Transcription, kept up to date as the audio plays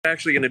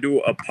actually going to do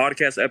a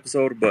podcast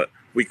episode, but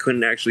we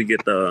couldn't actually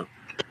get the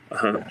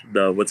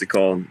what's it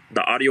called,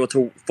 the audio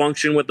to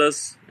function with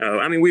us.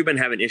 I mean, we've been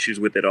having issues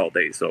with it all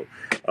day, so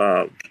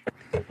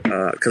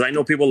because I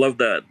know people love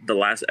the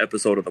last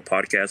episode of the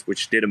podcast,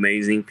 which did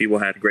amazing. People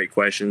had great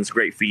questions,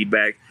 great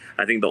feedback.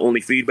 I think the only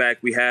feedback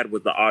we had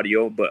was the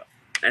audio, but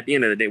at the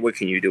end of the day, what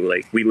can you do?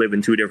 Like, we live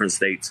in two different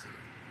states.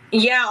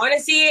 Yeah,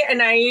 honestly,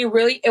 and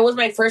it was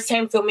my first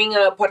time filming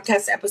a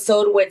podcast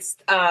episode with,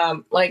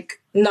 like,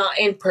 not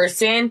in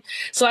person.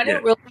 So I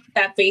didn't realize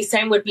that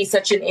FaceTime would be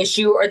such an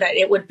issue or that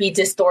it would be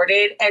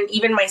distorted. And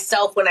even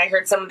myself, when I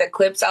heard some of the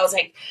clips, I was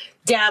like,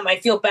 damn, I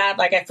feel bad.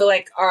 Like, I feel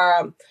like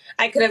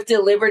I could have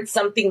delivered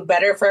something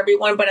better for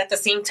everyone. But at the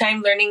same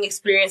time, learning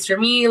experience for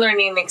me,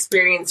 learning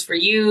experience for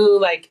you,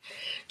 like,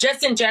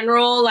 just in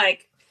general,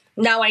 like,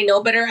 now I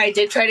know better. I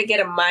did try to get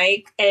a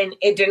mic and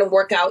it didn't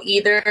work out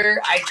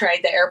either. I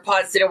tried the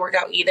AirPods, didn't work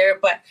out either.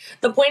 But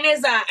the point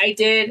is that I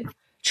did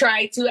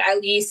try to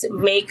at least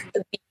make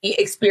the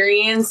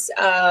experience,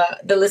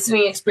 the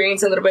listening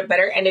experience a little bit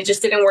better. And it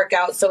just didn't work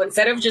out. So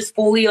instead of just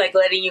fully like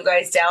letting you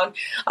guys down,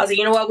 I was like,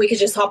 you know what? We could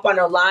just hop on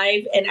a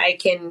live and I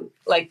can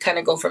like kind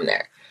of go from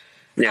there.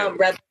 Yeah.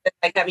 Rather than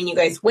like having you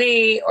guys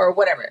wait or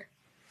whatever.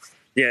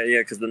 Yeah,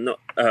 because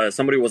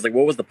somebody was like,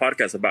 what was the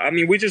podcast about? I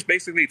mean, we just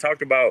basically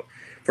talked about,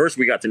 first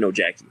we got to know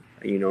Jacky,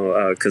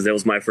 because it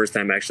was my first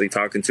time actually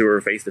talking to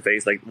her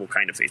face-to-face, like, well,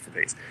 kind of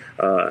face-to-face.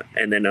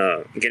 And then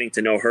getting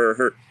to know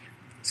her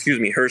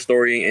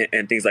story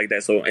and things like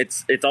that. So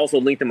it's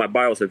also linked in my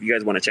bio, so if you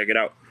guys want to check it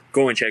out,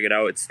 go and check it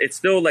out. It's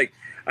still like,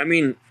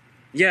 the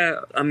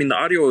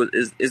audio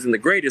isn't the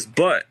greatest,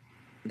 but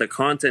the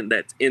content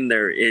that's in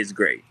there is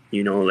great,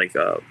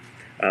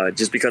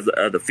 just because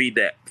of the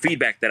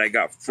feedback that I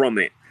got from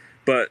it.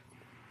 But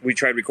we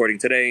tried recording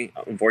today.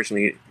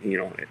 Unfortunately,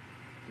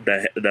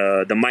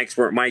 the mics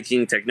weren't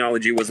miking.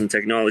 Technology wasn't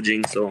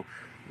technologying. So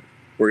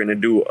we're going to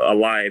do a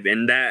live.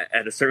 And that,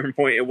 at a certain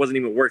point, it wasn't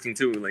even working,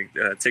 too. Like,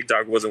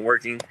 TikTok wasn't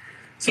working.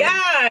 So.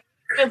 Yeah.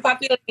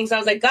 Populating. So I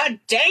was like, God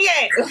dang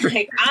it.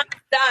 Like, I'm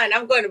done.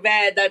 I'm going to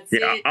bed. That's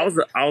it. I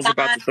was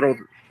about to throw...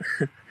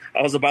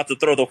 I was about to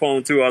throw the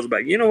phone, too. I was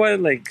like, you know what?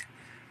 Like,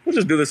 we'll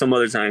just do this some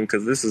other time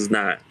because this is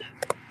not...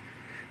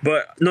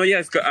 But, no,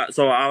 yes.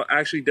 So I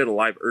actually did a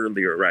live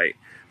earlier, right?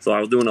 So I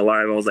was doing a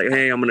live. I was like,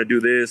 hey, I'm going to do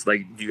this.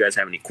 Like, do you guys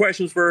have any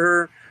questions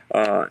for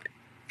her?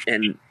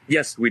 And,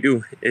 yes, we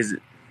do.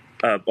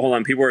 Hold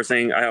on. People are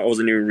saying, I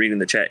wasn't even reading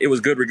the chat. It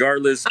was good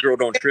regardless. Girl,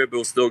 don't trip. It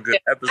was still a good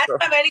episode. I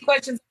don't have any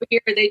questions over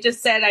here. They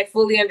just said I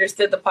fully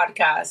understood the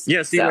podcast.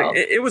 Yeah, see, so.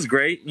 It was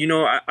great.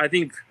 I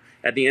think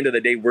at the end of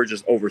the day, we're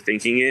just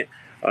overthinking it.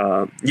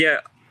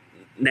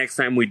 Next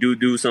time we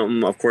do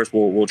something, of course,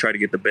 we'll try to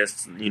get the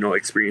best,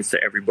 experience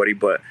to everybody.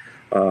 But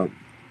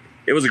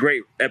it was a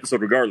great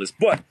episode regardless.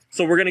 But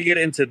so we're going to get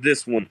into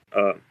this one.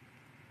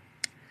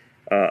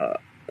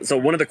 So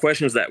one of the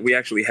questions that we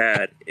actually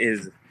had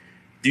is,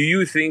 do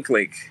you think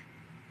when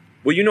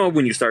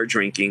you start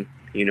drinking,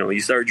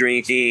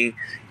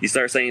 you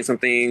start saying some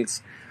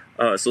things.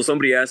 So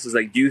somebody asked us,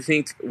 like, do you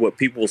think what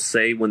people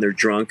say when they're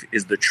drunk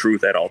is the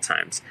truth at all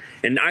times?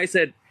 And I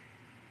said,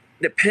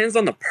 depends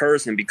on the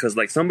person, because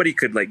like somebody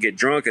could like get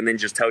drunk and then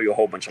just tell you a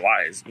whole bunch of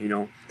lies,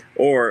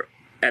 or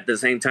at the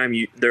same time,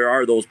 there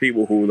are those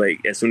people who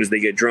like, as soon as they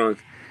get drunk,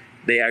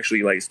 they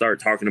actually like start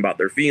talking about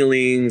their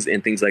feelings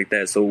and things like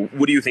that. So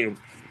what do you think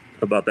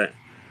about that?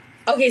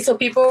 Okay, so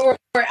people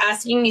were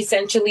asking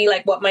essentially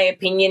like what my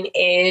opinion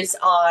is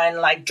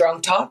on like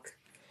drunk talk.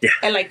 Yeah.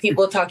 And like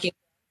people talking.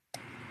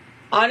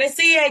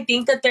 Honestly, I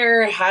think that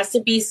there has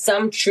to be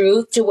some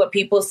truth to what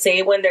people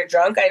say when they're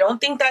drunk. I don't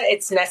think that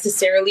it's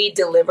necessarily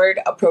delivered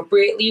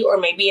appropriately or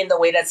maybe in the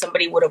way that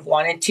somebody would have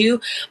wanted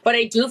to. But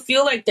I do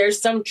feel like there's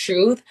some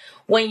truth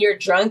when you're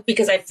drunk,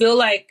 because I feel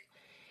like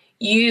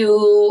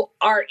you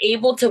are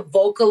able to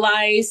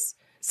vocalize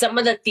some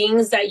of the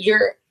things that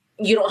you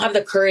don't have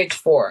the courage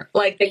for,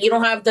 like that you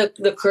don't have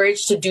the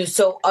courage to do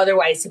so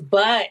otherwise.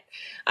 But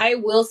I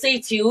will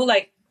say too,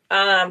 like,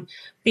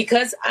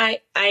 because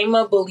I'm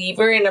a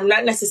believer, and I'm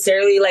not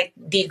necessarily like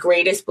the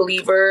greatest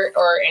believer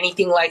or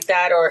anything like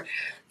that, or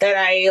that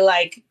I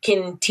like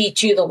can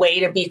teach you the way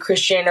to be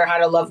Christian or how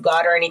to love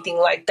God or anything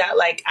like that.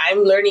 Like,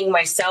 I'm learning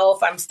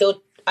myself.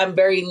 I'm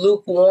very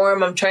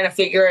lukewarm. I'm trying to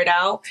figure it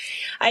out.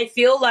 I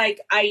feel like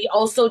I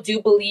also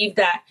do believe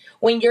that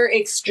when you're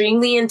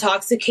extremely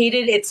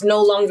intoxicated, it's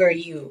no longer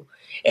you.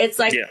 It's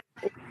like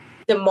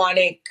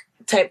demonic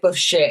type of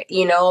shit,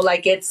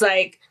 like it's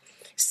like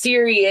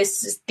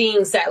serious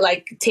things that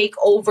like take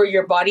over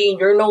your body, and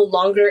you're no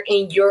longer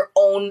in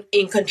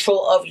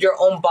control of your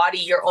own body,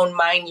 your own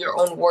mind, your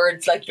own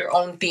words, like your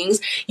own things.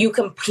 You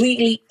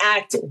completely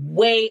act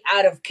way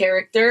out of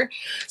character.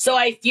 So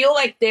I feel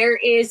like there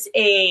is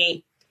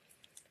an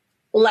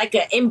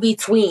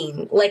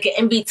in-between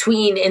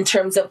in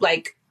terms of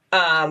like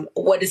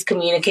what is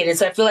communicated.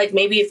 So I feel like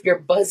maybe if you're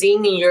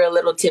buzzing and you're a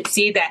little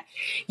tipsy, that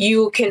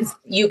you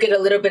get a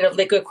little bit of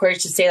liquid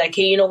courage to say like,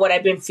 hey, you know what,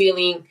 I've been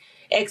feeling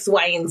X,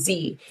 Y, and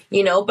Z,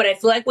 you know? But I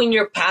feel like when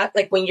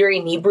when you're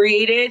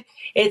inebriated,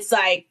 it's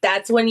like,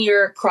 that's when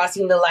you're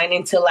crossing the line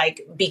into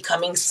like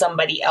becoming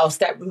somebody else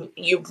that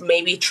you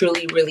maybe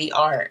truly really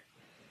aren't.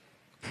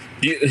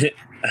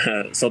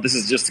 So this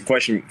is just a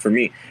question for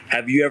me.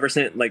 Have you ever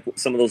sent like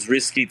some of those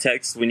risky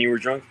texts when you were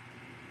drunk?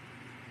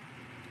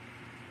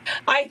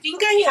 I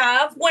think I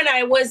have when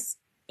I was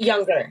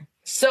younger.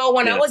 So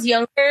when I was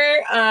younger,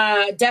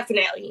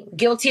 definitely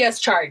guilty as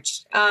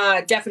charged.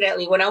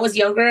 Definitely. When I was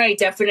younger, I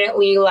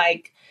definitely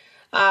like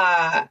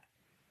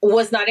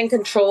was not in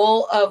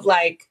control of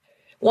like,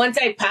 once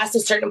I passed a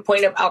certain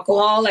point of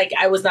alcohol, like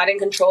I was not in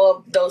control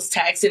of those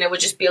texts, and it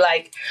would just be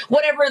like,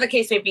 whatever the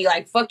case may be,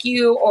 like, fuck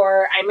you,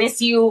 or I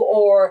miss you,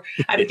 or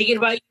I've been thinking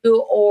about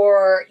you,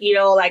 or, you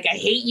know, like I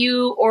hate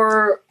you,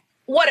 or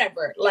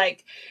whatever.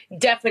 Like,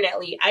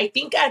 definitely. I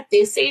think at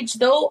this age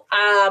though,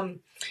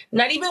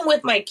 not even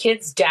with my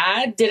kid's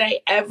dad did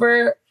I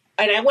ever,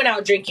 and I went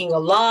out drinking a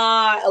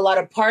lot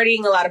of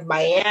partying, a lot of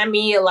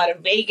Miami, a lot of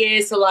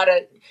Vegas,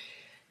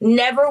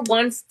 never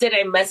once did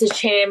I message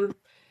him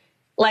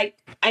like,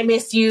 I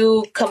miss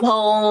you, come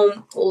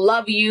home,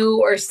 love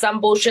you, or some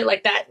bullshit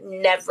like that.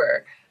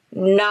 Never.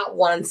 Not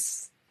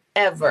once,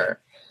 ever.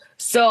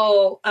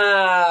 So,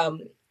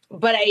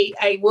 but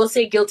I will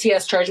say guilty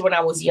as charged when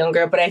I was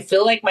younger, but I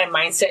feel like my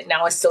mindset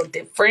now is so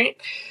different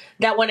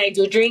that when I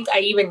do drink, I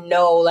even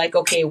know, like,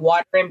 okay,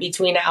 water in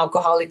between an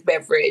alcoholic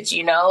beverage,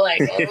 you know?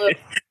 Like, it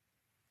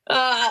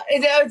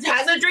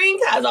has a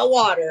drink, has a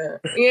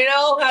water, you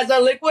know? Has a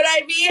liquid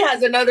IV,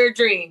 has another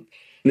drink.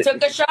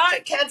 Took a shot,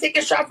 can't take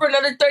a shot for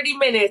another 30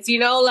 minutes, you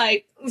know?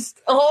 Like,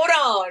 hold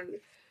on.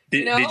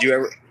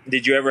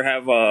 Did you ever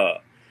have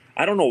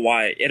I don't know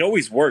why, it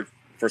always worked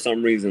for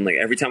some reason. Like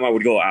every time I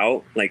would go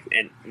out, like,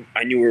 and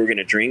I knew we were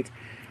gonna drink,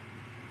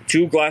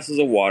 2 glasses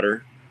of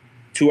water,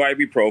 2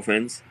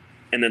 ibuprofens,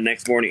 and the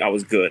next morning I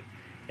was good.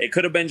 It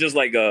could have been just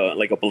like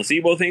a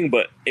placebo thing,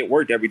 but it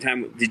worked every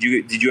time. Did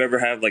you ever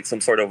have like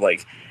some sort of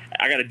like,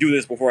 I gotta do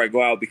this before I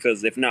go out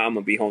because if not, I'm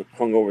gonna be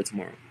hungover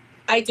tomorrow?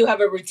 I do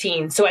have a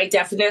routine. So I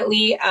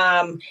definitely,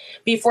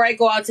 before I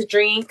go out to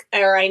drink,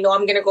 or I know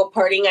I'm going to go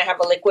partying, I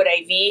have a liquid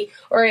IV.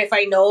 Or if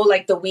I know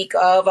like the week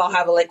of, I'll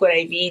have a liquid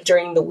IV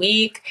during the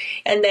week.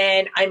 And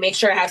then I make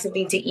sure I have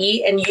something to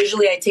eat. And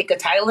usually I take a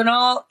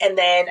Tylenol, and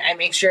then I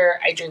make sure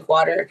I drink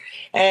water.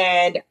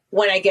 And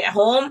when I get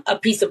home, a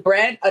piece of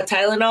bread, a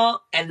Tylenol,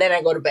 and then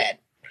I go to bed.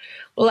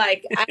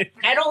 Like, I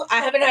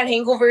haven't had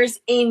hangovers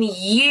in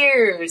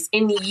years.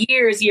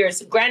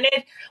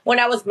 Granted, when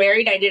I was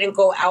married, I didn't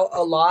go out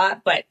a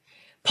lot, but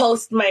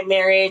post my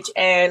marriage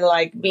and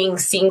like being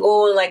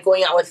single and like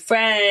going out with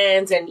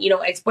friends and, you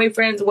know,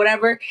 ex-boyfriends,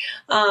 whatever,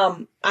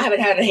 I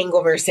haven't had a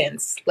hangover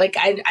since. Like,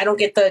 I don't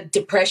get the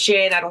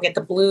depression. I don't get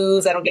the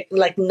blues. I don't get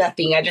like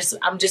nothing. I'm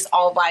just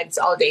all vibes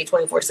all day,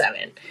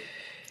 24/7.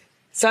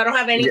 So I don't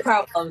have any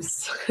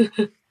problems.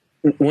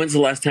 When's the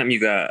last time you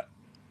got,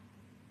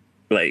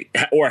 like,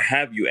 or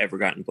have you ever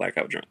gotten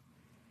blackout drunk?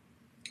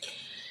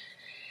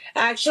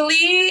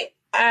 Actually,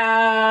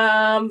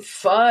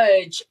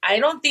 fudge. I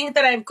don't think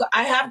that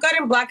I have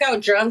gotten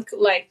blackout drunk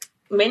like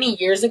many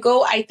years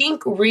ago. I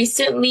think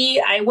recently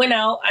I went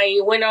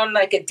on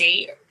like a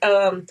date.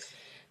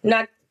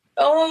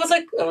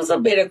 It was a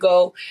bit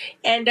ago.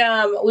 And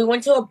we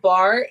went to a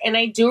bar, and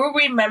I do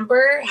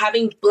remember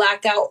having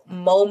blackout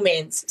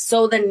moments.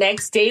 So the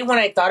next day when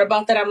I thought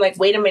about that, I'm like,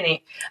 wait a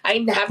minute.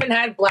 I haven't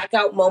had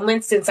blackout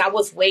moments since I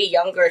was way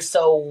younger.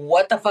 So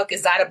what the fuck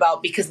is that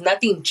about? Because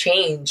nothing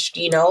changed,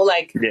 you know?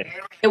 Like,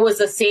 It was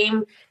the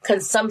same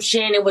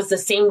consumption. It was the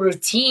same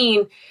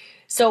routine.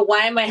 So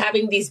why am I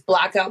having these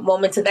blackout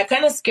moments? And that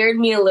kind of scared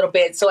me a little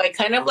bit. So I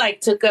kind of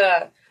like took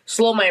a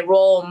slow my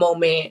roll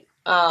moment,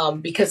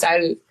 because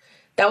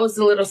that was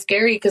a little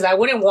scary, because I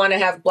wouldn't want to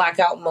have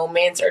blackout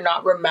moments or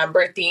not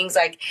remember things.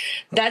 Like,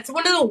 that's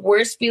one of the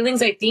worst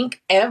feelings I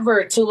think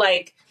ever, to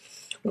like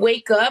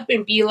wake up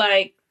and be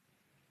like,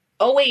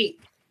 oh wait,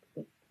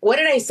 what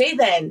did I say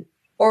then?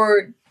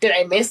 Or did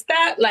I miss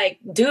that? Like,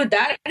 dude,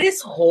 that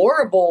is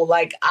horrible.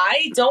 Like,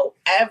 I don't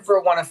ever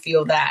want to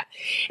feel that.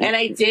 And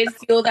I did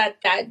feel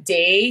that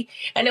day.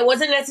 And it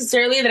wasn't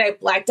necessarily that I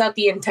blacked out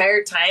the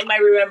entire time. I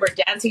remember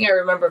dancing. I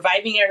remember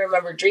vibing. I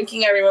remember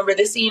drinking. I remember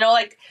this, you know,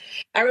 like,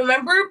 I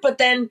remember. But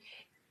then,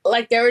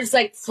 like, there was,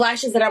 like,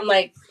 flashes that I'm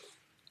like,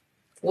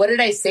 what did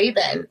I say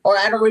then? Or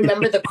I don't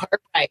remember the car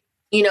ride,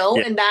 you know?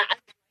 Yeah. And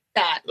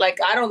that, like,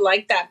 I don't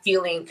like that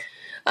feeling.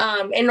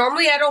 And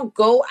normally I don't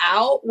go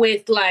out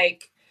with,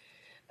 like,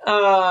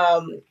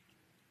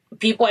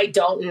 people I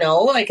don't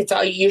know. Like, it's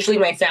all usually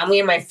my family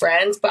and my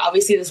friends, but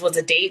obviously this was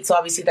a date, so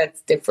obviously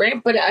that's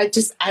different. But I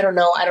don't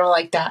know. I don't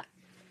like that.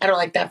 I don't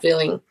like that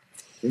feeling.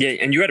 Yeah,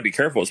 and you got to be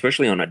careful,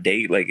 especially on a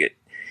date. Like,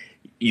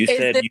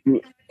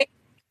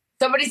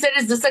 somebody said,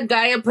 is this a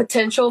guy a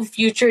potential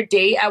future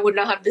date? I would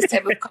not have this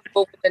type of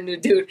couple with a new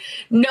dude.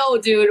 No,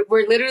 dude,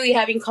 we're literally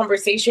having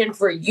conversation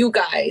for you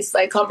guys.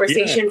 Like,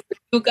 conversation for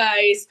you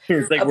guys.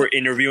 It's like we're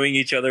interviewing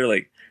each other,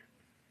 like.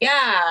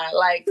 Yeah,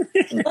 like,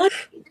 what?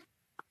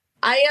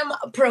 I am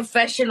a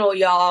professional,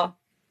 y'all.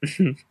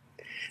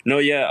 No,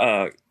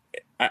 yeah.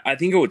 I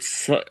think it would.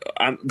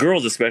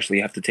 Girls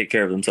especially have to take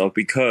care of themselves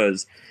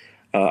because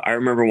I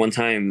remember one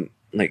time,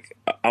 like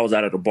I was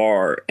out at a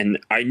bar and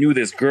I knew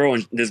this girl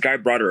and this guy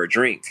brought her a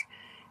drink,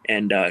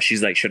 and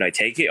she's like, "Should I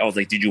take it?" I was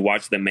like, "Did you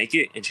watch them make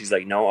it?" And she's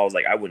like, "No." I was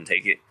like, "I wouldn't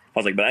take it." I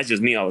was like, "But that's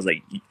just me." I was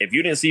like, "If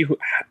you didn't see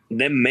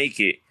them make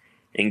it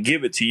and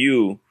give it to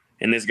you,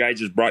 and this guy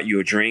just brought you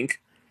a drink."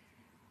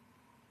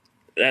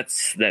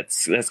 That's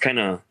kind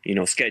of, you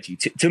know, sketchy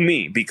to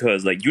me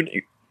because like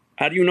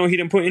how do you know he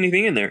didn't put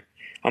anything in there?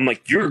 I'm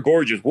like, you're a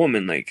gorgeous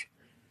woman. Like,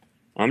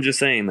 I'm just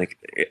saying, like,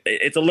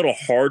 it's a little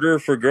harder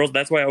for girls.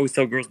 That's why I always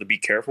tell girls to be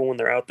careful when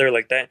they're out there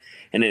like that.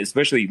 And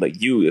especially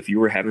like you, if you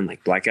were having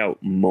like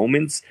blackout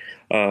moments,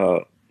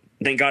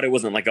 thank God it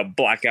wasn't like a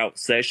blackout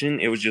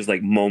session. It was just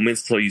like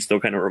moments so you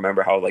still kind of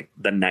remember how like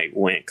the night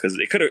went, because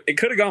it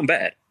could have gone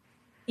bad.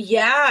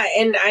 Yeah,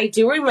 and I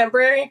do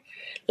remember,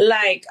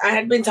 like, I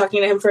had been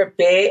talking to him for a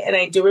bit, and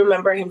I do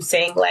remember him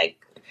saying, like,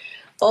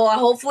 "Oh,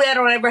 hopefully I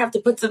don't ever have to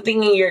put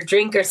something in your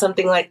drink or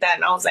something like that."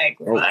 And I was like,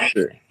 "What?" Oh,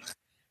 sure.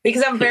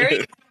 Because I'm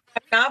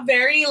not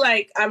very,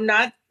 like, I'm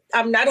not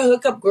a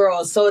hookup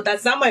girl, so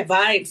that's not my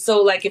vibe.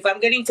 So, like, if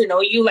I'm getting to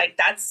know you, like,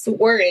 that's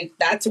where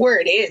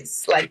it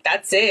is. Like,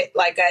 that's it.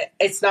 Like,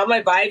 it's not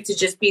my vibe to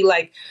just be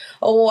like,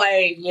 "Oh,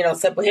 I, you know,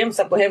 slept with him,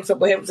 slept with him,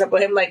 slept with him, slept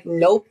with him." Like,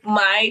 nope.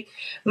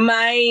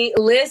 My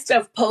list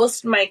of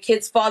post my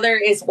kid's father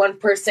is one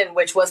person,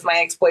 which was my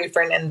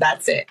ex-boyfriend, and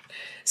that's it.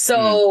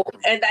 So,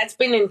 and that's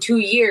been in 2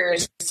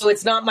 years, so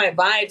it's not my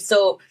vibe.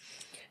 So,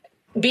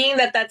 being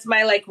that that's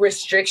my, like,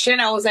 restriction,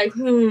 I was like,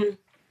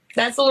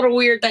 that's a little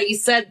weird that you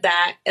said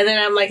that. And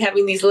then I'm like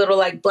having these little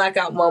like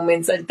blackout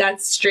moments. Like,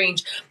 that's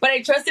strange. But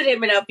I trusted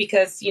him enough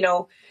because, you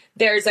know,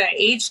 there's an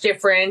age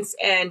difference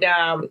and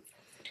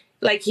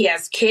like he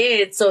has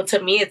kids. So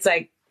to me, it's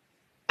like,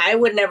 I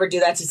would never do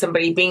that to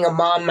somebody, being a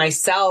mom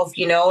myself,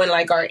 you know, and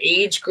like our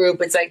age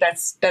group. It's like,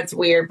 that's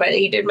weird. But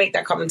he did make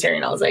that commentary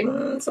and I was like,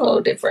 it's a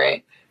little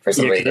different for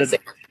somebody to say.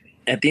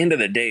 At the end of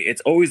the day, it's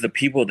always the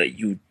people that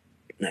you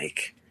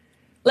like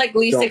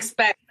least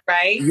expect.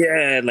 Right?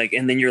 Yeah, like,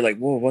 and then you're like,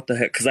 whoa, what the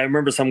heck? Because I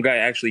remember some guy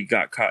actually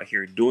got caught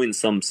here doing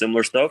some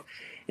similar stuff,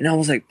 and I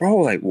was like, bro,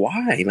 like,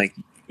 why? Like,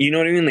 you know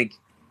what I mean? Like,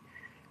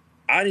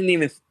 I didn't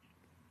even.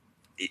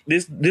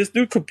 This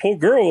dude could pull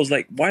girls.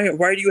 Like, why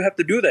do you have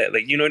to do that?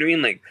 Like, you know what I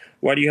mean? Like,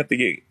 why do you have to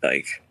get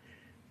like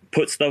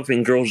put stuff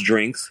in girls'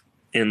 drinks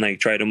and like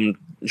try to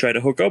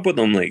hook up with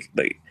them? Like,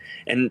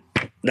 and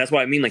that's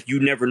why I mean, like, you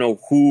never know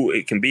who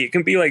it can be. It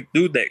can be like,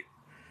 dude, that.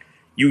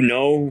 You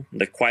know,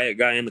 the quiet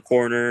guy in the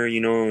corner,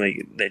 you know,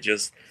 like that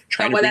just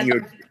trying to bring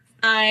you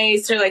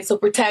nice or like so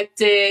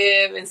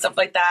protective and stuff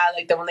like that,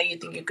 like the one that you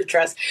think you could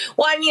trust.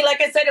 Well, I mean,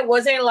 like I said, it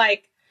wasn't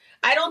like,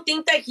 I don't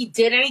think that he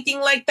did anything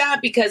like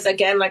that because,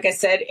 again, like I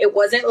said, it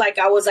wasn't like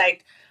I was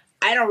like,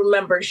 I don't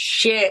remember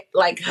shit.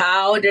 Like,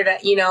 how did I,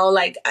 you know,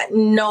 like,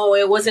 no,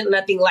 it wasn't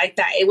nothing like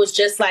that. It was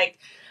just like,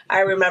 I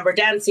remember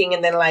dancing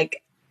and then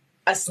like,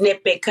 a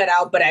snippet cut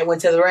out, but I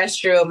went to the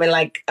restroom and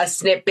like a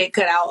snippet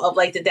cut out of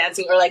like the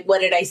dancing or like, what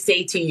did I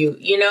say to you?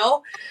 You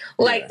know,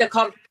 like the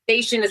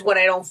conversation is what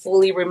I don't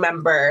fully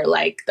remember.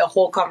 Like the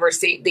whole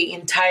conversation, the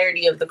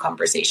entirety of the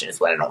conversation is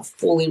what I don't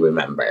fully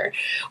remember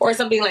or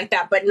something like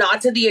that, but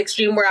not to the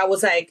extreme where I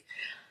was like,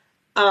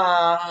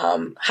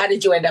 how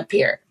did you end up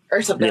here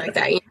or something like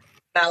that? You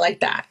know, not like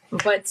that,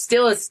 but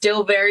still, it's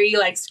still very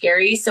like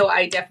scary. So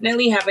I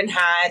definitely haven't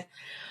had,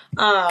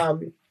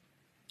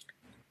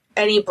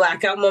 any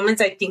blackout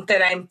moments. I think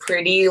that I'm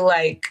pretty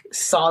like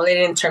solid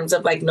in terms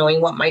of like knowing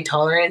what my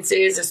tolerance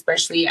is,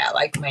 especially at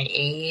like my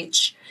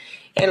age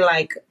and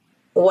like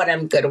what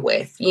I'm good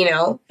with, you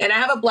know? And I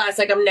have a blast.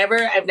 Like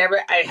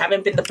I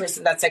haven't been the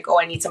person that's like, oh,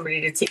 I need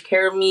somebody to take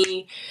care of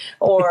me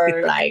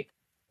or like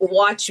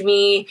watch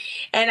me.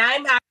 And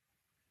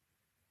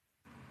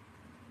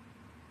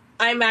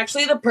I'm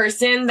actually the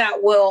person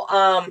that will,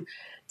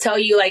 tell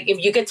you, like,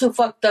 if you get too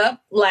fucked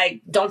up,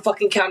 like, don't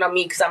fucking count on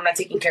me because I'm not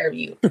taking care of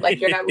you.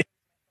 Like, you're not.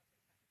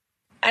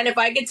 And if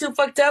I get too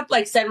fucked up,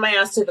 like, send my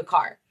ass to the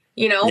car,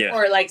 you know,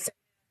 or like send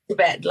me to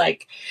bed.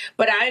 Like,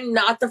 but I'm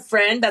not the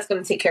friend that's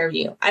going to take care of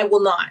you. I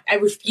will not. I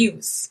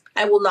refuse.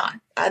 I will not.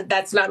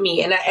 That's not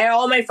me. And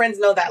all my friends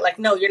know that. Like,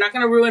 no, you're not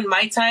going to ruin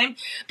my time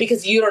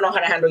because you don't know how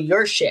to handle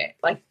your shit.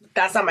 Like,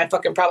 that's not my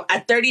fucking problem.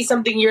 At 30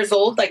 something years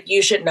old, like,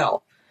 you should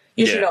know.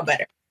 You should know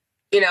better,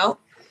 you know?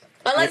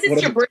 Unless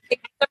it's your birthday,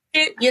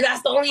 yeah,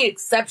 that's the only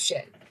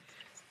exception.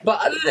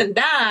 But other than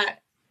that,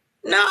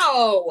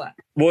 no.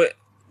 What?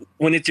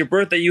 When it's your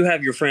birthday, you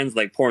have your friends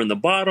like pouring the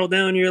bottle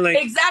down. You're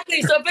like,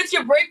 exactly. So if it's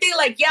your birthday,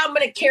 like, yeah, I'm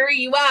gonna carry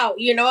you out.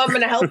 You know, I'm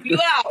gonna help you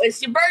out.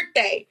 It's your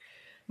birthday.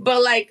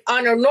 But like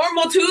on a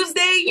normal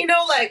Tuesday, you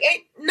know, like,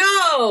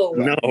 no,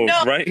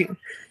 right?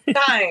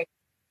 Time.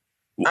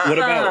 What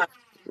about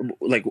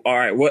like? All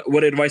right,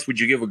 what advice would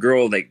you give a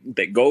girl like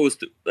that goes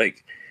to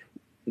like?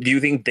 Do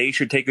you think they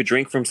should take a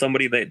drink from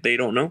somebody that they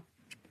don't know?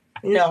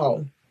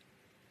 No,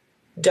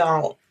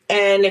 don't.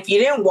 And if you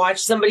didn't watch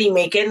somebody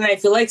make it, and I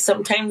feel like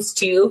sometimes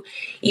too,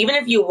 even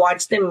if you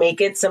watch them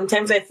make it,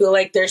 sometimes I feel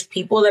like there's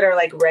people that are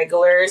like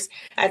regulars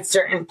at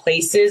certain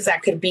places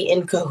that could be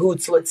in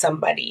cahoots with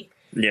somebody.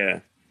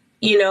 Yeah.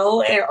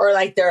 or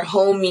like their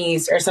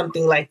homies or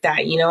something like that,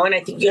 and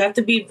I think you have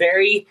to be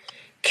very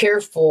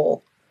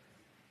careful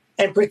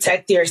and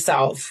protect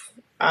yourself,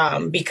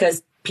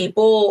 because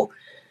people,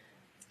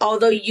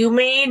 although you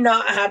may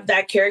not have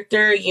that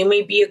character, you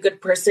may be a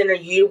good person, or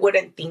you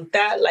wouldn't think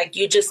that. Like,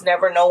 you just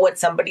never know what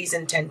somebody's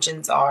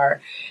intentions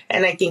are.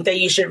 And I think that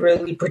you should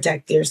really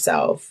protect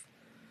yourself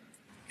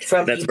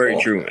from That's people.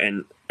 very true.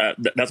 And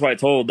that's why I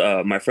told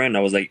my friend,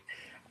 I was like,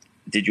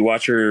 did you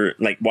watch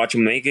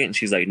him make it? And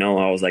she's like, no.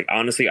 I was like,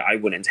 honestly, I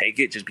wouldn't take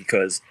it just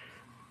because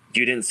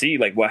you didn't see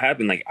like what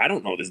happened. Like, I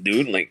don't know this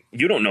dude. Like,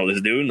 you don't know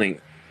this dude.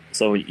 Like,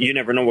 so you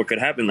never know what could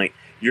happen. Like,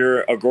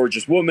 you're a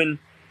gorgeous woman.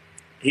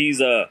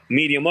 He's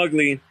medium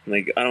ugly.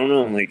 Like, I don't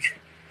know. Like,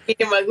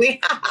 medium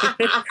ugly.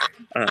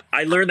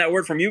 I learned that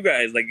word from you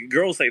guys. Like,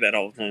 girls say that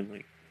all the time.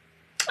 Like,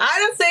 I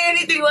don't say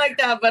anything like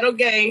that, but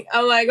okay.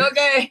 I'm like,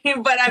 okay,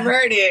 but I've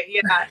heard it.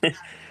 Yeah.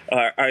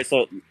 All right.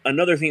 So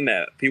another thing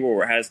that people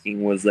were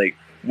asking was like,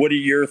 what are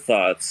your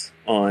thoughts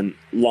on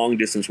long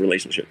distance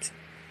relationships?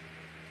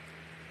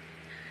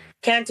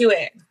 Can't do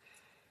it.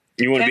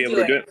 You want to be able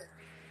to do it?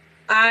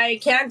 I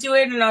can't do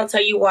it, and I'll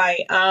tell you why.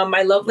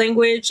 My love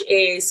language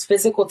is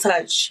physical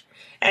touch,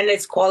 and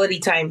it's quality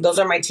time. Those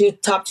are my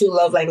top two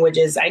love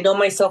languages. I know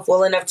myself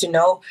well enough to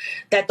know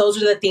that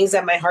those are the things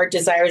that my heart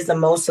desires the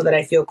most, so that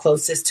I feel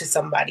closest to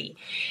somebody.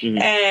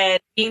 Mm-hmm. And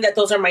being that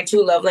those are my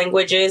two love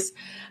languages,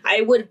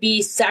 I would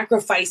be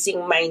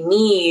sacrificing my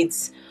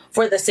needs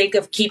for the sake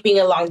of keeping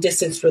a long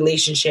distance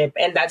relationship,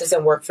 and that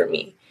doesn't work for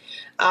me.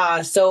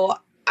 So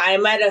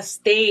I'm at a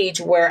stage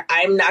where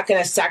I'm not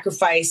going to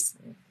sacrifice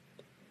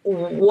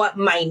what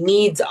my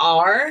needs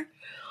are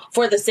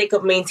for the sake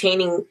of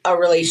maintaining a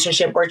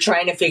relationship or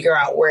trying to figure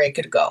out where it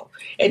could go.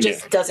 It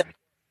just doesn't.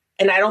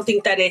 And I don't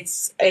think that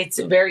it's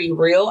very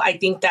real. I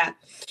think that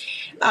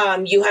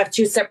you have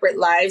two separate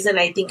lives. And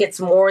I think it's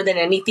more than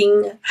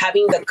anything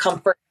having the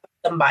comfort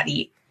of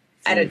somebody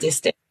at a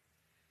distance.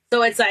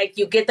 So it's like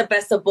you get the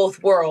best of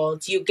both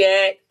worlds. You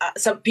get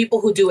some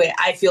people who do it.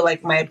 I feel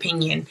like my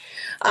opinion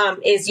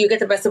is you get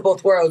the best of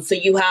both worlds. So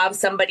you have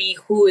somebody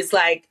who is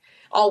like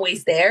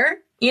always there,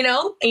 and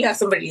you have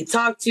somebody to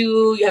talk to.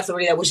 You have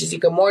somebody that wishes you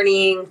good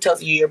morning,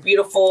 tells you you're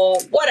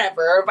beautiful,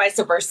 whatever, or vice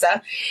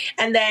versa.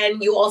 And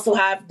then you also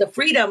have the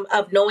freedom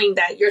of knowing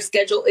that your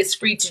schedule is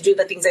free to do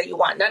the things that you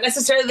want. Not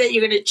necessarily that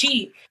you're going to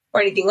cheat or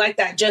anything like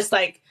that. Just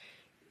like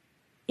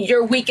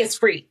your week is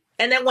free.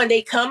 And then when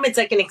they come, it's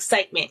like an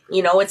excitement,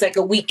 it's like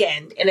a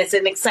weekend, and it's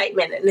an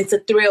excitement, and it's a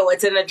thrill.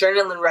 It's an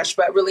adrenaline rush.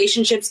 But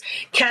relationships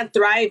can't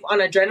thrive on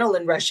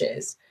adrenaline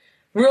rushes.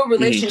 Real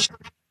relationships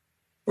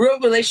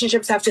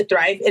have to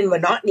thrive in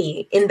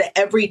monotony, in the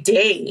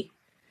everyday.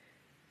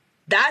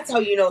 That's how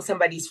you know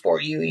somebody's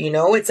for you,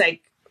 It's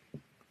like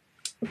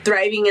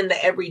thriving in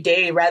the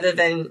everyday rather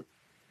than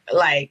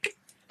like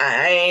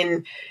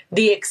in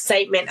the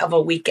excitement of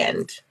a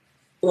weekend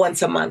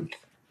once a month.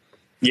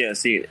 Yeah,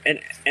 see,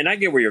 and I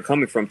get where you're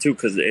coming from too,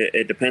 because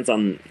it depends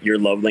on your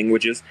love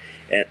languages.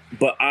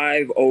 But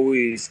I've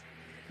always,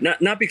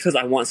 not because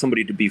I want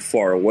somebody to be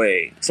far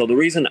away. So the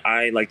reason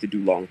I like to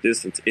do long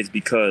distance is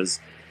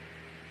because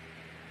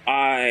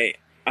I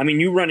mean,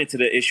 you run into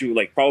the issue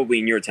like probably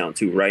in your town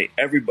too, right?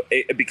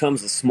 It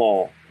becomes a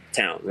small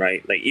town,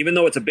 right? Like, even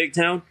though it's a big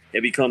town,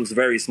 it becomes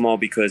very small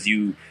because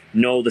you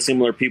know the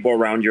similar people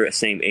around your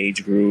same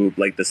age group,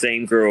 like the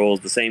same girls,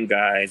 the same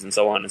guys, and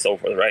so on and so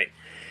forth, right?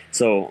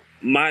 So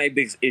my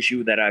big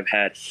issue that I've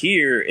had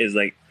here is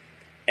like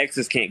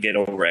exes can't get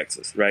over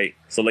exes, right?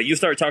 So like you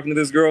start talking to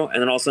this girl,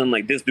 and then all of a sudden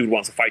like this dude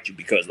wants to fight you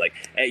because like,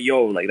 hey,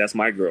 yo, like that's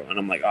my girl, and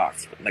I'm like,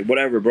 like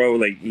whatever, bro,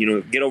 like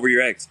get over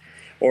your ex.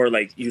 Or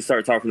like you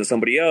start talking to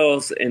somebody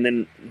else, and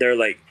then they're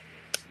like,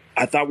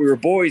 I thought we were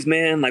boys,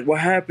 man. Like, what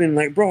happened?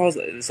 Like, bro,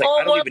 it's like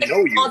I don't even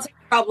know you.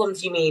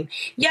 Problems, you mean?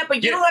 Yeah,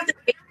 but you don't have to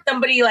date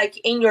somebody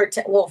like in your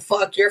well,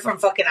 fuck, you're from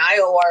fucking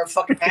Iowa or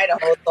fucking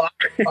Idaho, so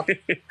I'm fucking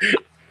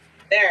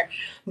there.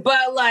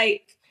 But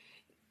like,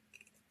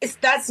 it's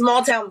that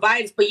small town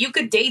vibes. But you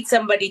could date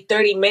somebody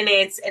 30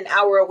 minutes, an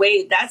hour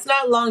away. That's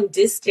not long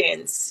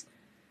distance.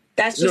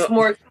 That's just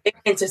more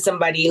commitment to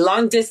somebody.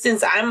 Long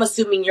distance, I'm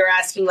assuming you're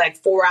asking like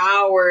 4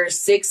 hours,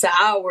 6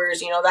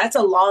 hours. That's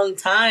a long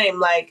time,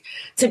 like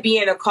to be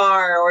in a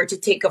car or to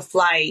take a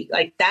flight.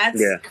 Like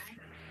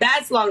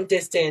that's long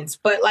distance.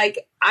 But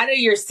like out of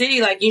your city,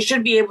 like you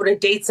should be able to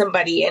date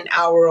somebody an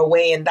hour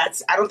away. And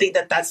I don't think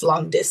that that's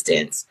long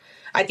distance.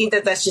 I think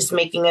that that's just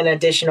making an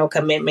additional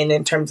commitment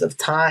in terms of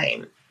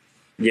time.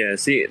 Yeah,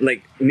 see,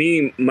 like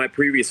my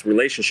previous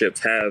relationships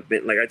have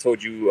been, like I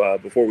told you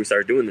before we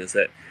started doing this,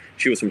 that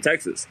she was from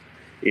Texas,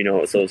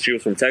 so she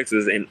was from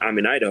Texas and I'm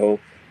in Idaho.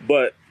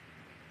 But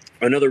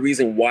another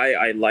reason why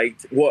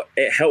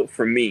it helped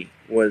for me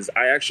was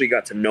I actually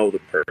got to know the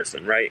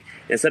person, right?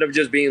 Instead of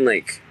just being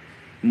like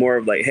more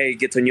of like, hey,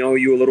 get to know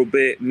you a little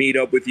bit, meet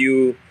up with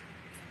you,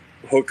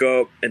 hook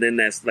up, and then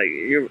that's like,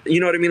 you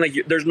know what I mean? Like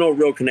there's no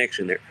real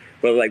connection there.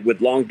 But like with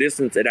long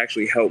distance, it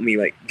actually helped me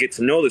like get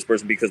to know this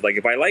person, because like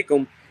if I like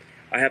them,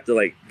 I have to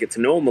like get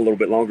to know them a little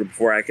bit longer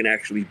before I can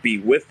actually be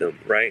with them,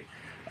 right?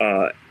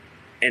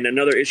 And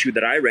another issue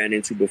that I ran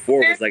into before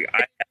was like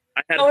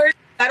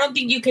I don't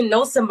think you can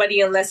know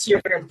somebody unless you're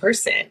in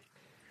person.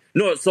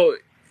 No, so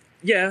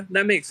yeah,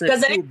 that makes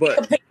sense too.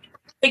 But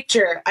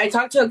picture, I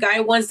talked to a guy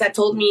once that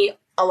told me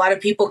a lot of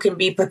people can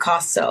be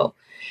Picasso,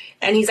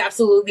 and he's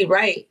absolutely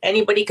right.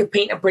 Anybody could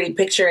paint a pretty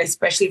picture,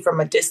 especially from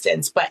a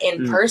distance. But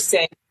in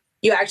person,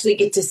 you actually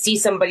get to see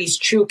somebody's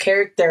true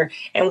character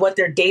and what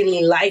their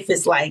daily life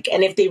is like,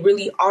 and if they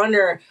really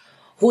honor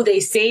who they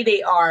say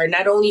they are,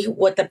 not only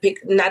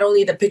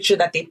the picture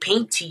that they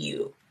paint to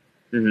you.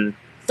 Mm-hmm.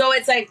 So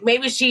it's like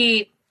maybe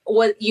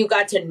you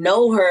got to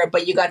know her,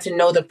 but you got to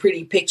know the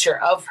pretty picture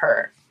of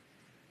her.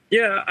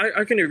 Yeah,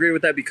 I can agree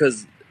with that,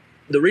 because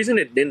the reason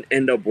it didn't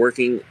end up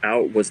working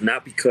out was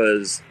not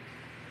because,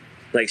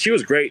 like, she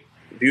was great,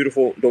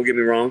 beautiful, don't get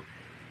me wrong,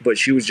 but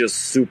she was just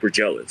super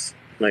jealous.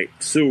 Like,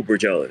 super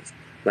jealous.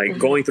 Like,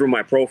 going through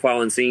my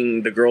profile and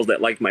seeing the girls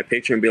that liked my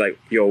picture and be like,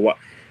 yo,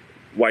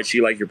 why'd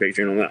she like your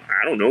picture? And I'm like,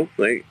 I don't know.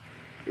 Like,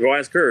 go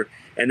ask her.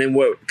 And then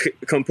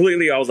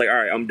completely, I was like, all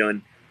right, I'm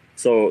done.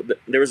 So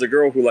there was a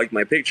girl who liked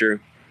my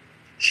picture.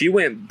 She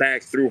went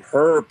back through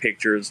her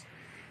pictures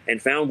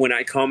and found when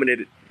I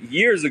commented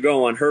years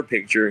ago on her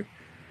picture,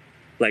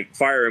 like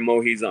fire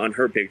emojis on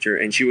her picture.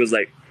 And she was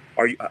like,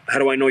 how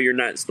do I know you're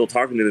not still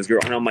talking to this girl?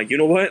 And I'm like, you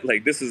know what?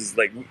 Like, this is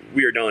like,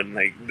 we are done.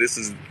 Like, this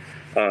is,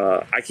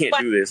 I can't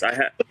do this.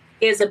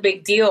 It's a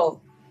big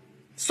deal.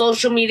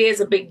 Social media is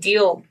a big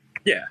deal.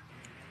 Yeah.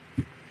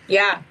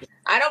 Yeah.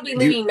 I don't be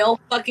leaving no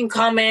fucking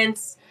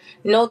comments,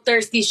 no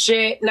thirsty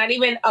shit, not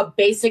even a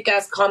basic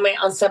ass comment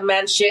on some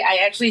man's shit. I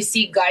actually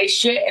see guy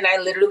shit and I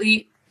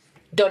literally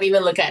don't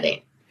even look at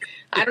it.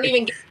 I don't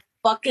even get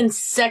a fucking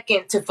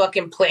second to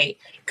fucking play,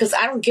 because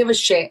I don't give a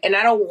shit and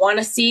I don't want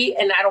to see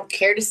and I don't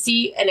care to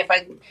see. And if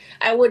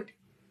I would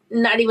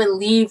not even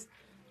leave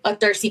a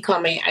thirsty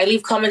comment. I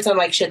leave comments on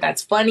like shit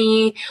that's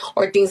funny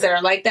or things that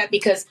are like that,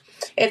 because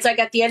it's like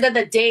at the end of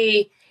the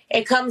day,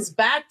 it comes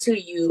back to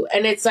you.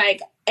 And it's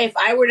like, if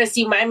I were to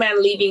see my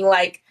man leaving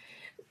like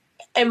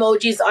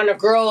emojis on a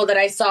girl that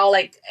I saw,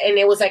 like, and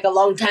it was like a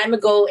long time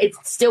ago, it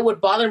still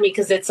would bother me,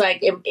 because it's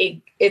like,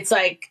 it's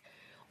like,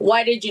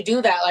 why did you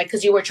do that? Like,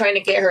 because you were trying to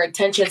get her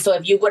attention. So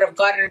if you would have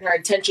gotten her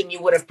attention, you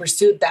would have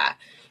pursued that.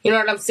 You know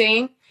what I'm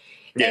saying?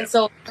 Yeah. And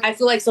so I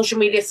feel like social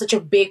media is such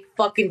a big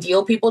fucking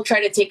deal. People try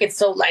to take it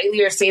so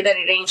lightly or say that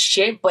it ain't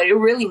shit, but it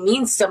really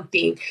means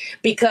something,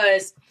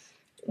 because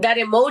that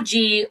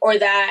emoji or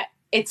that,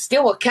 it's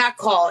still a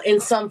catcall in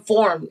some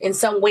form, in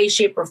some way,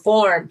 shape, or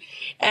form.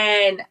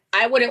 And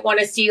I wouldn't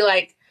want to see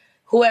like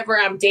whoever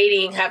I'm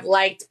dating have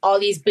liked all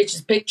these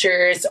bitches'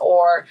 pictures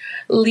or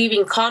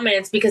leaving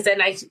comments, because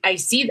then I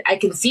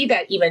can see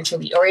that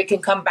eventually, or it can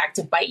come back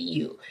to bite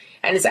you.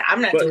 And it's like,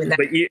 I'm not doing that.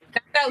 I'm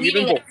not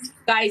leaving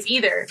guys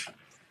either.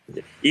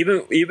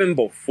 Even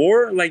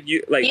before, like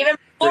you, like even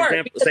before, for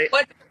example,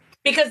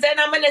 because then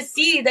I'm gonna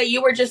see that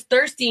you were just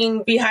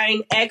thirsting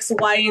behind X,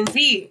 Y, and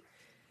Z.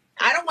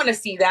 I don't want to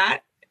see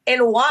that.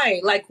 And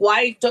why? Like,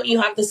 why don't you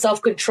have the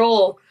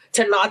self-control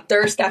to not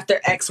thirst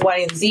after X, Y,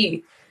 and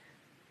Z?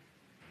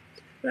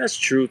 That's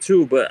true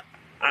too, but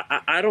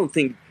I don't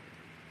think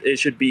it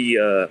should be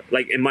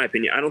like, in my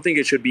opinion, I don't think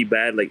it should be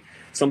bad. Like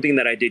something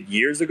that I did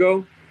years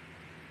ago,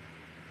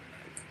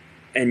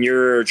 and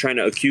you're trying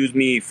to accuse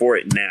me for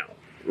it now,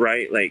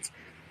 right? Like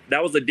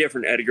that was a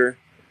different Edgar.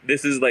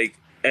 This is like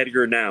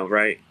Edgar now,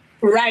 right?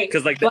 Right.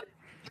 Because like,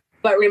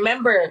 but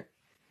remember,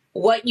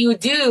 what you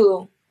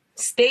do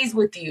stays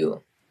with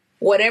you.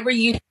 Whatever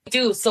you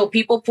do. So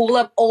people pull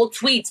up old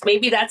tweets.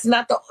 Maybe that's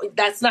not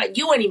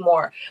you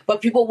anymore,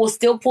 but people will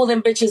still pull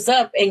them bitches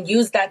up and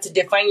use that to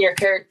define your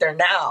character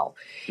now.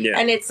 Yeah.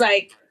 And it's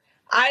like,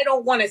 I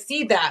don't want to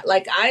see that.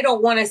 Like, I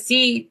don't want to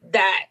see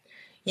that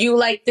you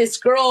like this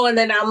girl and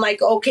then I'm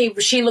like, okay,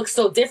 but she looks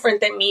so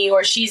different than me,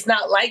 or she's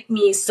not like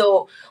me.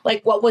 So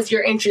like, what was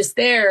your interest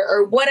there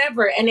or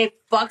whatever? And it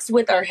fucks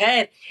with our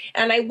head.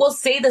 And I will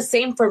say the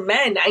same for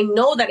men. I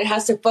know that it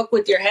has to fuck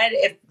with your head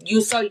if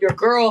you saw your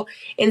girl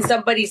in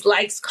somebody's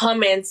likes,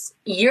 comments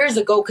years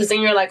ago, because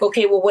then you're like,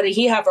 okay, well, what did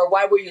he have, or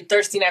why were you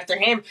thirsting after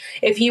him?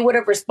 If he would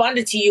have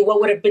responded to you,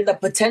 what would have been the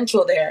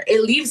potential there?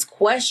 It leaves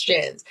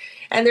questions,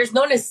 and there's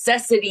no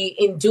necessity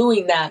in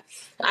doing that.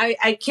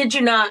 I kid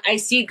you not. I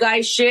see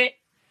guys shit,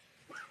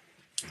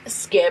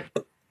 skip,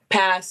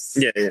 pass.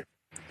 Yeah.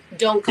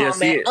 Don't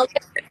comment. Unless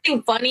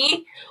something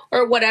funny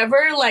or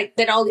whatever, like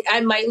that I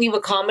might leave a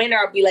comment, or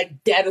I'll be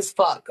like dead as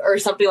fuck or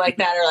something like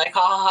that, or like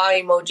ha ha ha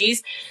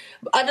emojis.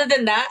 Other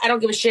than that, I don't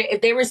give a shit.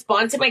 If they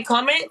respond to my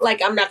comment,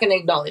 like I'm not gonna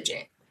acknowledge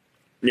it.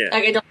 Yeah.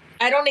 Like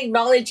I don't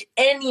acknowledge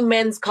any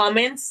men's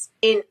comments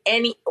in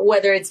any,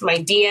 whether it's my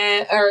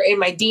DM or in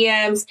my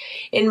DMs,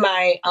 in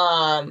my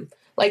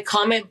like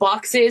comment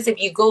boxes. If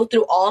you go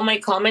through all my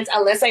comments,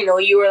 unless I know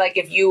you, or like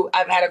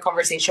I've had a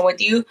conversation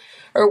with you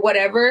or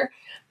whatever,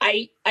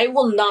 I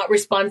will not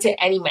respond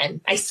to any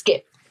men. I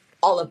skip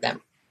all of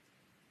them.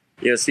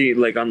 Yeah, see,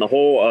 like on the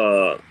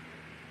whole,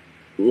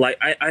 like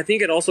I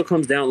think it also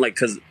comes down, like,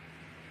 because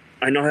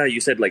I know how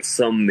you said like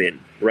some men,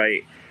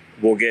 right,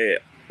 will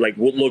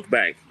look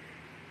back.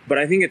 but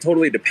I think it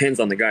totally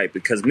depends on the guy,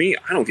 because me,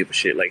 I don't give a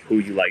shit like who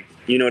you like.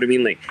 You know what I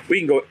mean? Like we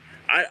can go.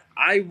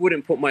 I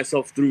wouldn't put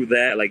myself through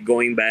that, like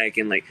going back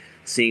and like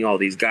seeing all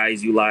these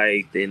guys you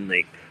liked and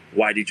like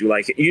why did you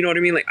like it? You know what I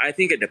mean? Like I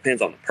think it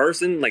depends on the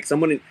person. Like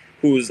someone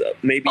who's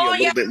maybe a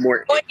little bit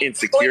more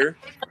insecure.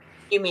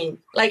 You mean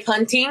like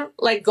hunting,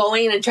 like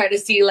going and try to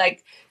see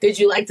like, did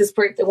you like this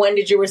person? When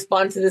did you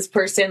respond to this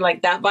person?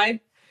 Like that vibe?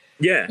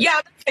 Yeah. Yeah,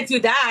 I can't do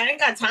that. I ain't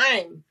got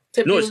time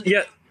to. No,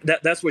 yeah,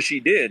 that's what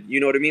she did. You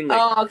know what I mean? Like,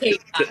 oh, okay.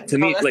 To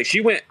me, like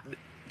she went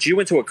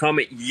to a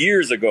comment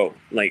years ago.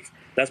 Like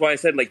that's why I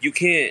said like you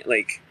can't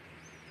like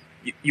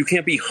you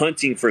can't be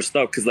hunting for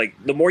stuff, because like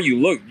the more you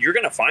look, you're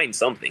gonna find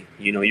something.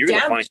 You know, you're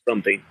gonna find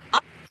something.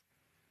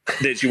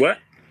 Did she what?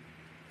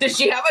 Did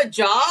she have a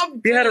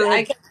job? She had her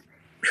own.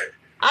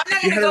 I'm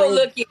not gonna go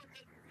looking.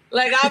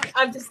 Like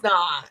I'm just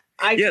not.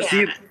 I can't.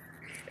 See,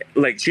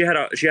 like she had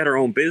her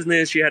own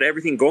business. She had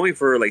everything going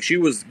for her. Like she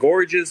was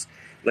gorgeous.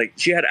 Like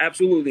she had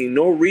absolutely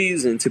no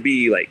reason to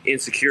be like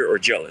insecure or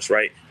jealous,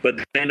 right?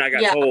 But then I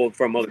got told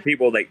from other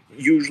people, like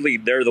usually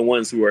they're the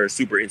ones who are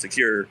super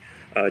insecure,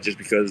 just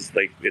because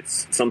like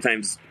it's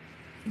sometimes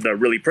the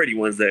really pretty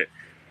ones that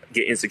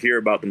get insecure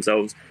about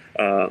themselves.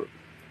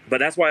 But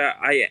that's why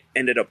I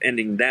ended up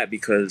ending that,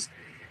 because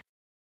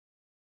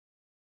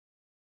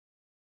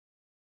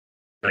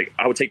like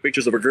I would take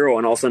pictures of a girl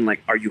and all of a sudden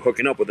like, are you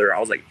hooking up with her? I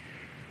was like,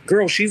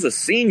 girl, she's a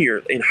senior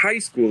in high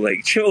school.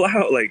 Like, chill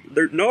out. Like,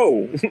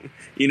 no,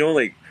 you know,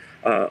 like,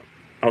 I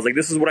was like,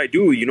 this is what I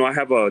do. You know, I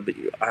have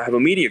a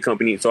media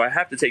company, so I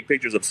have to take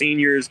pictures of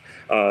seniors,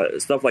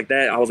 stuff like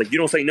that. I was like, you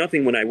don't say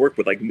nothing when I work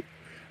with like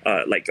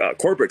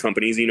corporate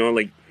companies, you know,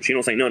 like she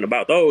don't say nothing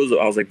about those.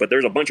 I was like, but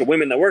there's a bunch of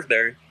women that work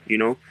there, you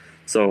know,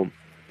 so.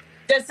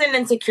 That's an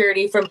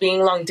insecurity from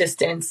being long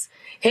distance.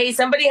 Hey,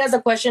 somebody has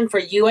a question for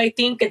you, I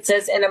think. It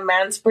says, in a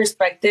man's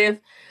perspective,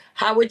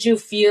 how would you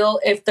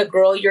feel if the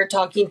girl you're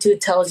talking to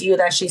tells you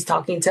that she's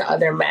talking to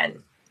other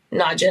men,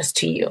 not just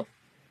to you?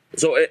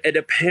 So it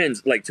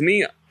depends. Like, to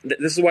me,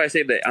 this is why I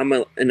say that I'm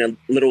in a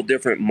little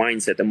different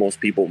mindset than most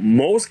people.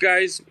 Most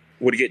guys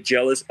would get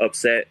jealous,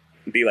 upset,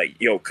 be like,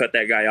 yo, cut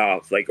that guy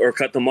off, like, or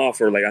cut them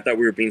off, or like, I thought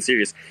we were being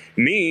serious.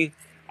 Me,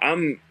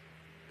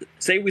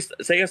 say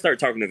I start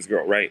talking to this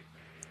girl, right?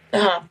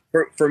 Uh-huh.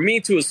 For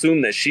me to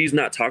assume that she's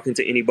not talking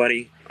to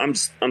anybody, I'm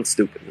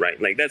stupid, right?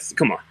 Like,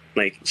 come on.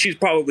 Like, she's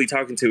probably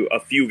talking to a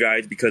few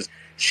guys because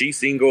she's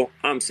single,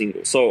 I'm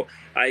single. So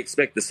I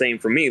expect the same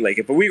from me. Like,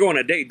 if we go on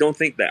a date, don't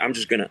think that I'm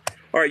just gonna,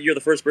 all right, you're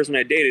the first person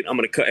I dated, I'm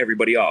gonna cut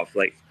everybody off.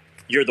 Like,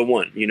 you're the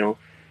one, you know?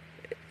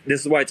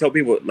 This is why I tell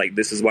people, like,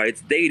 this is why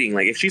it's dating.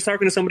 Like, if she's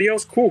talking to somebody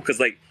else, cool. Because,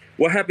 like,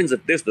 what happens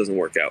if this doesn't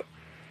work out?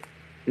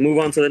 Move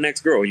on to the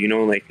next girl, you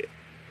know? Like,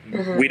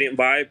 we didn't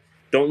vibe.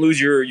 Don't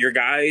lose your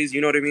guys, you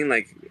know what I mean?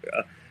 Like,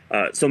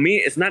 so me,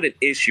 it's not an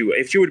issue.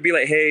 If she would be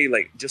like, hey,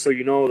 like, just so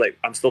you know, like,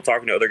 I'm still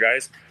talking to other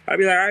guys, I'd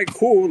be like, all right,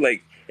 cool.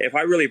 Like, if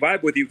I really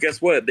vibe with you,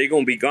 guess what? They're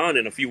going to be gone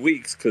in a few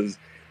weeks, because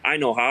I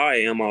know how I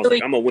am. I was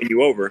like, I'm going to win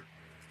you over.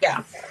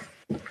 Yeah.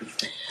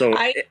 So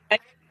I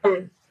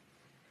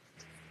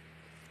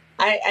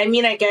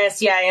mean, I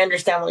guess, yeah, I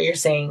understand what you're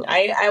saying.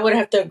 I would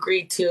have to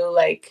agree to,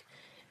 like,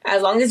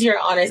 as long as you're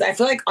honest. I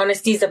feel like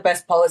honesty is the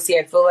best policy.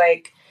 I feel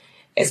like,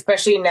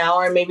 especially now,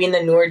 or maybe in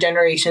the newer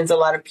generations, a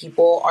lot of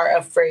people are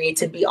afraid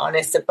to be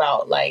honest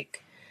about,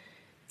 like,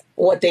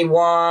 what they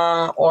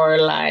want, or,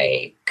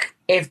 like,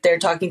 if they're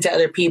talking to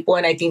other people.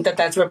 And I think that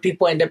that's where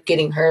people end up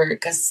getting hurt,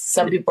 because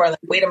some people are like,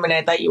 wait a minute,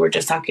 I thought you were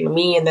just talking to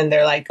me. And then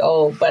they're like,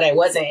 oh, but I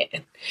wasn't.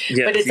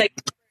 Yeah, but it's like,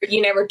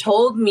 you never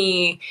told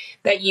me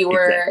that you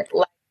were,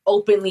 like,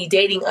 openly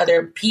dating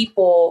other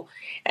people.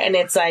 And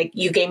it's like,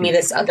 you gave me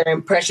this other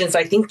impression. So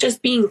I think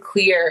just being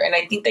clear, and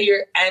I think that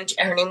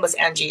her name was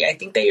Angie. I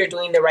think that you're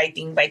doing the right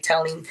thing by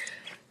telling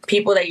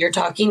people that you're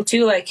talking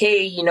to, like,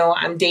 hey, you know,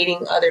 I'm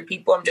dating other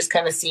people. I'm just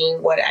kind of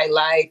seeing what I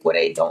like, what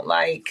I don't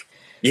like.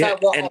 Yeah.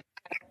 So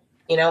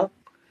you know?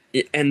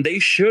 And they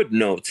should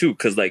know too.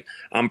 Cause like,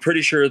 I'm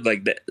pretty sure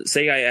like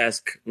say I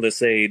ask, let's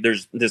say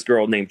there's this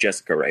girl named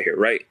Jessica right here,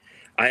 right?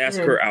 I ask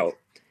her out.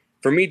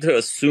 For me to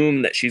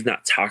assume that she's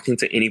not talking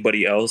to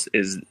anybody else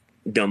is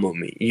dumb of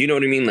me. You know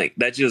what I mean? Like,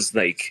 that's just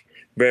like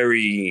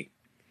very,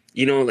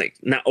 you know, like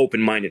not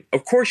open-minded.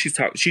 Of course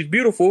she's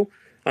beautiful.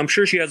 I'm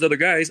sure she has other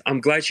guys.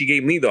 I'm glad she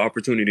gave me the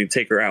opportunity to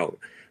take her out.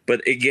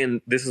 But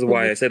again, this is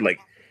why I said, like,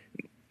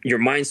 your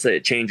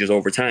mindset changes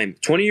over time.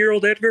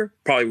 20-year-old Edgar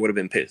probably would have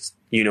been pissed.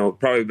 You know,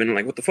 probably been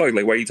like, what the fuck?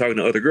 Like, why are you talking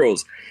to other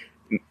girls?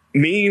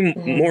 Me,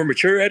 more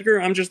mature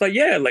Edgar, I'm just like,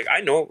 yeah, like, I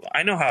know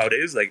how it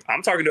is. Like,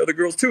 I'm talking to other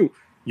girls too.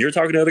 You're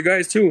talking to other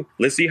guys too.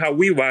 Let's see how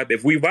we vibe.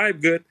 If we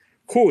vibe good,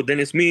 cool. Then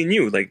it's me and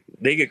you. Like,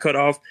 they get cut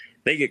off,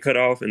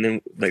 and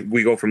then like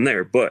we go from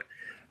there. But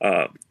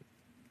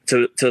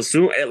to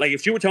assume, like,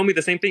 if you would tell me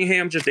the same thing, hey,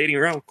 I'm just dating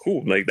around,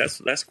 cool. Like,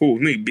 that's cool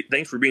with me.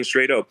 Thanks for being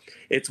straight up.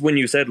 It's when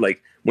you said,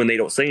 like, when they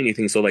don't say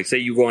anything. So like, say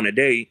you go on a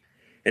date,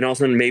 and all of a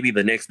sudden maybe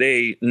the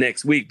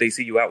next week they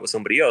see you out with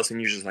somebody else,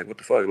 and you're just like, what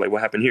the fuck? Like,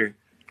 what happened here?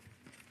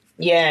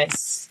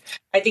 Yes.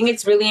 I think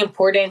it's really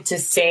important to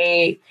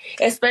say,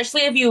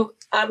 especially if you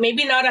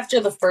maybe not after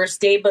the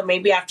first date, but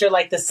maybe after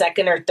like the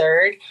second or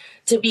third,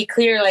 to be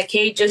clear, like,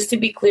 hey, just to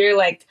be clear,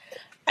 like,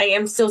 I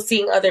am still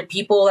seeing other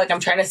people. Like, I'm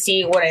trying to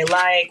see what I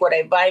like, what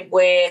I vibe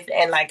with.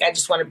 And like, I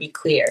just want to be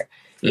clear.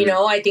 You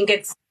know, I think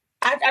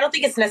I don't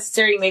think it's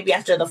necessary maybe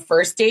after the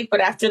first date, but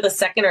after the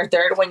second or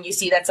third, when you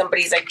see that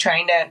somebody's like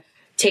trying to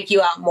take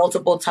you out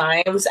multiple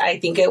times, I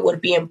think it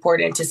would be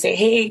important to say,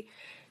 hey,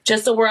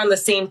 just so we're on the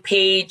same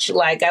page,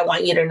 like, I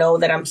want you to know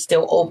that I'm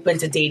still open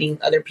to dating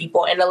other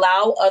people, and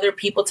allow other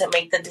people to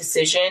make the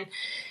decision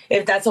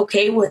if that's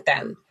okay with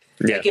them.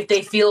 Yeah. Like, if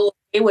they feel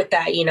okay with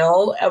that, you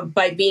know,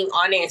 by being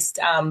honest,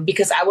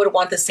 because I would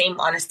want the same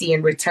honesty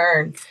in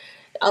return.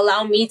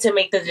 Allow me to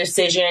make the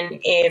decision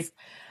if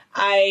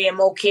I am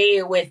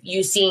okay with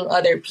you seeing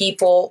other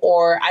people,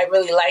 or I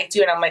really liked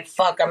you and I'm like,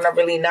 fuck, I'm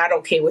not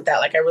okay with that.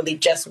 Like, I really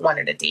just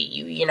wanted to date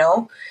you, you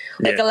know?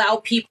 Like,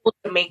 allow people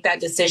to make that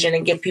decision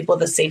and give people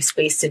the safe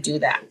space to do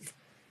that.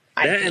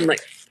 And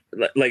like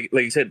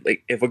you said,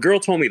 like, if a girl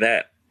told me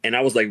that and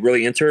I was like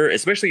really into her,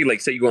 especially like,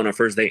 say you go on a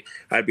first date,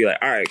 I'd be like,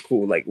 all right,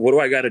 cool. Like, what do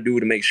I got to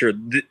do to make sure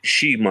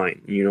she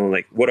mine? You know,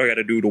 like, what do I got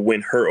to do to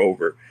win her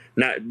over?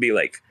 Not be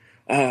like,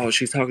 oh,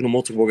 she's talking to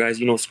multiple guys,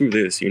 you know, screw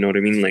this. You know what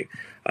I mean? Like,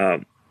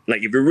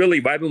 if you're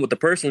really vibing with the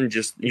person,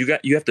 just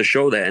you have to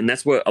show that, and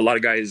that's what a lot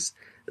of guys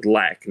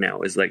lack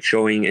now, is like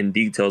showing in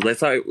details.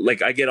 That's how,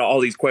 like, I get all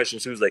these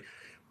questions. It was like,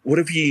 what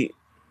if he,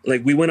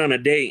 like, we went on a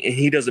date and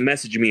he doesn't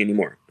message me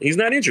anymore? He's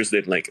not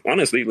interested. Like,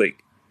 honestly,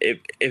 like,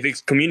 if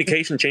his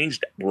communication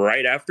changed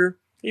right after,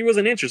 he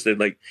wasn't interested.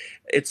 Like,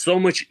 it's so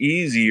much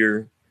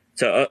easier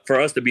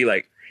for us to be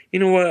like, you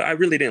know what, I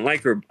really didn't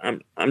like her.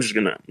 I'm just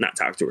gonna not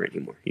talk to her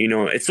anymore. You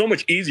know, it's so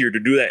much easier to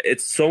do that.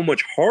 It's so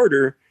much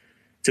harder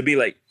to be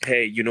like,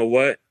 hey, you know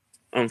what?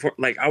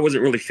 Like, I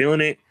wasn't really feeling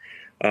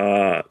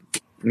it.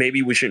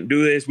 Maybe we shouldn't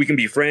do this. We can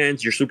be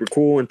friends. You're super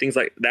cool and things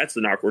like that's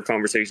an awkward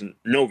conversation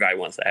no guy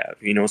wants to have,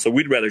 you know? So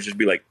we'd rather just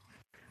be like,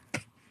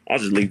 I'll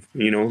just leave,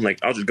 you know? Like,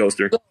 I'll just ghost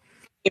her.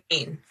 You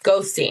mean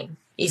ghosting,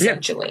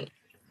 essentially.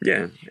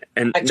 Yeah.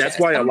 And that's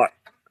why a lot.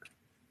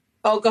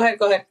 Oh, go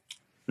ahead.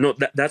 No,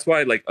 that's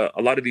why, like,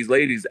 a lot of these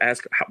ladies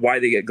ask why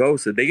they get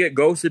ghosted. They get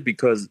ghosted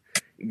because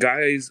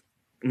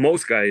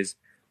most guys,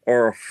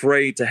 are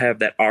afraid to have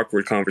that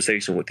awkward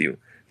conversation with you.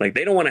 Like,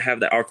 they don't want to have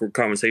that awkward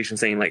conversation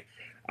saying, like,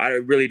 I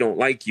really don't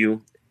like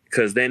you,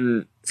 because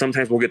then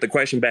sometimes we'll get the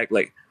question back,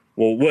 like,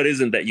 well, what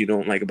isn't that you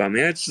don't like about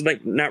me? It's just,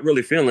 like, not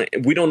really feeling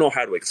it. We don't know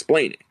how to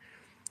explain it.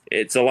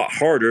 It's a lot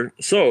harder.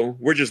 So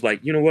we're just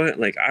like, you know what?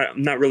 Like,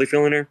 I'm not really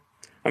feeling her.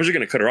 I'm just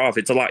going to cut her off.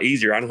 It's a lot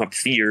easier. I don't have to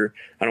see her.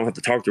 I don't have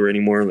to talk to her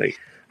anymore. Like,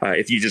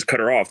 if you just cut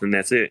her off, then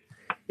that's it.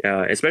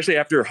 Especially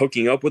after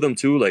hooking up with them,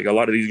 too. Like, a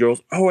lot of these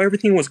girls, oh,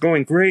 everything was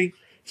going great.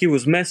 He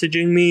was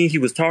messaging me. He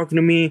was talking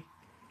to me.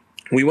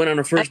 We went on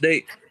a first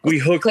date. We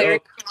hooked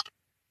up.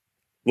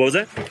 What was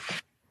that?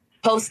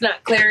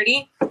 Post-nut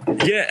clarity.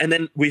 Yeah, and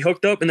then we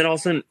hooked up, and then all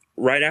of a sudden,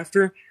 right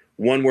after,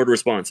 one-word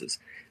responses.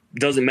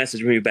 Doesn't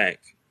message me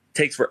back.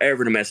 Takes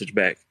forever to message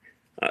back.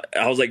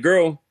 I was like,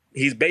 girl,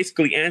 he's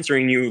basically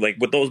answering you, like,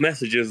 with those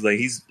messages. Like,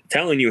 he's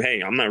telling you,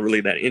 hey, I'm not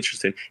really that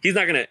interested. He's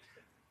not going to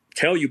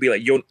tell you, be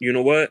like, yo, you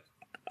know what?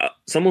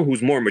 Someone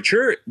who's more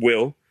mature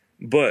will.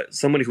 But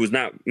somebody who's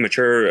not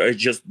mature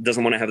just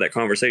doesn't want to have that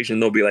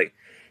conversation. They'll be like,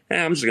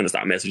 I'm just going to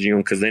stop messaging him,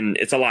 because then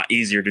it's a lot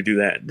easier to do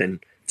that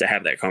than to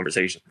have that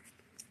conversation.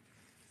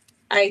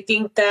 I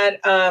think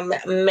that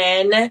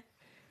men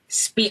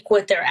speak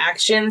with their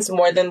actions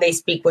more than they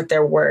speak with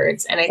their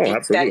words. And I think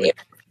absolutely. That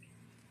if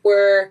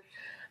we're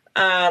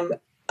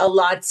a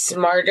lot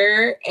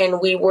smarter and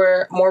we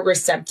were more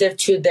receptive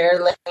to their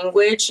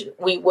language,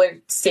 we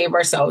would save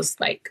ourselves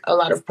like a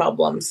lot of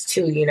problems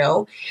too, you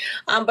know?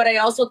 But I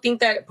also think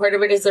that part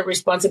of it is the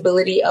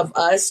responsibility of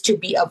us to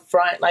be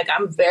upfront. Like,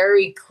 I'm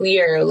very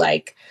clear,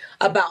 like,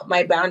 about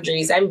my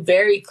boundaries. I'm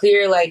very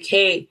clear, like,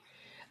 hey,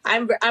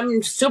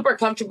 I'm super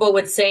comfortable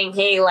with saying,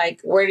 hey,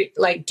 like,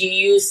 do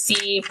you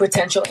see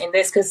potential in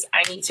this? Because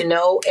I need to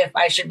know if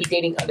I should be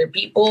dating other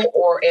people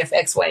or if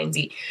X, Y, and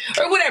Z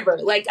or whatever.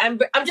 Like,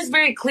 I'm just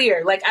very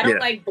clear. Like, I don't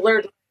like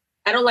blurred.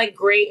 I don't like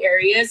gray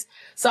areas.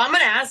 So I'm going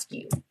to ask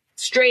you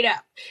straight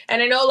up.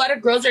 And I know a lot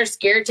of girls are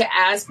scared to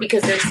ask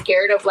because they're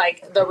scared of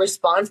like the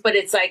response, but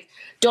it's like,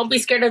 don't be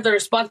scared of the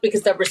response,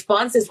 because the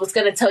response is what's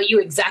going to tell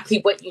you exactly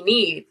what you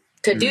need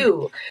to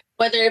do.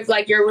 Whether if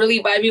like you're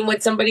really vibing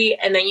with somebody,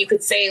 and then you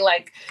could say,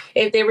 like,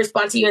 if they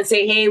respond to you and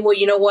say, hey, well,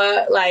 you know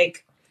what,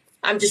 like,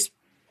 I'm just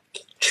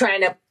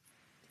trying to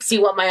see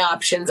what my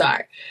options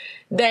are,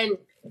 then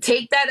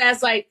take that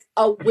as like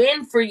a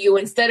win for you,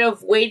 instead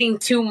of waiting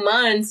 2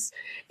 months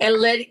and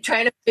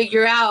trying to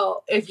figure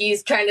out if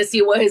he's trying to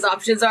see what his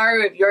options are,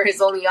 or if you're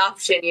his only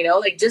option, you know,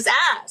 like, just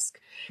ask.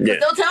 Because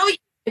they'll tell you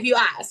if you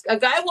ask. A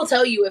guy will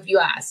tell you if you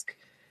ask.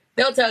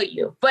 They'll tell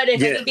you. But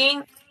if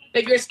anything,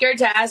 if you're scared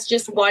to ask,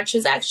 just watch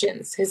his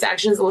actions. His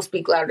actions will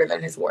speak louder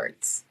than his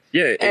words.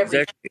 Yeah,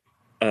 exactly.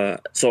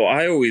 So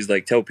I always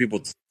like tell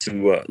people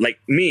to like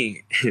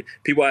me.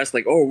 People ask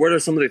like, "Oh, what are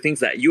some of the things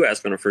that you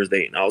ask on a first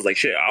date?" And I was like,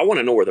 "Shit, I want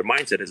to know where their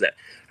mindset is at."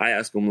 I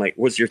ask them like,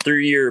 "What's your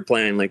 3-year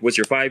plan? Like, what's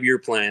your 5-year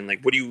plan?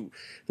 Like, what do you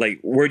like?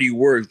 Where do you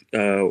work?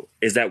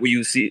 Is that what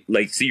you see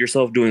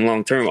yourself doing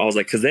long term?" I was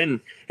like, because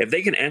then if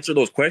they can answer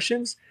those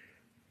questions,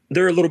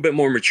 they're a little bit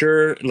more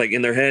mature. Like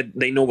in their head,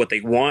 they know what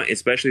they want.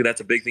 Especially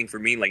that's a big thing for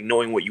me, like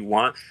knowing what you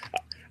want.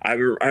 I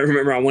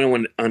remember I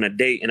went on a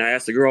date and I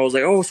asked the girl, I was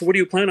like, "Oh, so what do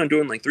you plan on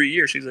doing like 3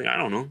 years?" She's like, "I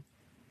don't know."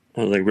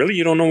 I was like, "Really?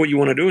 You don't know what you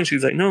want to do?" And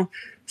she's like, "No."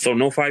 So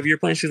no 5-year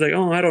plan? She's like,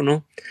 "Oh, I don't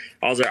know."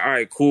 I was like, "All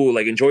right, cool.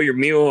 Like enjoy your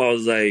meal." I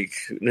was like,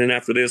 then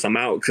after this, I'm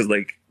out because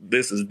like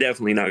this is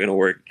definitely not going to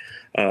work.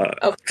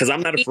 Because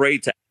I'm not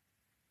afraid to.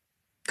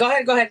 Go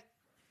ahead.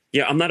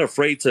 Yeah, I'm not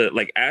afraid to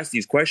like ask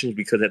these questions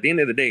because at the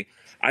end of the day,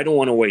 I don't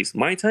want to waste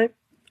my time.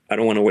 I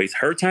don't want to waste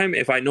her time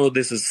if I know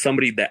this is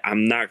somebody that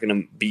I'm not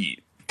going to be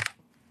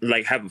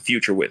like have a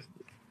future with.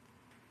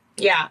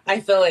 Yeah,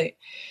 I feel it.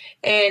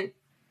 And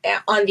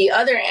on the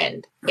other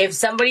end, if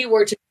somebody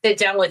were to sit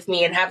down with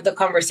me and have the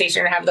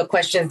conversation or have the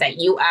questions that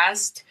you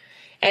asked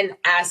and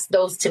ask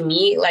those to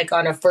me, like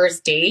on a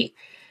first date,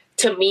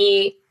 for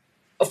me,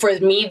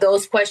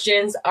 those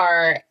questions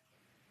are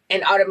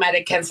an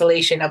automatic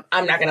cancellation of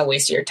I'm not going to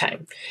waste your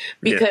time.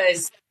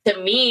 Because to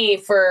me,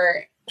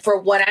 for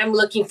what I'm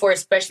looking for,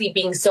 especially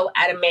being so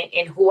adamant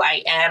in who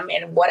I am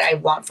and what I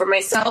want for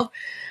myself,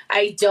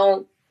 I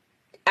don't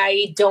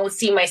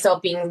see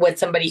myself being with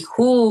somebody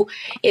who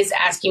is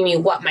asking me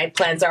what my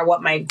plans are,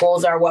 what my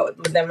goals are, what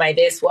my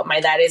this, what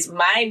my that is.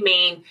 My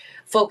main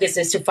focus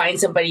is to find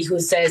somebody who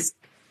says,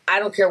 I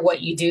don't care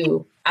what you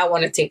do. I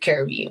want to take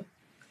care of you.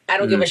 I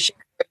don't give a shit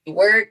where you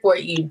work,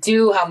 what you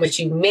do, how much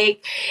you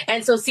make.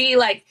 And so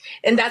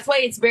and that's why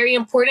it's very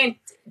important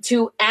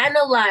to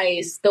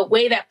analyze the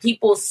way that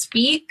people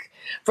speak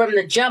from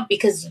the jump,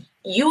 because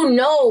you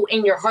know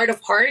in your heart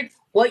of hearts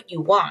what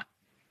you want.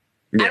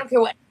 Yeah. I don't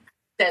care what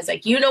says,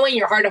 like, you know in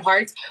your heart of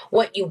hearts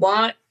what you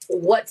want,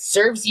 what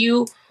serves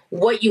you,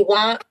 what you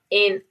want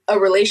in a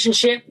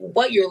relationship,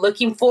 what you're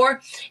looking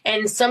for.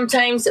 And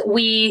sometimes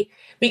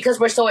because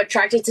we're so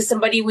attracted to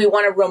somebody, we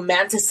want to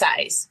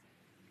romanticize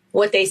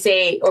what they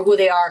say or who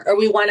they are, or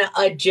we want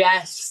to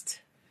adjust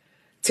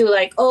to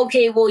like,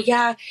 okay, well,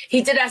 yeah,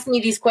 he did ask me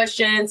these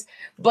questions,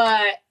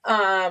 but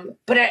I'm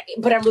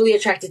really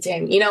attracted to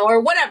him, or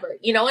whatever,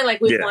 and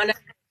like we want to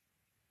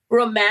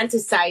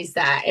romanticize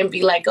that and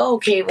be like, oh,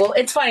 okay, well,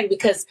 it's fine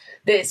because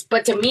this.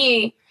 But to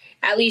me,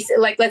 at least,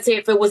 like, let's say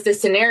if it was this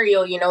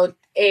scenario,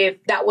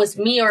 if that was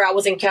me or I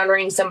was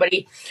encountering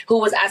somebody who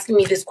was asking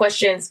me these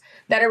questions,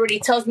 that already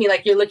tells me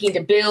like you're looking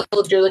to build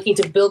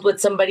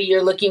with somebody,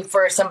 you're looking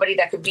for somebody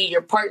that could be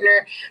your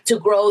partner to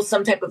grow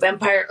some type of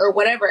empire or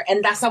whatever.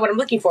 And that's not what I'm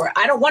looking for.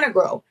 I don't want to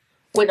grow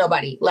with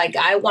nobody. Like,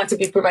 I want to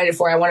be provided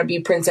for. I want to be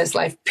princess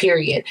life,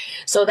 period.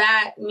 So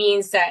that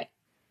means that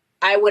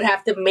I would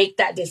have to make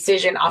that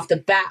decision off the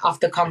bat, off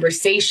the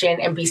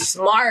conversation, and be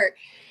smart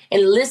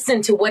and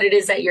listen to what it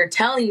is that you're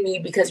telling me,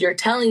 because you're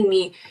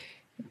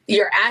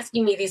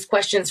asking me these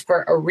questions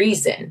for a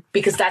reason,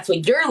 because that's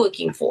what you're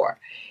looking for.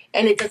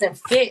 And it doesn't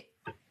fit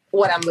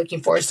what I'm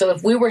looking for. So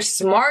if we were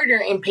smarter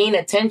in paying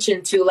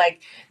attention to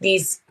like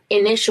these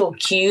initial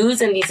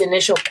cues and these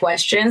initial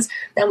questions,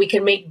 then we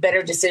can make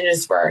better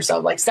decisions for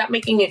ourselves. Like, stop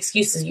making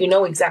excuses. You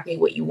know exactly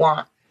what you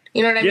want.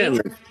 You know what I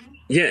mean?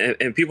 Yeah,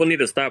 and people need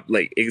to stop,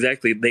 like,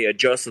 exactly, they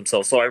adjust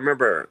themselves. So I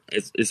remember,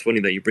 it's funny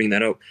that you bring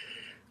that up.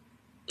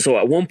 So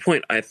at one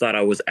point, I thought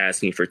I was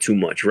asking for too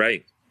much,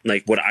 right?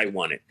 Like, what I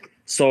wanted.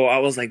 So I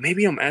was like,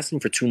 maybe I'm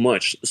asking for too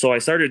much. So I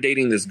started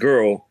dating this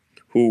girl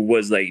who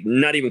was, like,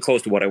 not even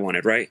close to what I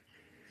wanted, right?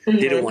 Mm-hmm.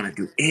 Didn't want to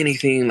do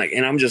anything, like,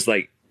 and I'm just,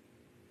 like,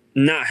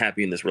 not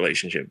happy in this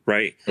relationship,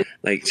 right?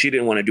 Like, she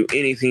didn't want to do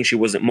anything. She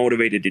wasn't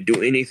motivated to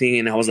do anything,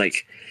 and I was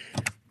like,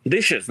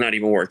 this shit's not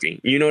even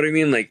working. You know what I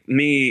mean? Like,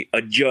 me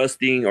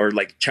adjusting or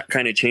like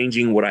kind of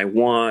changing what I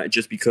want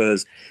just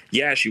because,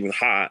 yeah, she was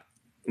hot,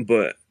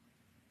 but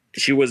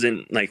she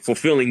wasn't like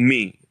fulfilling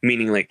me,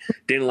 meaning like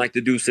didn't like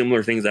to do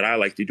similar things that I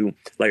like to do.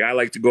 Like, I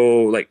like to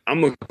go, like,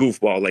 I'm a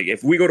goofball. Like,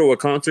 if we go to a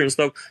concert and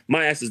stuff,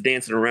 my ass is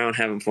dancing around,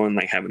 having fun,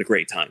 like having a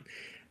great time.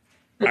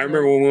 Mm-hmm. I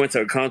remember when we went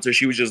to a concert,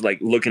 she was just like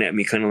looking at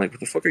me kind of like, what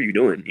the fuck are you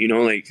doing?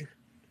 Like,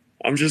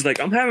 I'm just like,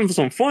 I'm having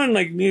some fun.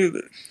 Like,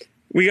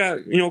 we got,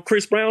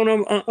 Chris Brown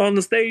on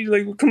the stage,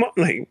 like, come on,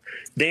 like,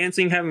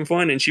 dancing, having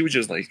fun. And she was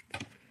just like,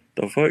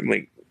 the fuck,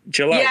 like,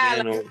 chill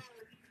out, man.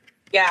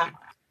 Yeah.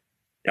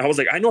 I was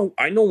like, I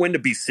know when to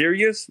be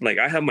serious. Like,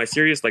 I have my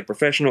serious, like,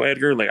 professional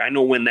Edgar. Like, I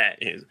know when that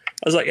is.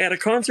 I was like, at a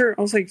concert,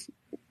 I was like,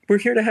 we're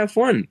here to have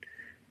fun,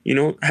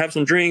 have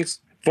some drinks,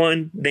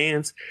 fun,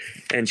 dance.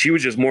 And she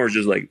was just more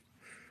just like,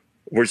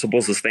 we're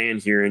supposed to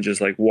stand here and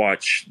just like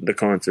watch the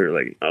concert.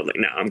 Like, I was like,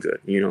 nah, I'm good,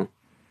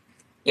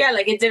 Yeah,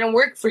 like, it didn't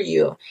work for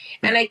you.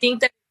 And I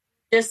think that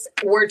just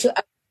were to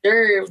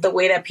observe the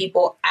way that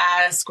people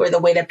ask or the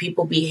way that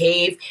people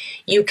behave,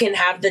 you can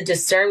have the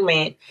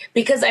discernment.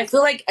 Because I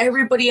feel like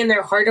everybody in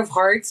their heart of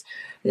hearts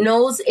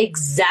knows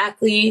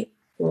exactly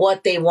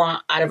what they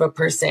want out of a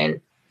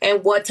person.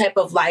 and what type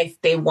of life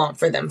they want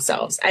for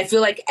themselves. I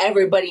feel like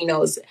everybody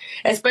knows,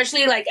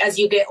 especially like as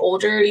you get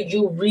older,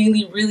 you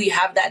really, really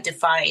have that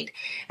defined.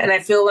 And I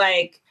feel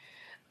like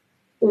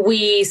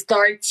we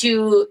start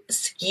to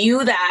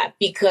skew that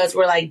because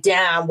we're like,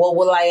 damn, well,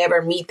 will I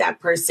ever meet that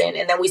person?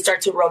 And then we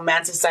start to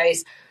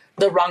romanticize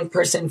the wrong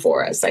person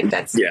for us. Like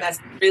that's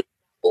really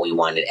what we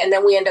wanted. And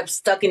then we end up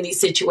stuck in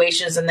these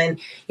situations, and then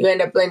you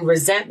end up in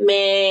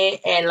resentment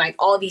and like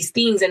all these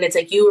things. And it's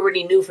like, you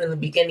already knew from the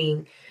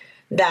beginning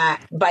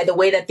that by the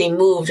way that they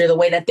moved or the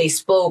way that they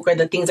spoke or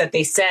the things that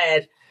they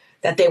said,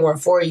 that they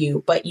weren't for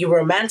you, but you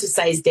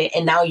romanticized it.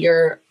 And now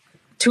you're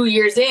 2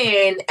 years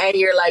in and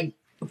you're like,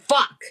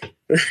 fuck,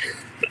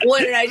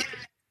 what did I do?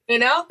 You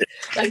know,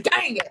 like,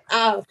 dang it,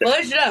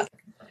 fudge it up.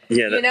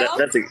 Yeah,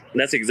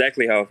 that's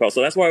exactly how I felt.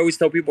 So that's why I always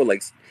tell people,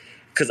 like,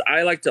 because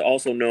I like to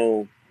also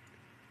know,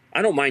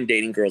 I don't mind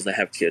dating girls that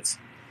have kids,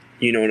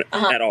 you know,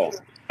 at all.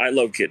 I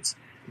love kids.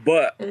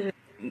 But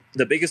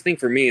the biggest thing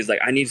for me is, like,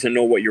 I need to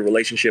know what your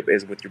relationship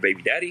is with your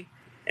baby daddy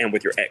and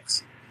with your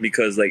ex.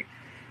 Because, like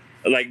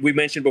we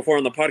mentioned before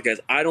on the podcast,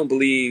 I don't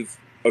believe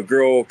a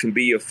girl can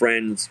be a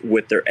friends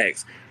with their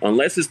ex.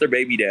 Unless it's their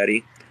baby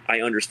daddy,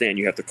 I understand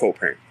you have to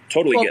co-parent.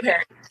 Totally get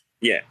that.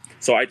 Yeah.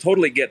 So I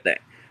totally get that.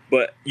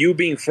 But you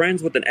being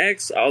friends with an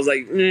ex, I was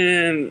like,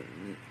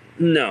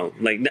 no.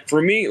 Like,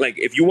 for me, like,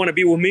 if you want to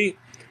be with me,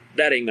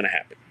 that ain't going to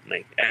happen,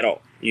 like, at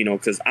all. You know,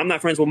 because I'm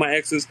not friends with my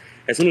exes.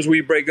 As soon as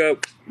we break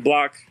up,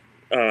 block,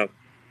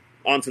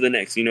 on to the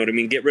next. You know what I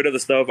mean? Get rid of the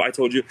stuff. I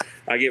told you,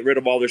 I get rid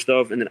of all their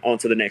stuff and then on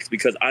to the next.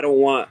 Because I don't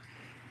want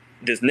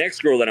this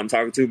next girl that I'm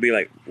talking to be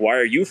like, why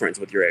are you friends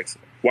with your ex?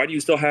 Why do you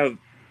still have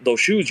those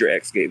shoes your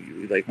ex gave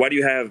you? Like, why do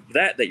you have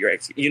that your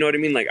ex, you know what I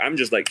mean? Like, I'm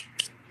just like,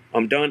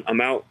 I'm done.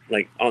 I'm out.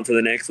 Like, on to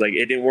the next. Like,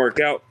 it didn't work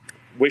out.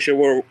 Wish it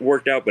were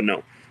worked out, but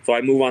no. So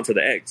I move on to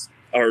the ex,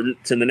 or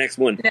to the next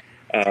one.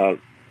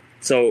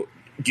 So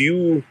do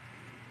you,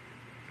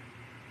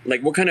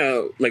 like, what kind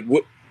of, like,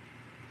 what,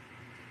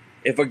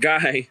 if a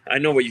guy, I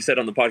know what you said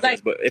on the podcast,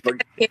 like, but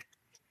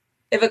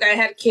if a guy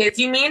had kids,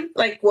 you mean?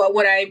 Like, what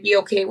would I be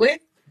okay with?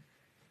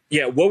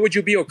 Yeah, what would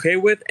you be okay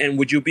with? And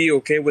would you be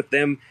okay with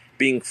them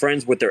being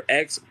friends with their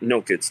ex?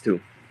 No kids,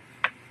 too.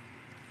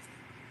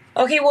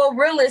 Okay, well,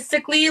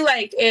 realistically,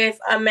 like, if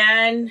a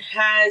man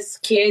has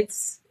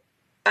kids,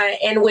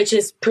 and which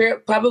is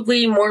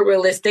probably more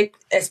realistic,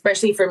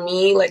 especially for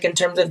me, like, in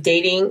terms of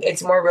dating,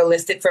 it's more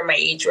realistic for my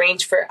age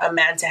range for a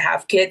man to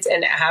have kids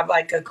and have,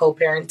 like, a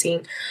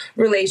co-parenting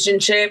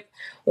relationship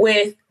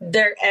with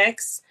their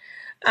ex.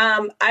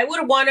 I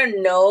would want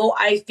to know,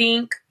 I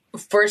think,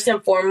 first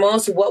and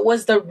foremost, what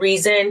was the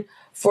reason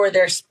for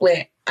their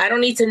split? I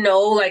don't need to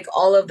know, like,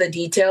 all of the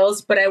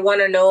details, but I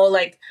want to know,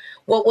 like,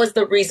 what was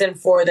the reason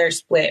for their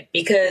split?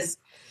 Because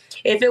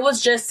if it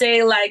was just,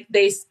 say, like,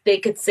 they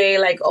could say,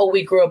 like, oh,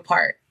 we grew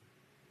apart.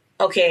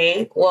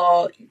 Okay,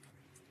 well,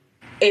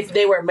 if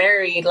they were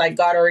married, like,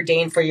 God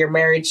ordained for your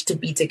marriage to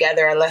be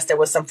together unless there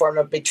was some form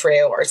of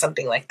betrayal or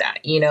something like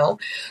that, you know?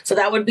 So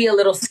that would be a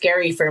little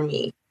scary for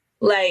me.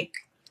 Like,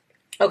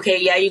 okay,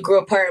 yeah, you grew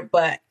apart,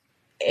 but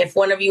if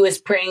one of you is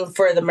praying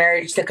for the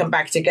marriage to come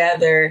back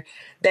together,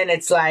 then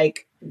it's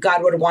like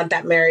God would want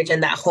that marriage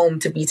and that home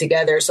to be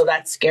together. So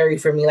that's scary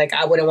for me. Like,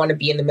 I wouldn't want to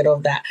be in the middle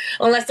of that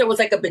unless there was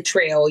like a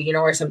betrayal, you know,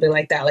 or something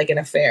like that, like an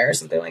affair or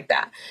something like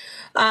that.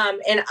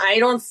 And I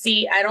don't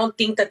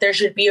think that there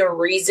should be a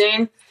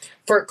reason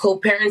for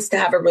co-parents to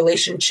have a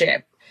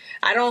relationship.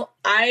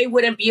 I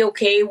wouldn't be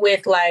okay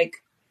with,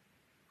 like,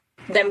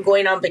 them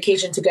going on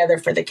vacation together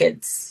for the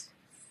kids,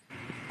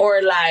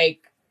 or like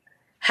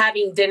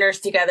having dinners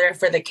together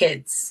for the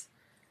kids.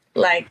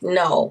 Like,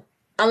 no,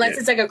 unless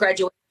it's like a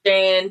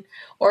graduation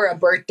or a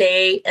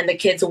birthday and the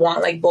kids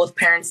want, like, both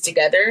parents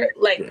together.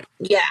 Like,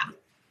 yeah,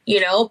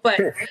 you know, but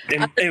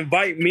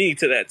invite me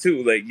to that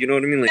too. Like, you know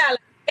what I mean? Like,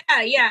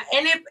 yeah.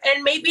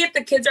 And maybe if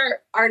the kids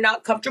are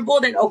not comfortable,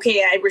 then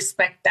okay, I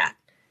respect that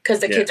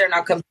because the kids are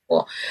not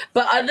comfortable.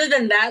 But other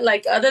than that,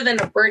 like, other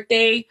than a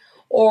birthday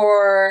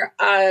or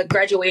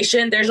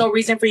graduation, there's no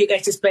reason for you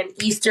guys to spend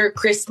Easter,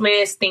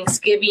 Christmas,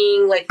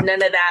 Thanksgiving, like,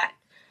 none of that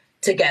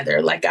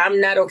together. Like,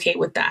 I'm not okay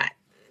with that.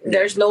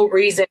 There's no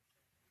reason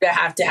to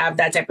have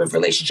that type of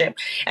relationship.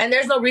 And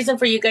there's no reason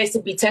for you guys to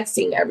be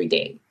texting every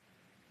day.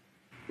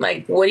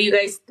 Like, what do you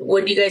guys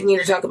need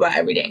to talk about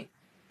every day?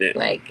 Yeah.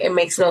 Like, it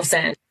makes no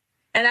sense.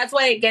 And that's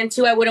why, again,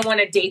 too, I wouldn't want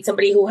to date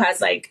somebody who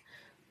has, like,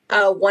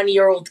 a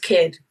 1-year-old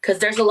kid, because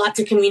there's a lot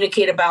to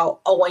communicate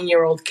about a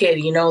 1-year-old kid,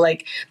 you know,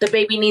 like, the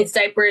baby needs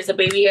diapers, the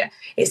baby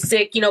is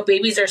sick, you know,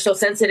 babies are so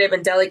sensitive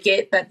and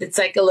delicate that it's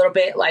like a little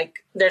bit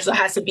like there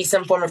has to be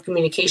some form of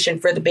communication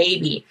for the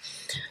baby.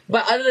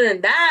 But other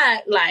than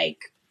that,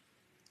 like,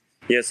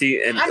 yeah,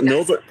 see, and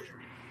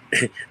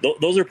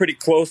those are pretty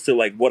close to,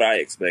 like, what I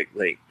expect.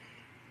 Like,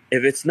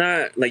 if it's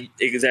not, like,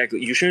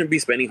 exactly, you shouldn't be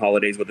spending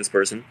holidays with this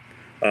person.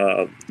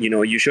 You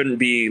know, you shouldn't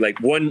be, like,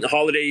 one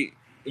holiday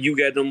you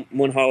get them,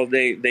 one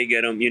holiday they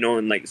get them, you know,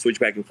 and, like, switch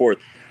back and forth.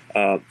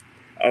 I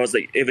was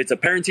like, if it's a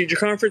parent-teacher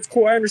conference,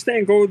 cool, I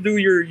understand. Go do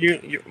your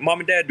mom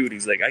and dad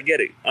duties. Like, I get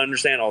it. I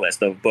understand all that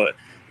stuff. But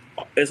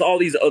it's all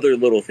these other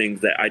little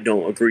things that I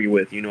don't agree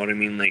with. You know what I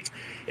mean? Like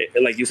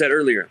you said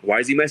earlier, why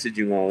is he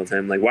messaging all the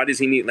time? Like, why does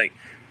he need, like,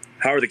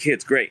 how are the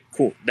kids? Great,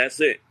 cool. That's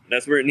it.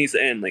 That's where it needs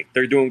to end. Like,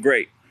 they're doing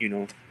great, you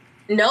know?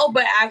 No,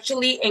 but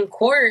actually in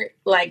court,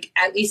 like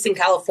at least in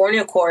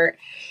California court,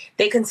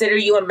 they consider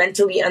you a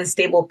mentally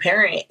unstable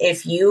parent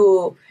if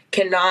you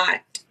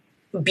cannot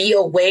be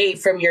away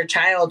from your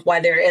child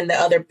while they're in the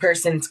other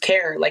person's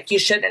care. Like, you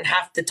shouldn't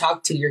have to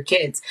talk to your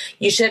kids.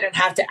 You shouldn't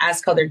have to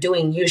ask how they're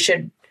doing. You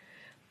should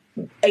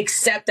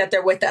accept that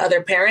they're with the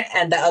other parent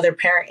and the other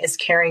parent is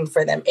caring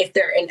for them if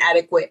they're an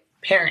adequate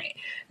parent,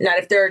 not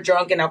if they're a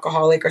drunk and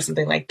alcoholic or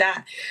something like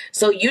that.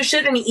 So you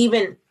shouldn't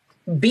even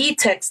be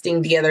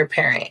texting the other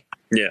parent.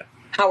 Yeah.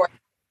 How are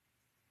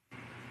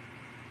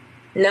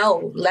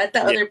No, let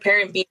the other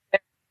parent be.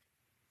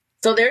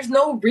 So there's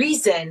no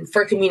reason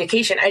for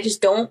communication. I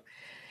just don't,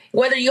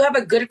 whether you have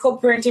a good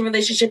co-parenting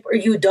relationship or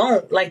you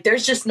don't, like,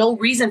 there's just no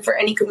reason for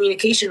any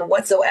communication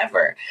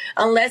whatsoever,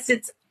 unless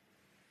it's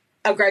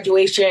a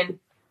graduation,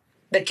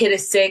 the kid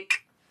is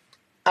sick,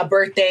 a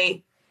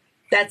birthday,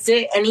 that's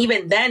it. And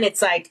even then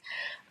it's like,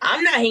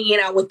 I'm not hanging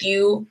out with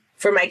you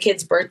for my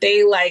kid's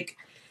birthday. Like,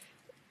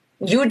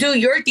 you do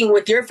your thing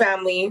with your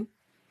family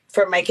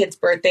for my kid's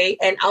birthday,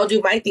 and I'll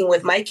do my thing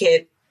with my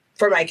kid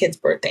for my kid's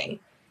birthday.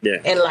 Yeah.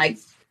 And like,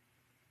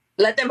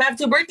 let them have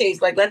 2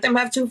 birthdays. Like, let them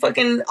have 2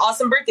 fucking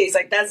awesome birthdays.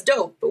 Like, that's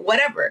dope. But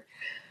whatever.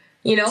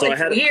 You know, so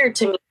it's weird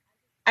to me.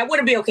 I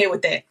wouldn't be okay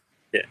with it.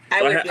 Yeah.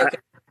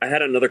 I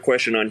had another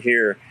question on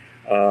here.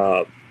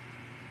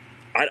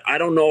 I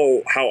don't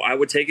know how I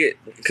would take it,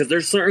 because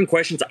there's certain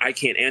questions I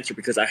can't answer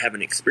because I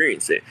haven't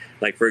experienced it.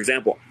 Like, for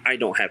example, I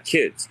don't have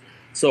kids.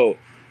 So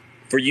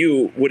for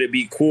you, would it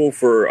be cool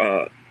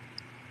for,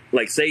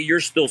 like, say you're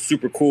still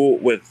super cool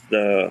with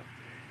the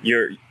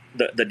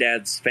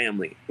dad's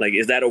family? Like,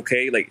 is that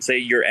okay? Like, say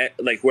you're at,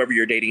 like, whoever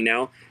you're dating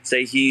now,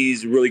 say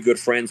he's really good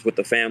friends with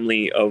the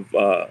family of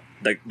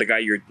the guy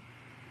you're,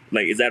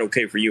 like, is that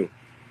okay for you?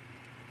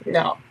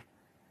 No.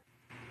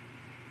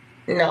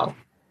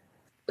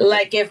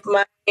 Like, if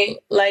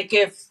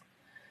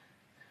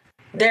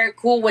they're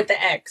cool with the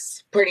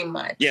ex, pretty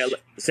much. Yeah.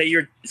 Say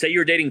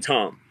you're dating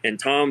Tom, and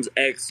Tom's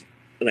ex,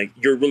 like,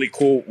 you're really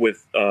cool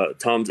with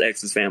Tom's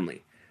ex's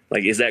family.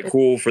 Like, is that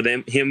cool for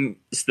him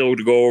still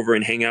to go over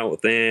and hang out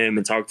with them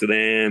and talk to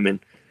them? And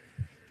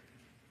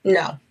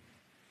no.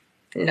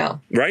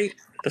 Right?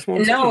 That's what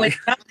I'm saying. No, it's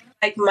not.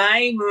 Like,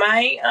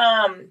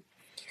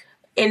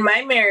 in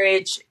my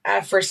marriage,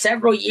 for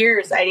several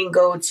years, I didn't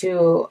go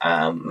to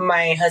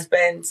my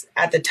husband's,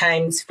 at the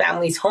time's,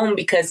 family's home,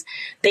 because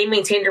they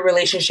maintained a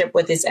relationship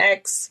with his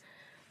ex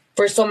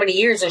for so many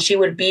years, and she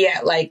would be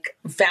at, like,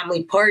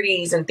 family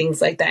parties and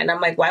things like that. And I'm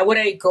like, why would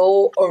I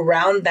go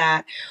around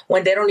that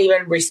when they don't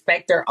even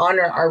respect or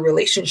honor our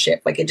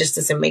relationship? Like, it just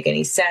doesn't make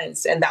any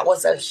sense. And that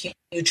was a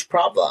huge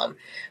problem,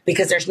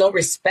 because there's no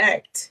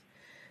respect.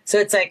 So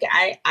it's like,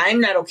 I'm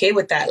not okay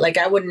with that. Like,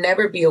 I would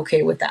never be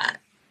okay with that.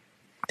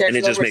 And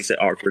it just makes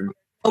it awkward.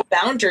 No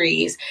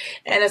boundaries.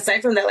 And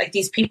aside from that, like,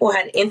 these people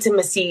had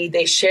intimacy.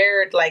 They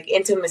shared, like,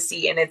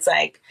 intimacy. And it's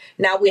like,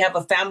 now we have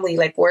a family.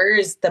 Like, where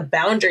is the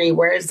boundary?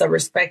 Where is the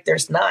respect?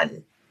 There's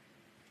none.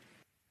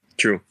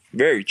 True.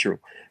 Very true.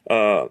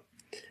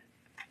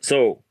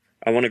 So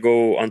I want to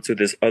go on to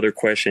this other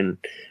question.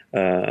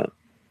 So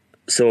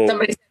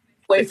somebody said,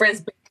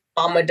 boyfriend's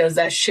mama does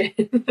that shit.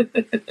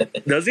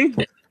 Does he?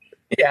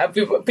 Yeah,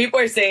 people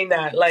are saying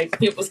that. Like,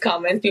 people's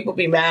comments, people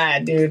be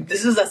mad, dude.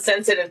 This is a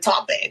sensitive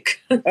topic.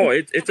 Oh,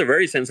 it's a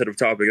very sensitive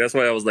topic. That's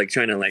why I was, like,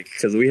 trying to, like,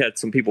 because we had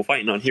some people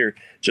fighting on here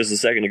just a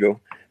second ago.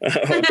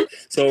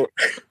 So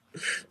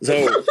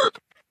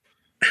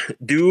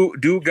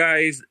do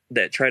guys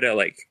that try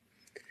to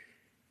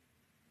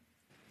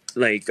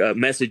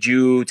message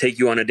you, take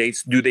you on a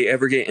date, do they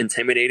ever get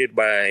intimidated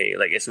by,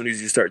 like, as soon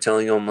as you start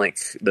telling them, like,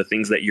 the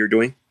things that you're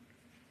doing?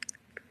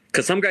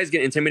 Because some guys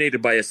get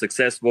intimidated by a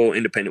successful,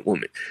 independent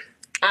woman.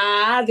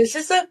 This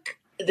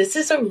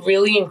is a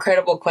really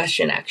incredible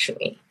question,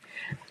 actually.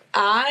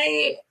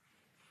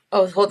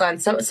 Hold on.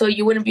 So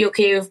you wouldn't be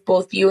okay if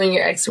both you and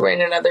your ex were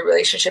in another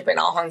relationship and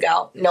all hung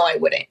out? No, I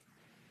wouldn't.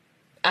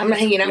 I'm not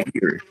hanging out.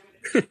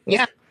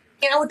 Yeah,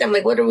 hanging out with them.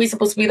 Like, what are we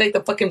supposed to be, like,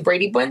 the fucking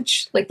Brady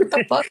Bunch? Like, what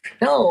the fuck?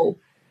 No.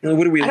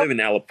 What do we live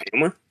in,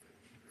 Alabama?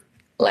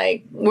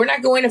 Like, we're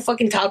not going to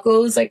fucking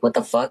tacos. Like, what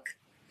the fuck?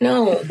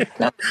 No.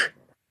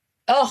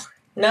 Oh,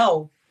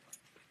 no.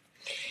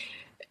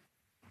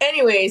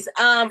 Anyways,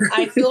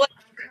 I feel like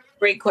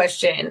great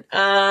question.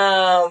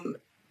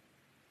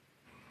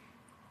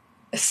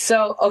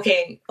 So,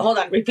 okay, hold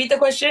on. Repeat the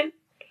question.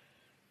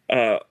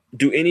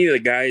 Do any of the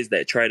guys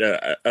that try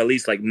to at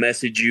least, like,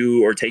 message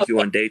you or take you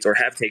on dates or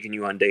have taken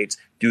you on dates,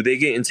 do they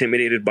get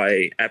intimidated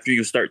by, after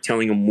you start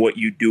telling them what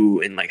you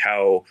do and, like,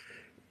 how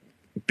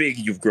big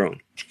you've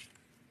grown?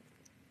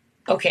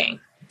 Okay.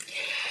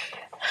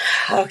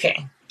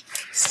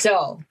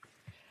 So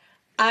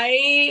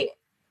I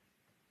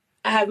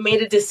have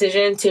made a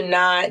decision to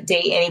not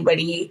date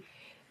anybody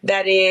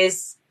that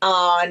is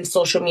on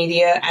social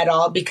media at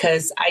all,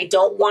 because I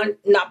don't want,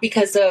 not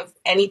because of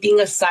anything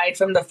aside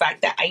from the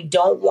fact that I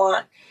don't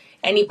want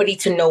anybody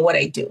to know what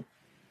I do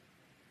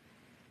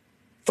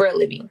for a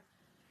living.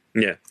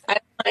 Yeah. I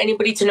don't want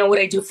anybody to know what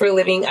I do for a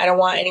living. I don't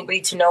want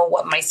anybody to know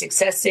what my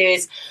success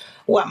is,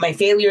 what my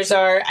failures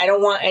are. I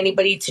don't want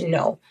anybody to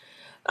know.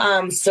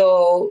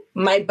 So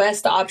my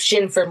best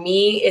option for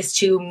me is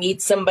to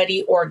meet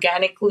somebody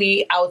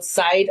organically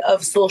outside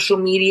of social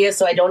media.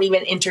 So I don't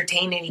even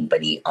entertain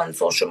anybody on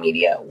social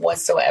media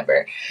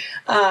whatsoever.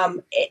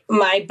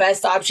 My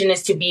best option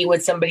is to be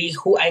with somebody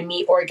who I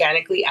meet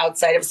organically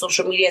outside of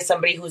social media,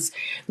 somebody who's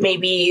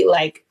maybe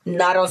like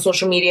not on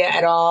social media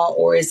at all,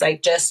 or is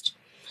like just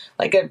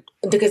like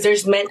because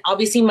there's men,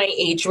 obviously my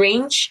age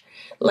range.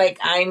 Like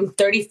I'm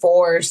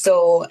 34,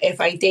 so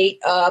if I date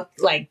up,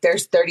 like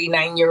there's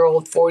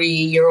 39-year-old,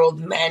 40-year-old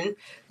men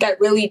that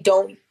really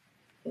don't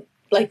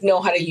like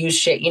know how to use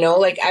shit, you know?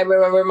 Like I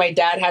remember my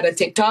dad had a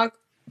TikTok,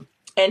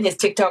 and his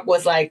TikTok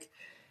was like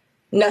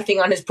nothing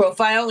on his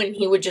profile, and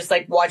he would just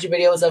like watch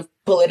videos of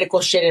political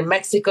shit in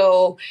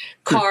Mexico,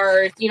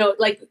 cars, you know,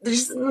 like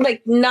just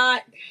like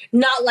not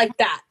like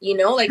that, you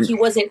know? Like he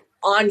wasn't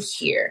on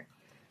here.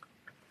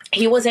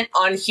 He wasn't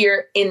on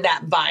here in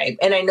that vibe.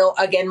 And I know,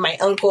 again, my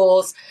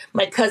uncles,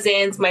 my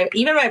cousins,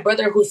 even my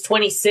brother who's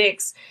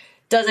 26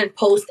 doesn't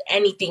post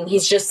anything.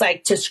 He's just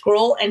like to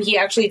scroll, and he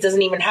actually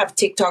doesn't even have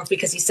TikTok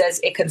because he says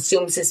it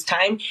consumes his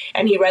time,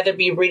 and he'd rather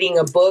be reading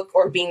a book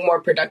or being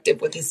more productive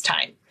with his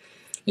time,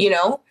 you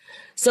know?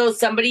 So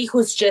somebody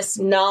who's just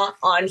not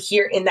on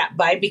here in that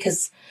vibe,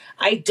 because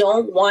I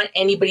don't want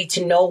anybody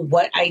to know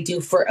what I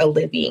do for a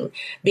living,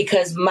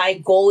 because my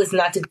goal is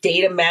not to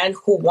date a man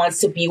who wants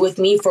to be with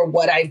me for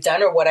what I've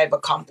done or what I've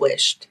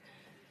accomplished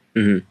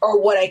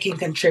or what I can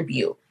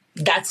contribute.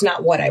 That's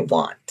not what I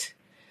want.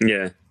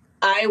 Yeah.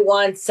 I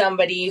want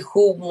somebody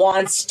who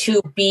wants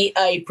to be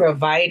a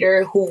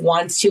provider, who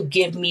wants to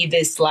give me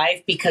this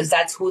life, because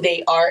that's who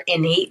they are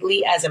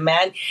innately as a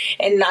man,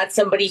 and not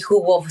somebody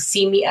who will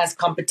see me as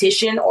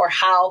competition or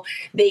how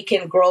they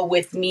can grow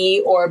with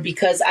me, or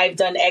because I've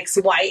done X,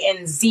 Y,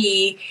 and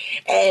Z,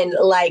 and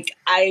like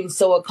I'm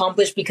so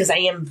accomplished, because I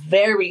am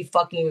very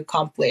fucking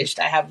accomplished.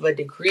 I have a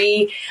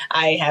degree.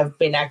 I have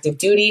been active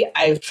duty.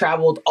 I've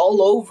traveled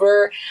all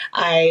over.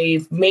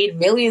 I've made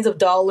millions of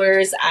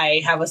dollars.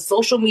 I have a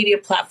social media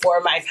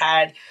platform. I've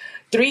had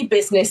 3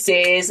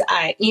 businesses.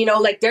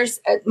 Like there's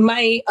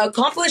my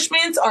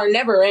accomplishments are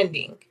never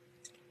ending.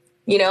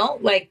 You know,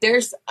 like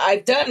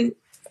I've done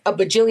a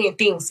bajillion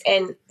things,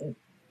 and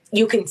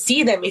you can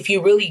see them if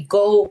you really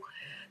go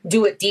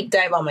do a deep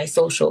dive on my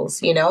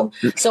socials, you know?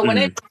 So when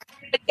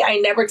I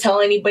never tell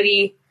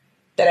anybody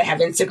that I have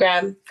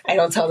Instagram. I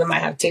don't tell them I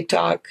have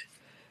TikTok.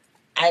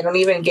 I don't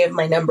even give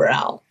my number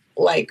out,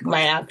 like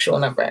my actual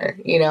number,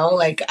 you know?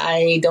 Like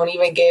I don't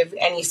even give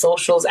any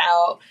socials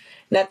out.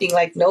 Nothing.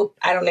 Like, nope,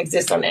 I don't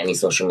exist on any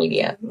social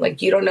media.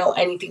 Like, you don't know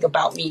anything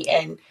about me.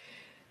 And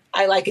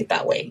I like it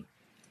that way,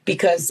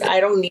 because I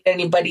don't need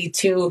anybody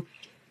to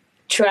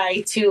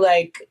try to,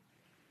 like,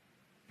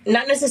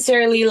 not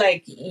necessarily,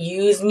 like,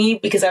 use me,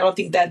 because I don't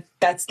think that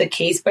that's the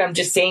case. But I'm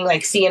just saying,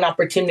 like, see an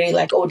opportunity,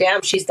 like, oh,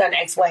 damn, she's done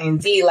X, Y,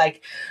 and Z.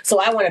 Like,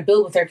 so I want to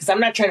build with her, because I'm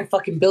not trying to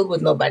fucking build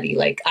with nobody.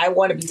 Like, I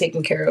want to be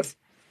taken care of,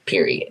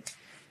 period.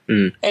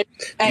 And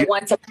I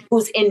want someone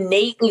who's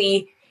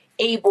innately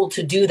able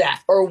to do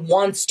that or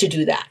wants to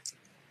do that.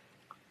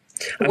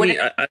 I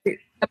think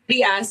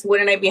somebody asked,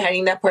 wouldn't I be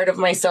hiding that part of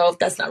myself?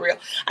 That's not real.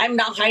 I'm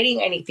not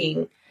hiding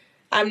anything.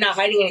 I'm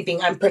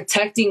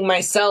protecting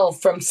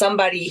myself from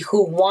somebody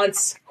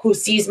who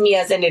sees me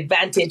as an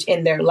advantage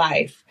in their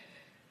life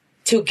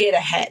to get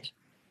ahead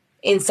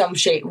in some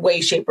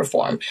way, shape, or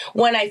form.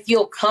 When I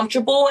feel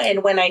comfortable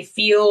and when I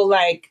feel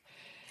like,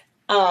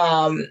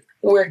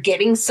 we're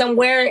getting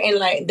somewhere, and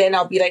like then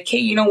I'll be like, hey,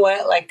 you know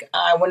what? Like,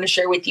 I want to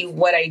share with you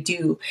what I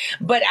do.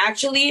 But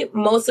actually,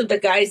 most of the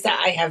guys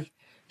that I have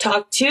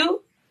talked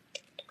to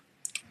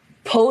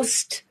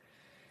post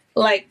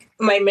like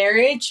my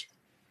marriage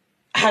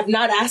have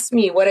not asked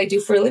me what I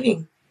do for a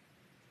living.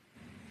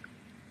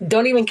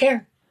 Don't even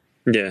care.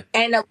 Yeah.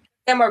 And a lot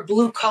of them are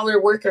blue collar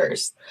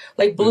workers,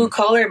 like blue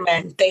collar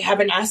men. They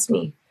haven't asked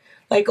me.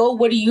 Like, oh,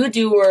 what do you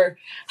do? Or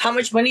how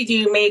much money do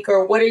you make?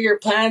 Or what are your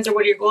plans? Or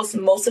what are your goals?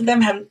 And most of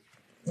them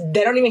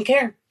they don't even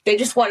care. They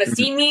just want to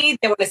see me.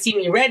 They want to see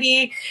me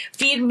ready,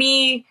 feed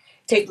me,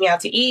 take me out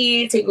to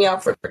eat, take me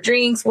out for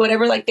drinks,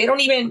 whatever. Like, they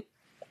don't even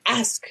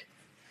ask.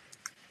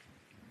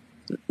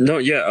 No,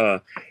 yeah.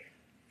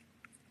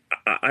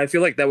 I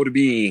feel like that would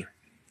be,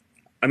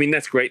 I mean,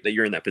 that's great that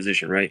you're in that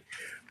position, right?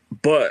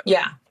 But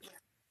yeah,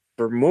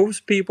 for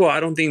most people,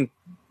 I don't think,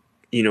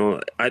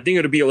 I think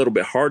it'll be a little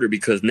bit harder,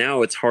 because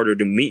now it's harder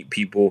to meet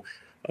people.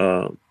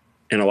 And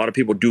a lot of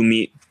people do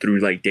meet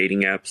through like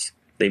dating apps.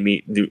 They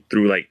meet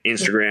through like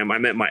Instagram. I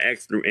met my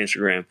ex through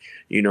Instagram,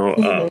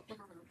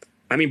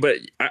 I mean, but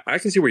I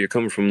can see where you're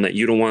coming from, that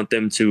you don't want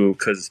them to,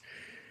 because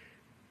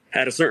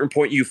at a certain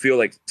point you feel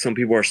like some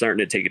people are starting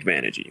to take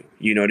advantage of you.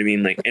 You know what I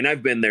mean? Like, and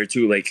I've been there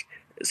too. Like,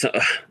 So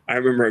I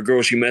remember a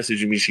girl, she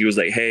messaged me. She was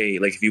like, "Hey,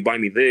 like if you buy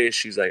me this,"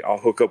 she's like, "I'll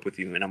hook up with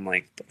you." And I'm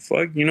like, "The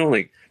fuck,"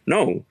 like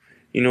no,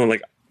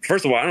 like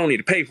first of all, I don't need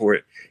to pay for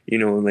it,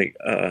 like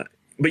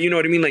but you know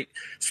what I mean, like,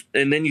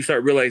 and then you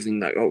start realizing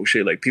like, oh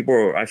shit, like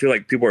I feel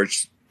like people are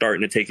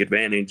starting to take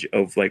advantage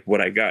of like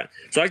what I got.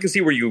 So I can see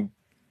where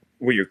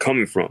you're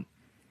coming from.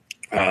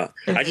 I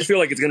just feel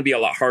like it's going to be a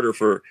lot harder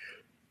for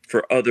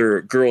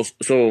other girls.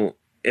 So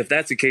if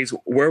that's the case,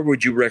 where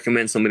would you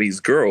recommend some of these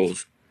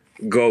girls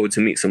go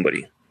to meet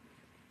somebody?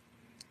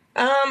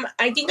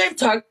 I think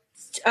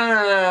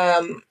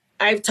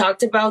I've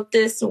talked about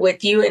this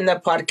with you in the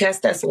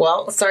podcast as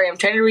well. Sorry, I'm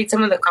trying to read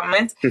some of the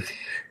comments.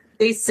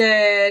 They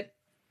said,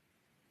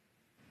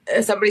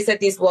 somebody said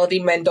these wealthy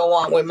men don't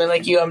want women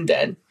like you. I'm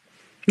dead.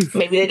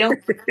 Maybe they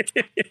don't.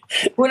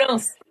 Who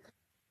knows?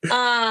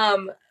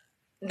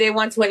 They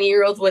want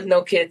 20-year-olds with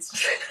no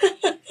kids.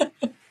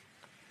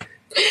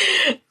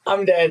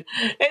 I'm dead.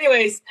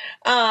 Anyways,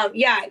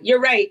 yeah,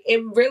 you're right.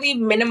 It really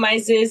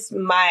minimizes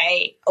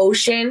my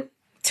ocean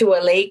to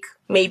a lake,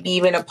 maybe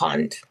even a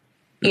pond,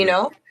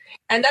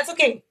 and that's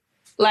okay.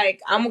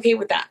 Like, I'm okay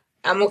with that.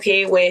 I'm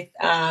okay with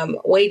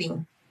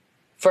waiting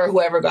for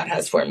whoever God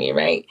has for me,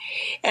 right?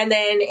 And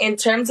then in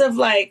terms of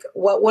like,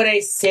 what would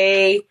I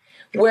say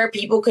where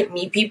people could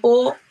meet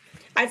people?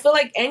 I feel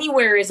like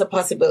anywhere is a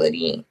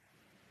possibility.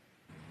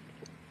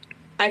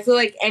 I feel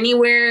like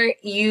anywhere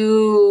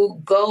you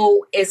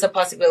go is a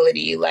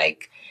possibility.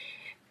 Like,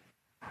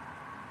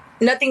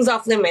 nothing's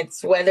off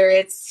limits, whether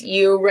it's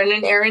you run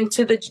an errand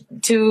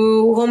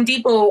to Home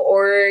Depot,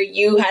 or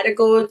you had to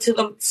go to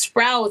the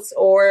Sprouts,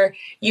 or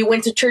you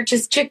went to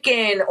Church's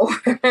Chicken,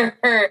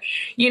 or,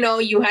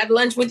 you had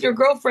lunch with your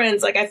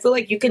girlfriends. Like, I feel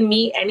like you can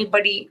meet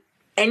anybody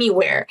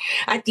anywhere.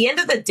 At the end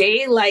of the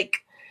day,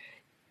 like,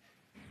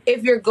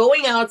 if you're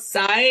going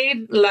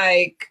outside,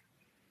 like,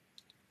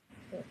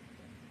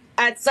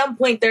 at some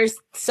point there's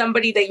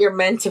somebody that you're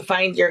meant to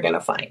find, you're going to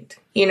find,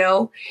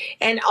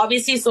 and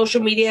obviously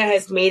social media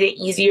has made it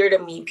easier to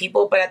meet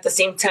people, but at the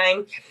same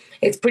time,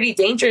 it's pretty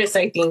dangerous,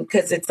 I think,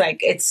 because it's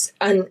like, it's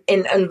an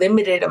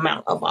unlimited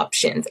amount of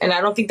options. And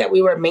I don't think that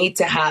we were made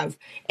to have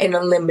an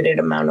unlimited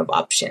amount of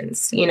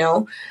options.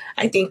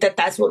 I think that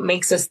that's what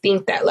makes us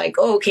think that like,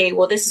 oh, okay,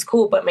 well, this is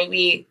cool, but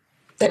maybe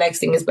the next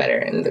thing is better,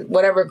 and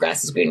whatever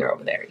grass is greener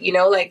over there,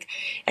 like,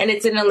 and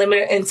it's an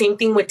unlimited. And same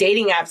thing with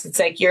dating apps. It's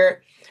like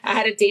I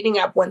had a dating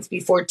app once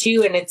before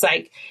too, and it's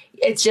like,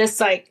 it's just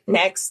like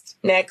next,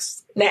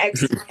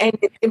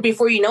 and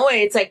before you know it,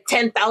 it's like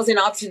 10,000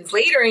 options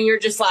later, and you're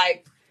just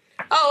like,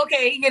 oh,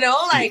 okay,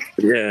 like,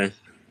 yeah,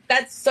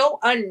 that's so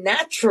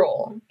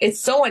unnatural. It's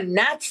so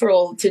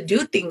unnatural to do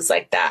things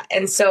like that,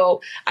 and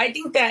so I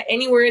think that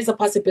anywhere is a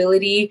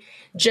possibility.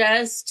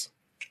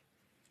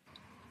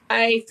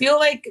 I feel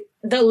like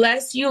the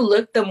less you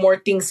look, the more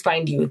things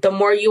find you, the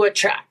more you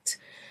attract,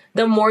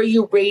 the more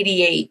you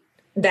radiate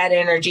that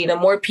energy, the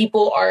more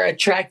people are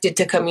attracted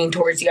to coming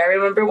towards you. I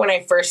remember when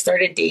I first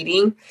started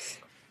dating,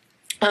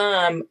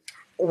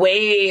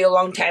 way a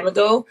long time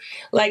ago,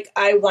 like,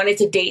 I wanted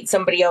to date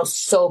somebody else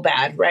so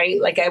bad, right?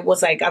 Like, I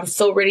was like, I'm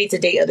so ready to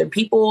date other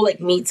people,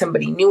 like meet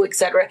somebody new,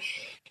 etc.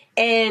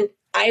 And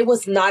I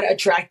was not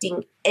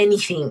attracting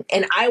anything.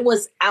 And I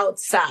was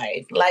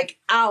outside.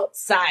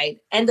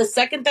 And the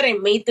second that I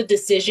made the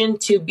decision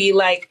to be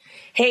like,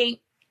 hey,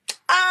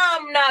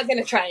 I'm not going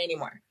to try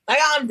anymore. Like,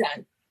 I'm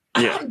done.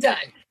 Yeah. I'm done.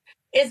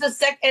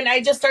 And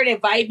I just started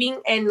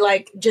vibing and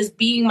like just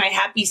being my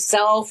happy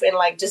self and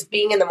like just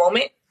being in the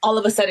moment. All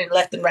of a sudden,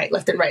 left and right.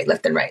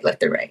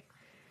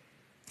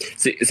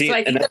 See, so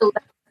I think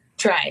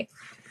try.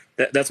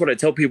 That's what I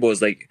tell people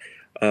is like,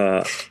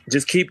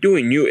 just keep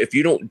doing you. If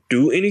you don't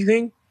do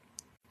anything,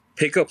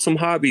 pick up some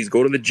hobbies,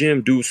 go to the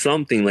gym, do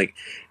something. Like,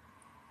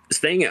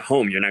 staying at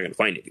home, you're not going to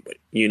find anybody,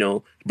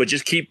 but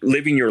just keep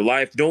living your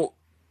life. Don't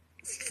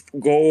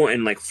go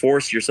and like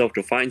force yourself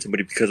to find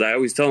somebody, because I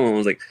always tell them, I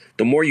was like,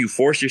 the more you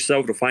force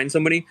yourself to find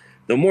somebody,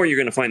 the more you're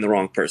going to find the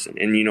wrong person.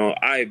 And,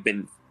 I've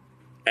been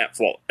at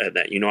fault at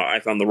that. I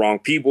found the wrong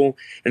people,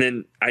 and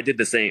then I did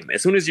the same.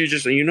 As soon as you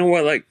just,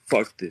 what, like,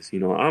 fuck this,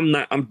 I'm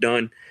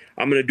done.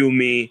 I'm going to do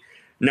me.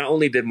 Not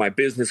only did my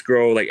business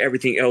grow, like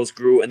everything else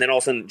grew. And then all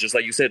of a sudden, just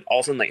like you said, all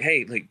of a sudden, like,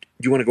 hey, like,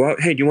 do you want to go out?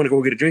 Hey, do you want to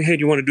go get a drink? Hey, do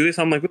you want to do this?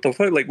 I'm like, what the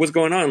fuck? Like, what's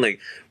going on? Like,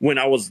 when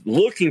I was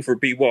looking for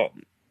people,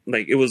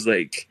 like, it was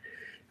like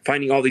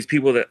finding all these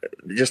people that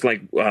just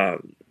like,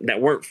 that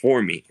weren't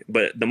for me.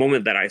 But the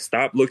moment that I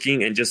stopped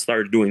looking and just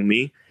started doing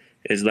me,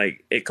 is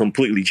like, it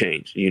completely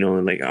changed,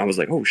 and like, I was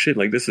like, oh shit,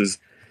 like,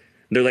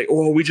 they're like,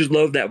 oh, we just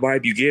love that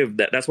vibe you give.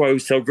 That's why I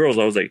always tell girls,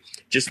 I was like,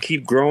 just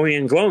keep growing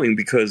and glowing,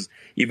 because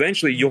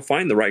eventually you'll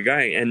find the right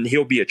guy and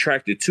he'll be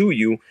attracted to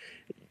you.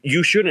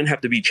 You shouldn't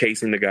have to be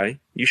chasing the guy.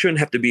 You shouldn't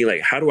have to be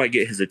like, how do I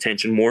get his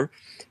attention more?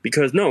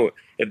 Because no,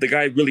 if the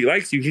guy really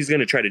likes you, he's going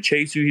to try to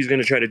chase you. He's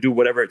going to try to do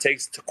whatever it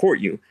takes to court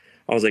you.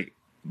 I was like,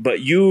 but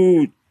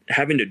you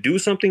having to do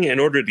something in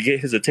order to get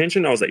his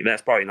attention, I was like,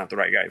 that's probably not the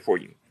right guy for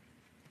you.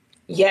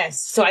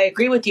 Yes. So I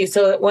agree with you.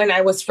 So when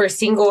I was first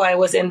single, I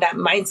was in that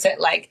mindset,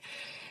 like,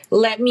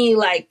 let me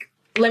like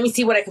let me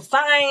see what I can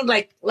find,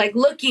 like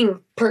looking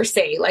per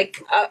se,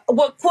 like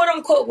what quote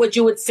unquote what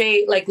you would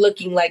say, like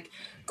looking, like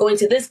going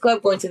to this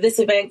club, going to this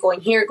event, going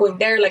here, going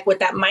there, like with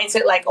that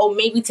mindset, like, oh,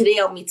 maybe today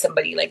I'll meet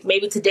somebody, like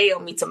maybe today I'll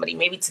meet somebody,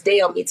 maybe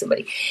today I'll meet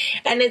somebody.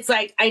 And it's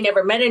like, I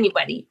never met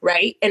anybody,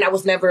 right? And I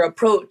was never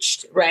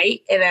approached,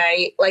 right? And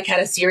I like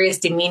had a serious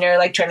demeanor,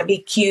 like trying to be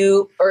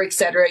cute or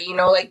etc. You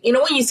know, like, you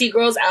know, when you see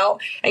girls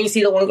out and you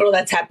see the one girl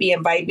that's happy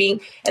and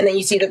vibing, and then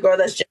you see the girl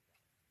that's just,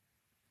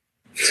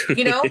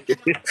 you know,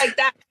 like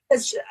that.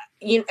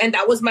 And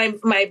that was my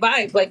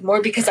vibe, like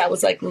more because I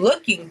was like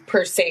looking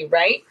per se,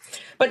 right?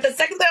 But the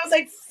second time I was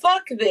like,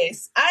 fuck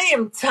this. I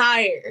am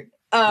tired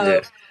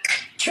of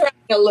trying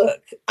to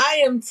look.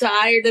 I am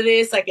tired of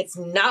this. Like, it's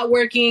not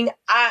working.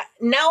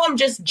 Now I'm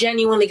just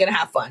genuinely going to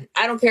have fun.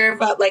 I don't care if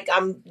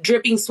I'm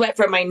dripping sweat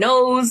from my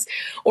nose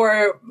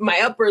or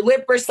my upper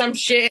lip or some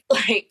shit,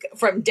 like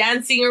from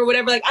dancing or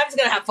whatever. Like, I'm just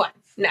going to have fun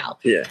now.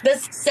 Yeah. The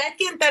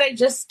second that I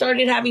just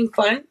started having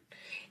fun,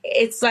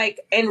 it's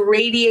like, and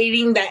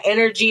radiating that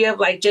energy of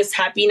like just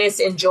happiness,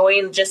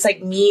 enjoying, just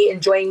like me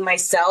enjoying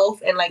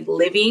myself and like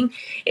living,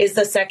 is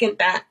the second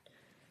that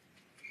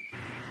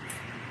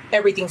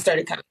everything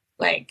started coming.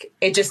 Like,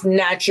 it just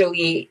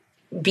naturally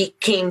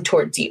came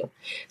towards you.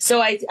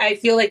 So I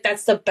feel like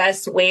that's the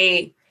best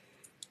way,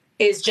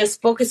 is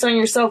just focus on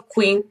yourself,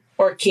 queen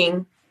or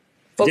king.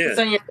 Focus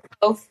on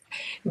yourself.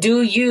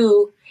 Do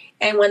you.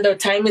 And when the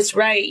time is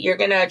right, you're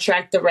going to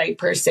attract the right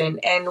person.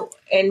 And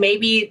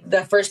maybe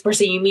the first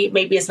person you meet,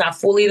 maybe it's not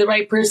fully the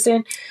right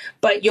person,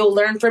 but you'll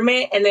learn from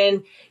it. And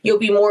then you'll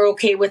be more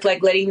okay with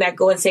like letting that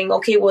go and saying,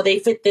 okay, well, they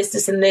fit this,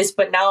 this, and this,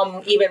 but now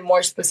I'm even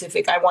more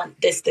specific. I want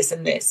this, this,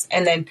 and this.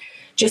 And then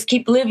just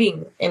keep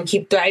living and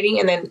keep thriving.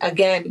 And then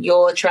again,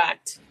 you'll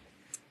attract.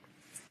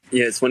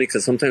 Yeah, it's funny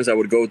because sometimes I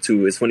would go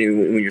to, it's funny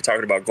when you're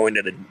talking about going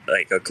to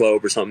a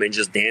club or something and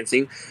just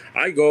dancing.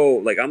 I go,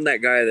 like, I'm that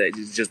guy that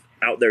is just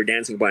out there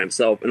dancing by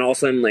himself. And all of a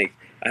sudden, like,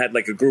 I had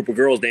like a group of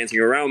girls dancing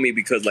around me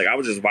because like I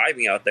was just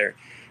vibing out there.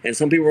 And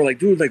some people were like,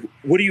 dude, like,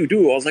 what do you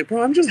do? I was like,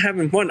 bro, I'm just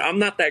having fun. I'm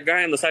not that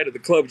guy on the side of the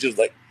club just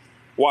like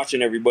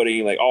watching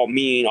everybody like all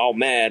mean, all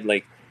mad,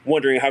 like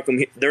wondering how come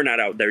they're not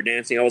out there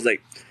dancing. I was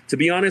like, to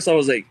be honest, I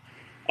was like,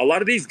 a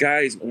lot of these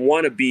guys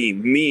want to be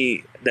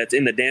me that's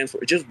in the dance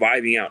floor, just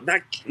vibing out,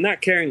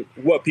 not caring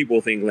what people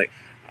think. Like,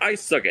 I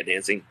suck at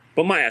dancing,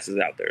 but my ass is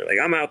out there. Like,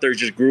 I'm out there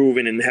just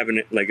grooving and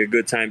having like a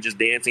good time, just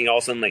dancing. All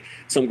of a sudden, like,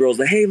 some girls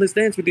like, hey, let's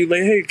dance with you.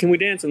 Like, hey, can we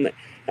dance? And like,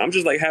 I'm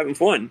just like having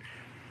fun.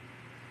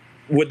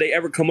 Would they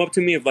ever come up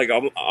to me if like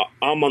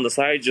I'm on the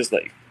side, just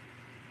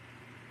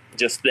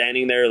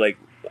standing there, like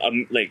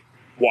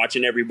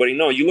watching everybody?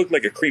 No, you look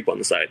like a creep on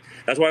the side.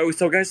 That's why I always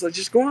tell guys, like,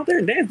 just go out there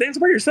and dance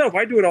by yourself.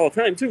 I do it all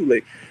the time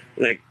too.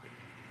 Like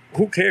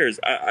who cares?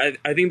 I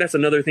think that's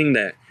another thing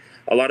that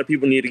a lot of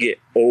people need to get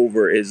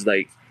over, is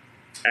like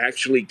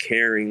actually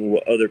caring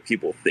what other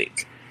people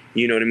think.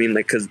 You know what I mean?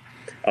 Like, because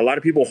a lot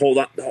of people hold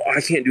on, oh,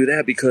 I can't do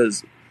that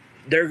because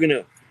they're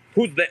gonna,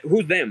 who's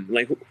them?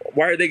 Like,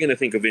 why are they gonna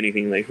think of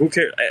anything? Like, who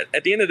cares?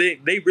 At the end of the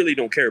day, they really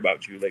don't care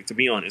about you. Like, to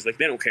be honest, like,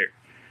 they don't care.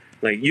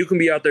 Like, you can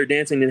be out there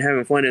dancing and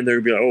having fun, and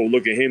they'll be like, oh,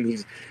 look at him,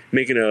 he's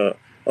making a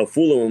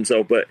fool of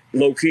himself. But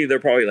low-key, they're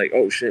probably like,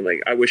 oh, shit,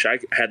 like, I wish I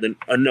had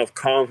enough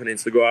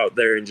confidence to go out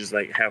there and just,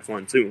 like, have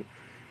fun, too.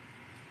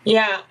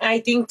 Yeah, I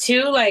think,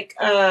 too, like,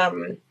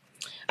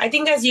 I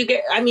think as you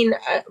get, I mean,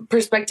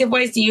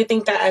 perspective-wise, do you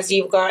think that as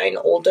you've gotten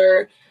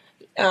older,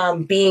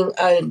 being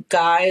a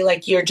guy,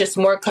 like, you're just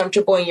more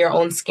comfortable in your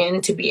own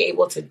skin to be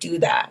able to do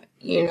that,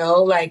 you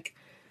know? Like...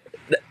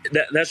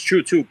 That's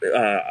true, too.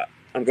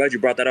 I'm glad you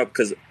brought that up,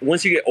 because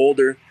once you get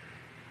older,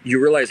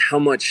 you realize how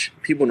much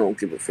people don't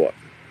give a fuck.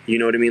 You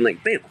know what I mean?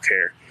 Like, they don't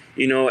care,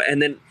 you know? And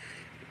then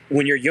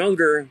when you're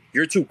younger,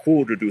 you're too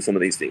cool to do some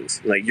of these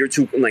things. Like, you're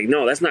too, like,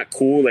 no, that's not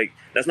cool. Like,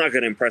 that's not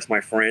going to impress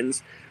my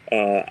friends.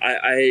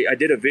 I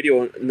did a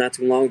video not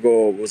too long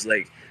ago. It was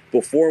like,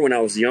 before, when I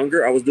was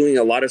younger, I was doing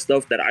a lot of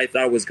stuff that I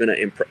thought was going to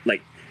impress,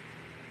 like,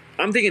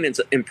 I'm thinking it's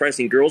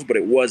impressing girls, but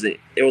it wasn't.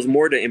 It was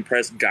more to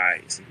impress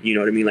guys. You know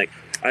what I mean? Like,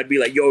 I'd be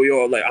like, yo,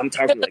 like, I'm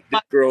talking like this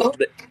girl.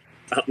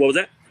 What was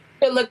that?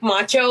 To look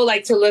macho,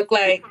 like to look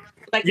like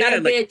not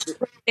a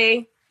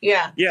bitch.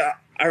 Yeah. Yeah.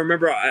 I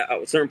remember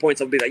at certain points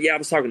I'll be like, yeah, I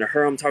was talking to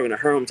her. I'm talking to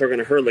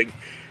her.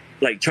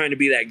 Like trying to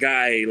be that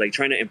guy, like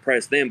trying to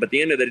impress them. But at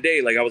the end of the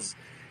day, like, I was,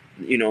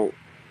 you know,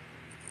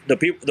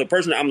 the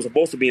person I'm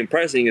supposed to be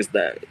impressing is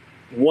that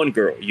one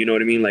girl. You know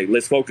what I mean? Like,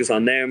 let's focus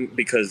on them,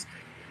 because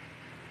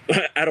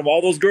out of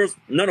all those girls,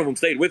 none of them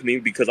stayed with me,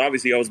 because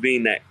obviously I was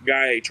being that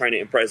guy trying to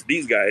impress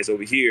these guys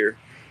over here.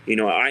 You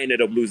know, I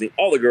ended up losing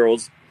all the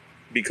girls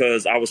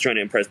because I was trying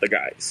to impress the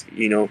guys,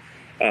 you know.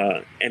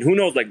 And who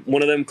knows, like,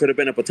 one of them could have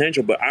been a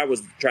potential, but I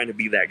was trying to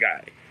be that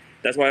guy.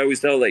 That's why I always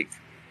tell, like,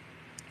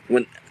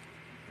 when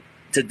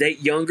to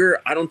date younger,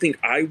 I don't think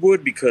I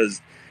would,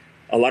 because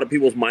a lot of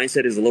people's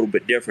mindset is a little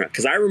bit different.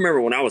 Because I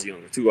remember when I was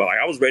younger too, like,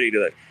 I was ready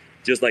to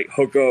just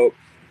hook up,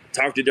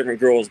 talk to different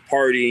girls,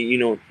 party, you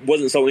know,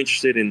 wasn't so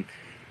interested in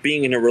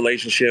being in a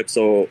relationship.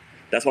 So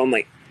that's why I'm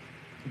like,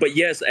 but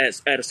yes,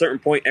 at a certain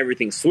point,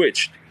 everything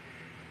switched.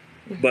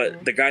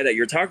 But the guy that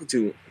you're talking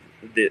to,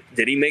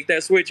 did he make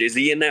that switch? Is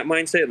he in that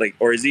mindset? Like,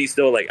 or is he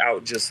still like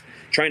out just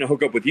trying to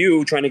hook up with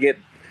you, trying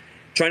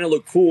to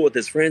look cool with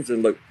his friends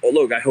and look,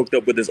 I hooked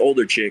up with this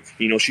older chick,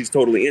 you know, she's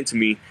totally into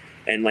me.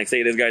 And like,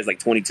 say this guy's like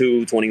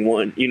 22,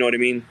 21, you know what I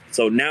mean?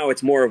 So now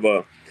it's more of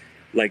a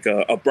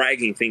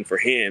bragging thing for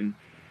him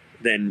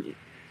and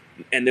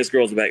this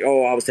girl's like,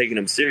 oh, I was taking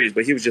him serious,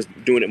 but he was just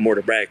doing it more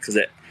to brag. Cause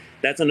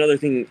that's another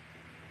thing.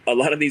 A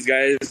lot of these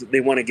guys,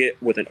 they want to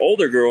get with an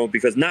older girl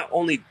because not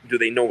only do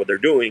they know what they're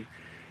doing,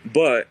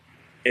 but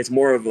it's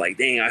more of like,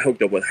 dang, I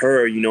hooked up with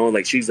her, you know,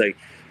 like she's like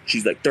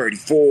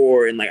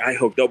 34 and like I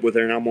hooked up with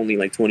her and I'm only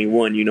like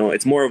 21, you know.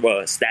 It's more of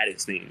a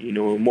status thing, you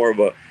know, more of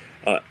a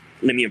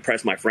let me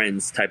impress my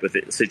friends type of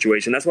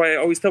situation. That's why I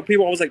always tell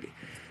people, I was like,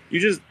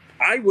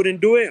 I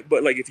wouldn't do it,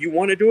 but like if you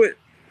want to do it,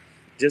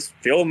 just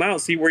fill him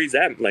out, see where he's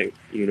at, like,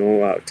 you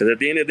know, because at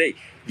the end of the day,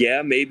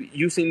 yeah, maybe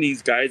you've seen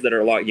these guys that are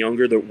a lot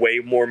younger, they're way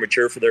more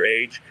mature for their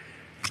age,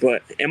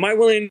 but am I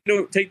willing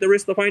to take the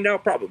risk to find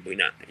out? Probably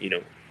not, you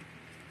know.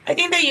 I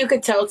think that you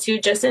could tell too,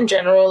 just in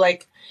general,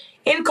 like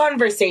in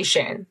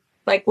conversation,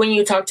 like when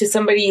you talk to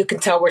somebody, you can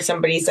tell where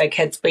somebody's like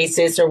headspace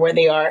is or where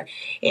they are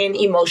in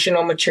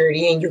emotional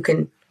maturity, and you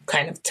can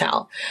kind of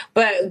tell.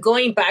 But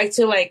going back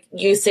to like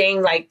you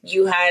saying like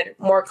you had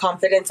more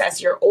confidence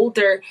as you're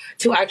older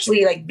to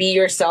actually like be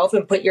yourself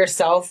and put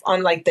yourself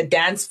on like the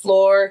dance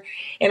floor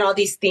and all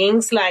these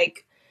things,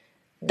 like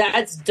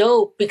that's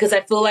dope, because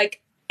I feel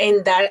like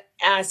in that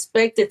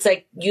aspect, it's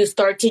like you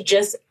start to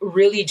just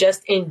really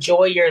just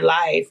enjoy your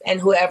life,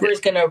 and whoever is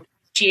going to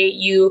appreciate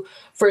you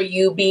for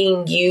you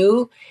being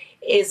you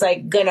is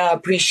like gonna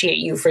appreciate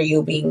you for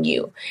you being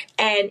you.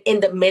 And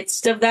in the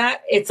midst of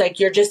that, it's like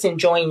you're just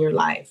enjoying your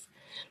life.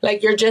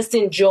 Like you're just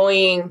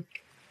enjoying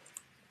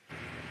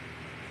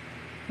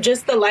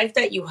just the life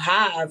that you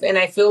have. And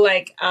I feel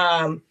like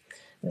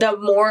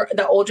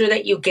the older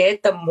that you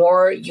get, the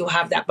more you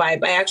have that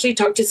vibe. I actually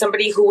talked to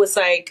somebody who was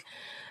like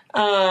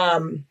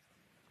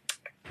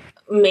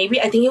maybe,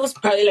 I think he was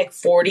probably like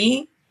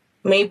 40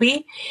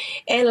 maybe,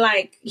 and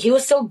like he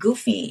was so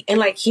goofy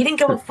and like he didn't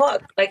give a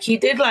fuck. Like he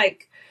did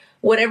like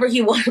whatever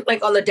he wanted,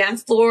 like on the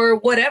dance floor,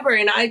 whatever.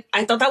 And I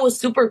thought that was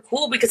super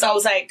cool, because I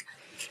was like,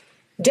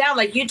 damn,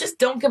 like you just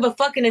don't give a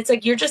fuck. And it's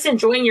like, you're just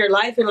enjoying your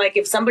life. And like,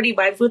 if somebody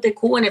vibes with it,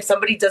 cool. And if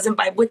somebody doesn't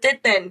vibe with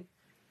it, then,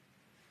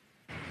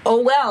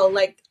 oh, well,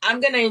 like I'm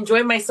going to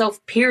enjoy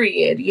myself,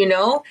 period, you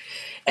know?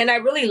 And I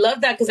really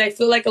love that, because I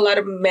feel like a lot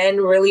of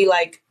men really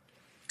like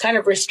kind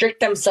of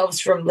restrict themselves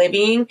from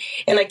living,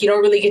 and like you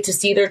don't really get to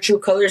see their true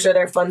colors or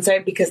their fun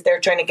side because they're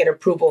trying to get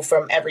approval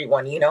from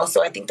everyone, you know.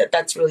 So I think that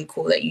that's really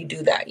cool that you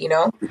do that, you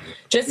know.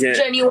 Just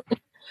genuine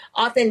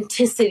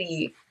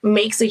authenticity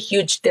makes a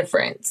huge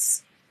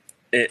difference.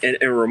 And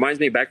it reminds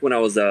me back when I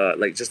was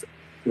like just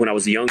when I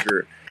was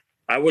younger,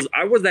 I was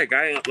that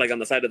guy like on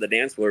the side of the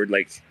dance floor,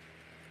 like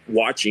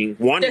wanting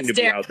to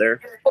be out there.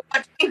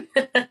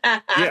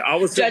 Yeah, I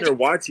was sitting there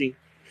watching,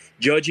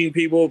 judging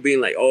people, being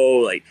like, oh,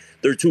 like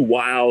they're too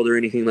wild or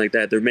anything like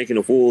that. They're making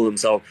a fool of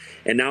themselves.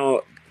 And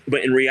now,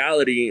 but in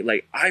reality,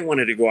 like I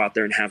wanted to go out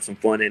there and have some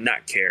fun and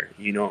not care,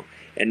 you know.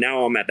 And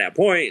now I'm at that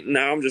point.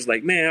 Now I'm just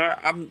like, man,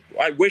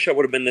 I wish I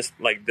would have been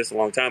this a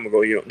long time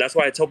ago. You know, that's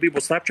why I tell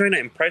people, stop trying to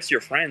impress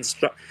your friends.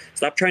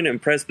 Stop trying to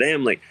impress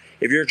them. Like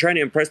if you're trying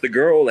to impress the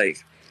girl,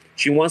 like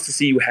she wants to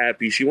see you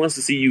happy. She wants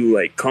to see you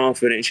like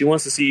confident. She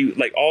wants to see you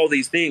like all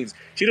these things.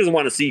 She doesn't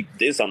want to see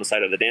this on the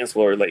side of the dance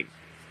floor, like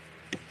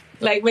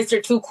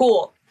Mr. Too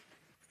Cool.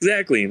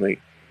 Exactly.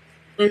 Like,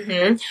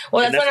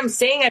 well, that's what I'm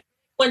saying.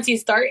 Once you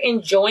start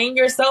enjoying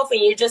yourself and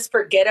you just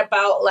forget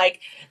about like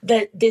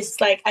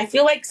this, like, I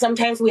feel like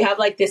sometimes we have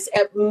like this,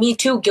 me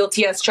too,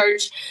 guilty as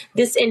charged,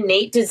 this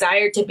innate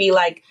desire to be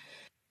like,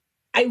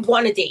 I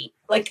want to date.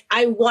 Like,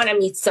 I want to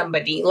meet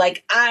somebody.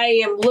 Like,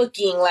 I am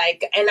looking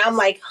like, and I'm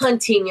like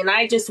hunting, and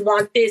I just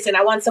want this, and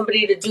I want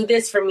somebody to do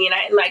this for me.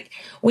 And like,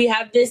 we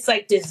have this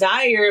like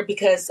desire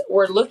because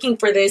we're looking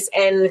for this,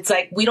 and it's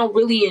like, we don't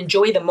really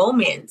enjoy the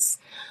moments.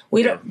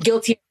 We don't,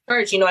 guilty as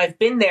charged, you know, I've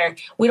been there.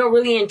 We don't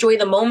really enjoy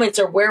the moments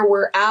or where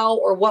we're out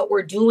or what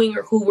we're doing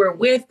or who we're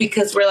with,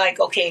 because we're like,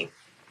 okay,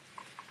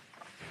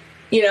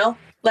 you know,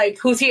 like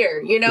who's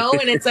here, you know?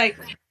 And it's like,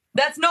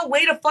 that's no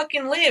way to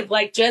fucking live.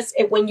 Like, just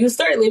when you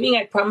start living,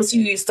 I promise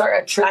you, you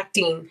start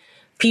attracting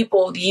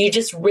people. You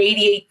just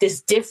radiate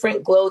this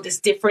different glow, this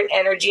different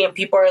energy, and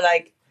people are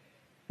like,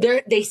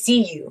 they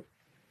see you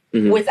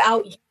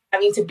without you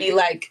having to be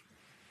like,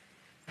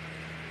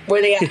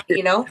 where they at,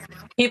 you know?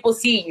 People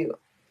see you.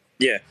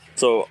 Yeah.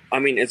 So, I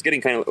mean, it's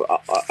getting kind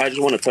of, I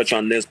just want to touch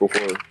on this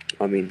before,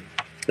 I mean,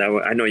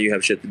 I know you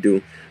have shit to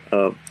do.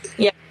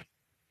 Yeah.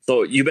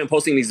 So you've been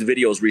posting these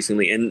videos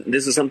recently, and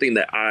this is something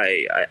that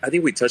I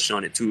think we touched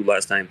on it too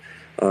last time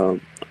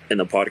in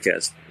the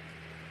podcast,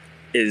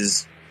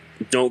 is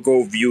don't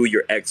go view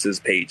your ex's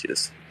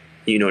pages.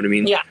 You know what I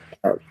mean? Yeah.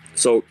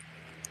 So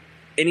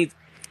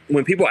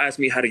when people ask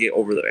me how to get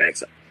over their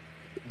ex,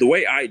 the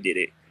way I did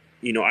it,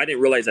 you know, I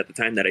didn't realize at the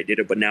time that I did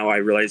it, but now I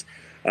realize,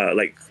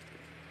 like,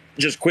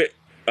 just quick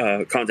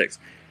context.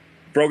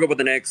 Broke up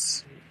with an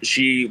ex,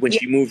 when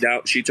she moved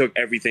out, she took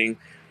everything,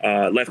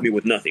 left me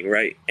with nothing,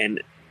 right?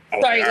 And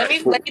sorry, let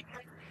me put my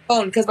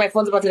phone because my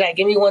phone's about to die.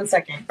 Give me 1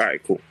 second. All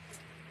right, cool.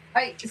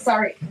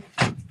 Sorry.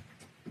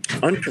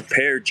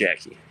 Unprepared,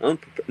 Jacky.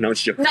 No,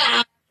 it's joking.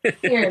 Nah.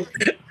 Here.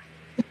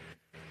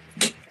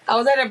 I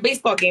was at a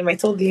baseball game. I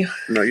told you.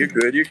 No, you're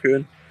good. You're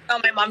good. Oh,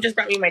 my mom just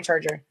brought me my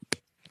charger.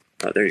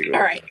 Oh, there you go.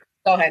 All right,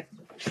 go ahead.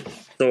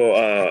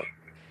 So,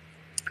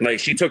 like,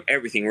 she took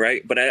everything,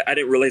 right? But I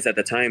didn't realize at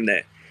the time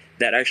that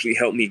actually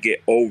helped me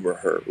get over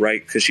her,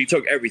 right? Because she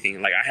took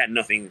everything. Like, I had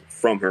nothing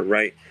from her,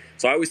 right?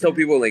 So I always tell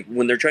people, like,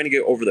 when they're trying to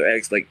get over their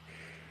ex, like,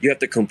 you have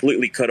to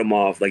completely cut them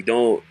off. Like,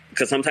 don't,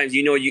 because sometimes,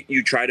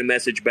 you try to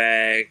message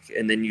back,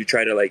 and then you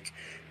try to, like,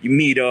 you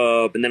meet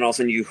up, and then all of a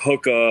sudden you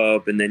hook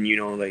up, and then,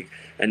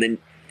 and then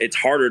it's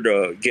harder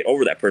to get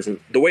over that person.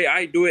 The way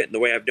I do it, the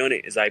way I've done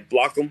it, is I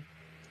block them.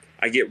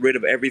 I get rid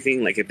of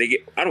everything. Like,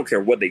 I don't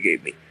care what they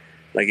gave me.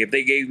 Like, if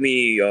they gave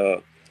me,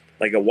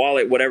 like, a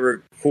wallet,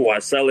 whatever, cool, I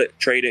sell it,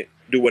 trade it,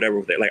 do whatever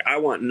with it. Like, I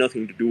want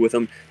nothing to do with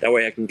them. That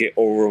way I can get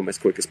over them as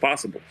quick as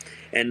possible.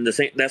 And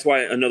that's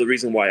why another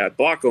reason why I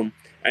block them,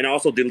 and I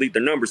also delete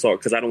their number, so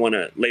because I don't want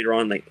to later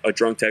on, like, a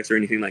drunk text or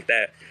anything like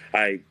that,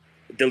 I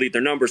delete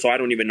their number, so I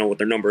don't even know what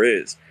their number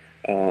is.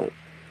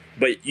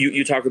 But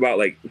you talk about,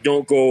 like,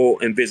 don't go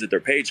and visit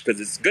their page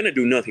because it's going to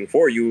do nothing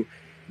for you.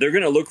 They're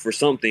going to look for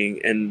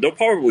something, and they'll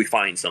probably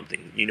find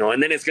something,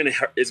 and then it's going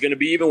to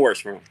be even worse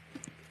for them.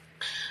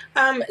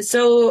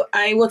 So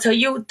I will tell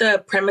you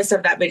the premise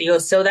of that video.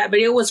 So that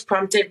video was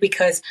prompted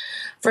because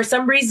for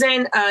some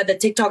reason, the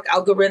TikTok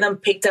algorithm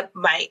picked up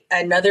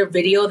another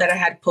video that I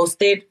had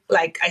posted,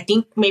 like, I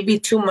think maybe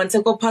 2 months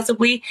ago,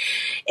 possibly.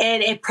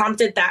 And it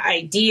prompted that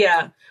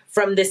idea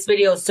from this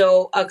video.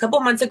 So a couple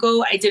months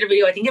ago, I did a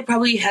video. I think it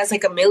probably has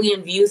like 1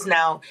 million views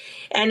now.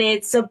 And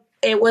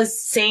it was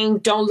saying,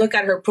 don't look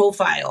at her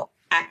profile,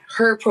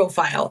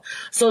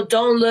 So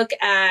don't look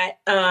at,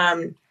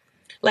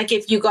 like,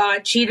 if you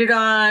got cheated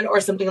on or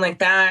something like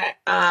that,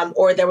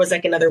 or there was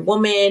like another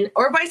woman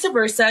or vice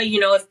versa,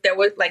 if there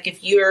was, like,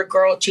 if your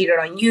girl cheated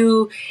on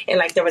you and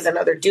like there was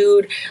another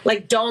dude,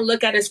 like, don't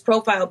look at his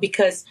profile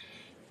because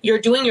you're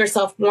doing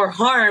yourself more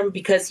harm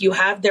because you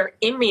have their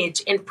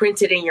image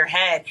imprinted in your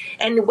head.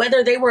 And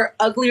whether they were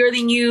uglier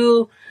than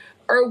you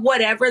or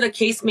whatever the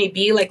case may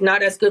be, like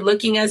not as good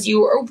looking as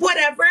you or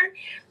whatever,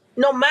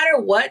 no matter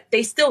what,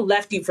 they still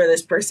left you for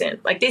this person.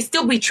 Like, they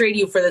still betrayed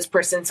you for this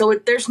person. So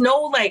there's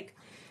no, like,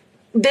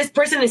 this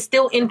person is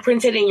still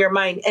imprinted in your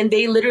mind and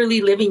they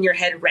literally live in your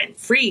head rent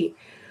free.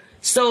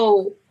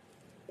 So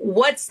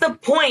what's the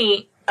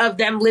point of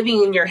them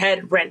living in your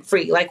head rent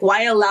free? Like,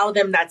 why allow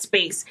them that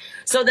space?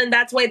 So then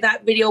that's why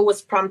that video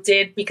was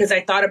prompted, because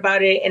I thought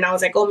about it and I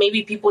was like, oh,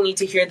 maybe people need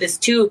to hear this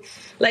too.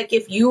 Like,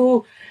 if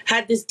you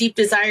had this deep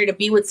desire to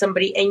be with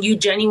somebody and you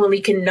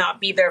genuinely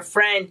cannot be their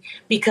friend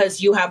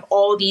because you have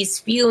all these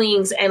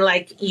feelings and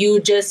like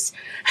you just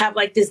have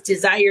like this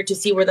desire to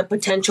see where the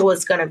potential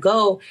is going to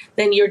go,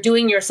 then you're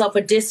doing yourself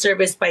a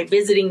disservice by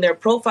visiting their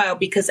profile,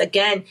 because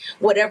again,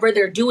 whatever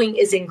they're doing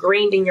is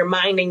ingrained in your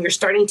mind and you're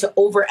starting to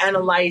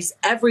overanalyze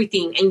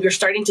everything and you're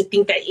starting to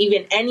think that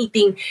even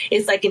anything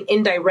is like an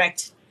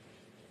indirect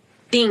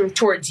thing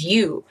towards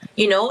you,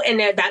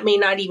 and that may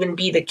not even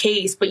be the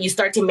case, but you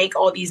start to make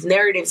all these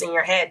narratives in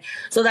your head.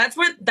 So that's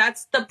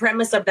the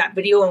premise of that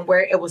video and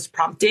where it was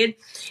prompted.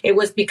 It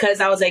was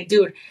because I was like,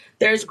 dude,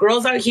 there's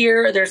girls out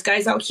here, there's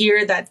guys out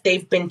here that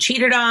they've been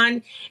cheated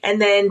on, and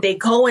then they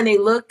go and they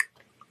look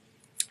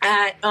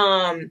at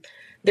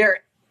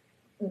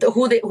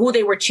who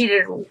they were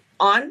cheated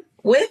on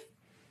with.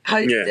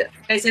 Did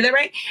I say that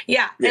right?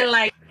 Yeah. And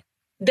like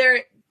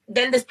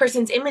then this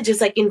person's image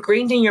is like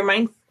ingrained in your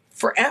mind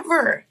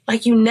forever.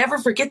 Like, you never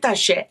forget that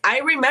shit. I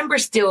remember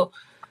still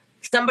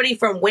somebody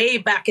from way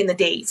back in the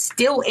day,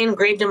 still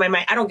engraved in my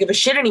mind. I don't give a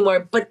shit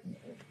anymore, but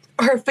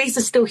her face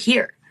is still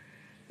here.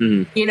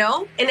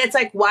 Mm-hmm. And it's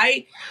like,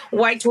 why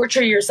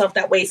torture yourself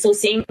that way? So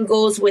same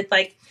goes with,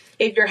 like,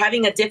 if you're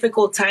having a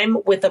difficult time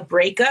with a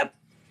breakup,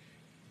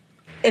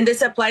 and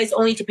this applies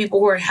only to people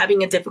who are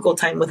having a difficult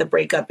time with a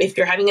breakup. If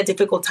you're having a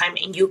difficult time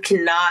and you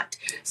cannot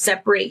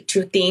separate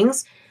two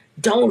things,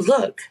 don't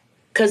look.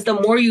 Because the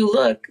more you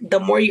look, the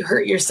more you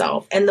hurt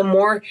yourself, and the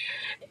longer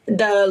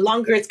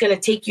it's going to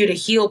take you to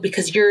heal,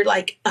 because you're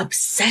like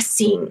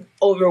obsessing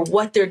over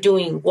what they're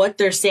doing, what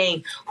they're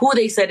saying, who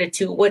they said it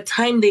to, what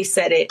time they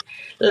said it.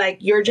 Like,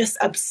 you're just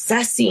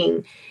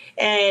obsessing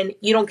and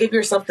you don't give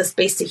yourself the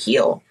space to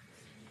heal.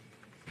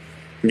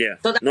 Yeah.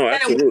 So that's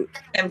absolutely. Where it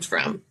stemmed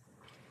from.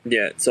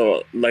 Yeah.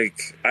 So,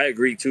 like, I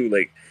agree too.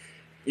 Like,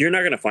 you're not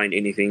going to find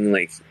anything.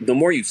 Like, the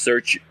more you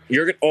search,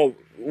 you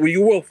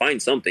will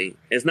find something.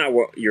 It's not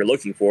what you're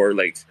looking for.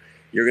 Like,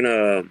 you're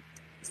going to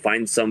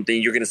find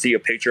something. You're going to see a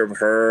picture of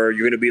her.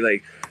 You're going to be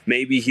like,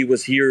 maybe he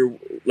was here,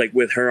 like,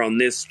 with her on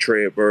this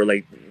trip, or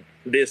like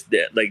this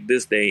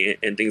day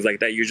and things like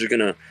that. You're just going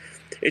to,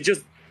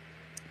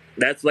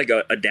 that's like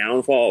a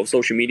downfall of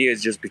social media,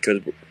 is just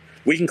because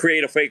we can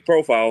create a fake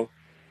profile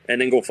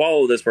and then go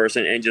follow this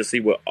person and just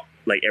see what,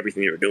 like,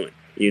 everything they're doing.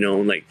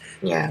 Like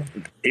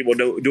people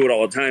do it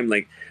all the time.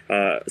 Like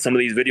some of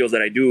these videos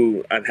that I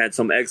do, I've had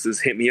some exes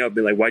hit me up,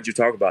 be like, "Why'd you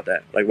talk about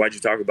that? Like, why'd you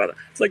talk about that?"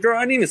 It's like, girl,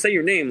 I didn't even say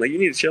your name. Like, you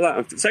need to chill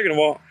out. Second of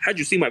all, how'd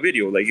you see my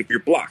video? Like, if you're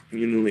blocked,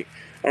 like,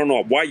 I don't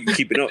know why you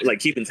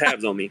keeping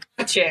tabs on me.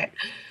 Watch it.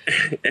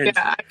 Yeah,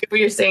 I get what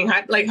you're saying.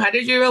 How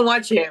did you even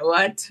watch it?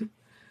 What?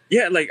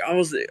 Yeah, like I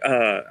was,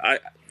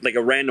 like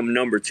a random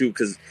number too,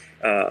 because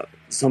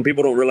some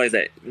people don't realize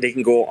that they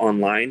can go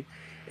online,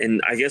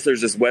 and I guess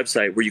there's this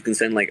website where you can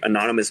send like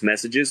anonymous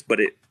messages, but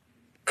it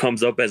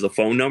comes up as a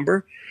phone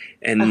number,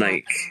 and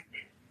like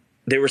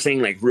they were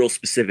saying like real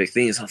specific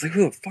things. I was like,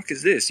 who the fuck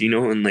is this?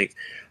 And like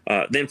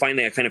then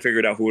finally I kind of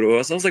figured out who it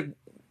was. I was like,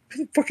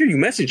 who the fuck are you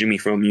messaging me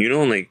from?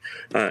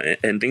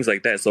 And things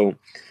like that. So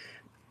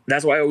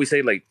that's why I always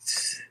say, like,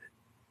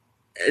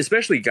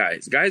 especially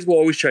guys will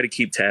always try to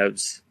keep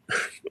tabs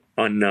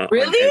on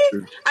really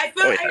on I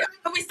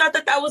always thought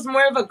that was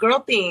more of a girl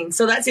thing,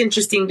 so that's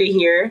interesting to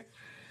hear.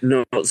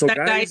 No, so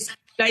that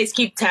guys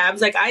keep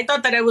tabs. Like, I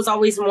thought that it was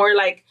always more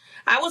like,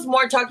 I was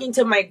more talking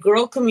to my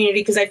girl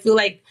community, because I feel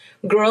like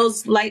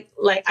girls like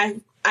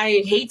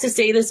I hate to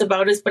say this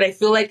about us, but I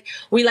feel like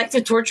we like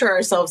to torture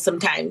ourselves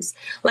sometimes.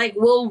 Like,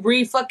 we'll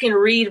fucking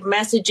read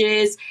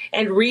messages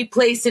and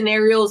replay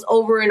scenarios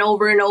over and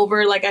over and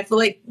over. Like, I feel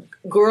like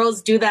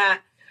girls do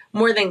that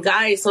more than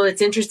guys, so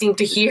it's interesting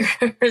to hear.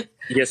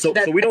 Yeah, so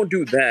we don't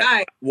do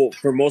that. Well,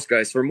 for most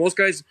guys,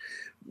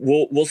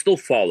 we'll still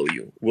follow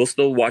you. We'll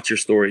still watch your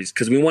stories,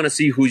 because we want to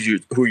see who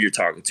you're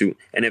talking to.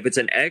 And if it's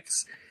an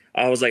ex,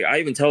 I was like, I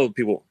even tell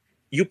people,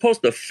 you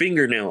post a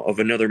fingernail of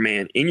another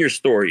man in your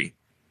story.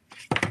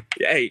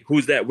 Hey,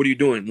 who's that? What are you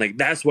doing? Like,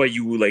 that's why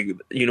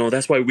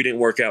that's why we didn't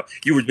work out.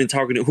 You've been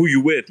talking to who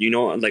you with,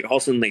 like all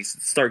of a sudden they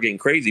start getting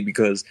crazy,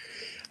 because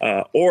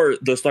or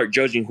they'll start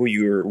judging who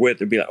you're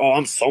with and be like, oh,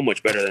 I'm so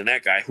much better than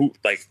that guy. Who,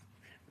 like,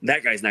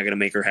 that guy's not going to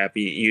make her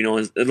happy,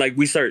 and like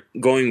we start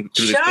going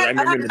through this. I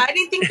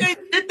didn't think I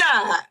did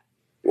that.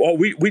 Well,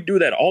 we do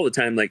that all the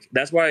time. Like,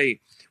 that's why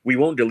we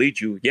won't delete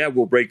you. Yeah,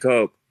 we'll break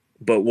up,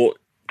 but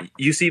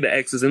you see the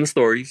exes in the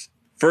stories.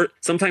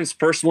 Sometimes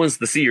first ones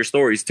to see your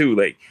stories too,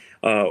 like,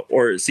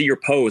 or see your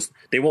post.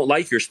 They won't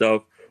like your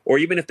stuff, or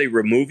even if they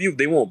remove you,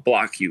 they won't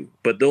block you,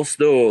 but they'll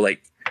still,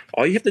 like,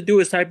 all you have to do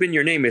is type in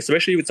your name,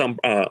 especially if it's on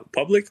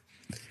public,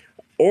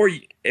 or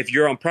if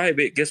you're on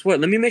private. Guess what?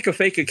 Let me make a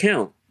fake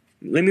account.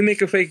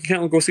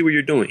 And go see what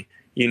you're doing.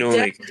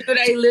 Like, dude,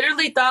 I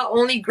literally thought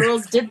only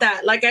girls did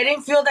that. Like, I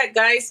didn't feel that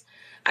guys.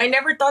 I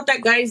never thought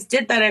that guys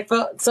did that. I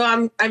felt so.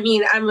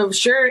 I'm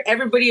sure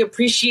everybody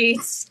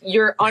appreciates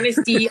your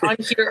honesty on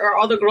here, or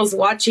all the girls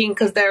watching,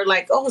 because they're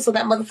like, oh, so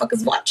that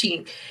motherfucker's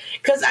watching.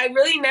 Because I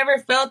really never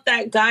felt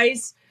that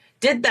guys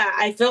did that.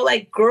 I feel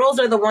like girls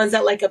are the ones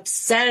that like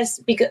obsess,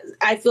 because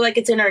I feel like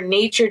it's in our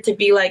nature to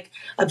be like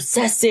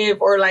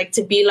obsessive, or like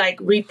to be like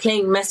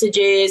replaying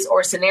messages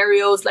or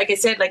scenarios, like I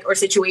said, like, or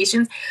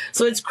situations.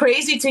 So it's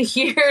crazy to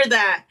hear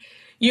that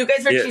you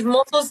guys are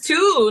chismosos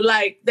too,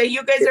 like that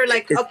you guys are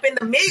like up in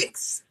the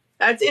mix.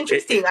 That's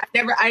interesting.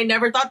 I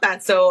never thought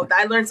that. So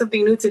I learned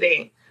something new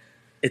today.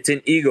 It's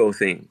an ego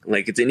thing.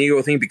 Like, it's an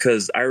ego thing,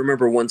 because I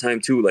remember one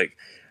time too, like,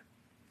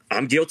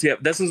 I'm guilty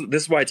of this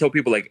is why I tell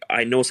people, like,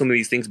 I know some of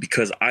these things,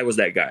 because I was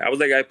that guy. I was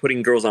that guy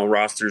putting girls on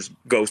rosters,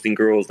 ghosting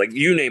girls, like,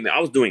 you name it.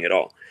 I was doing it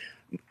all.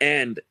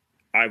 And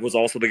I was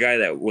also the guy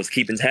that was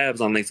keeping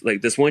tabs on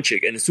like this one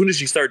chick. And as soon as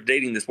she started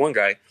dating this one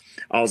guy,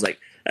 I was like,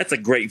 that's a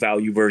great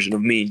value version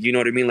of me. You know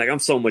what I mean? Like, I'm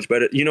so much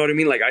better. You know what I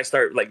mean? Like, I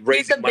start like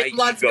raising my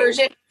ego.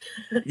 Version.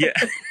 Yeah.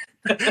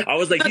 I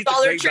was like, he's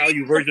the great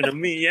value version of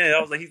me. Yeah, I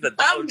was like, he's the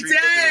Dollar Tree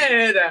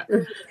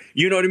version.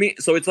 You know what I mean?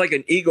 So it's like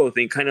an ego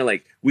thing, kind of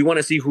like we want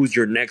to see who's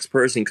your next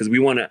person, because we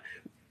want to,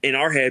 in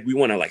our head, we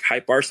want to like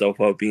hype ourselves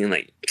up, being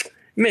like,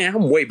 man,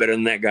 I'm way better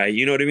than that guy.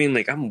 You know what I mean?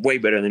 Like, I'm way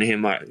better than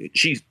him.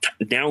 She's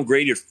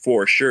downgraded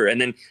for sure. And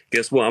then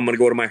guess what? I'm going to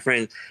go to my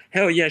friends.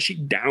 Hell yeah, she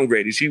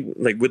downgraded. She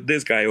like with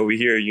this guy over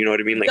here. You know what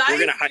I mean? Like, guys, we're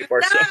going to hype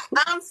ourselves.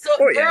 I'm so,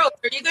 girls,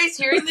 are you guys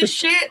hearing this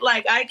shit?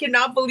 Like, I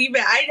cannot believe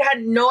it. I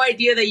had no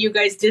idea that you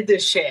guys did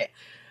this shit.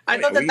 I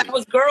thought that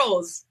was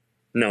girls.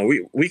 No,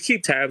 we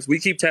keep tabs. We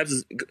keep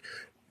tabs.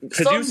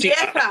 So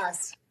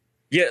viejas.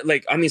 Yeah,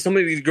 like, I mean, some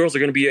of these girls are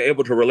going to be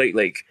able to relate.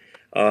 Like,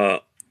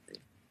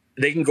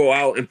 they can go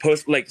out and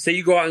post, like, say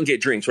you go out and get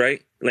drinks,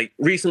 right? Like,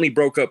 recently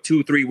broke up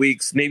 2-3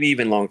 weeks, maybe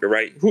even longer,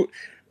 right?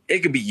 It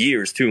could be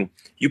years too.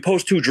 You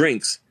post 2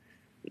 drinks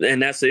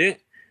and that's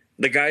it.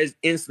 The guy's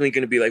instantly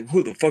going to be like,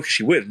 who the fuck is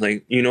she with?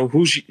 Like,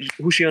 who's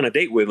she on a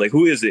date with? Like,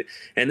 who is it?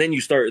 And then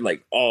you start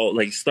like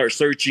start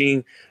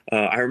searching.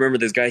 I remember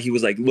this guy, he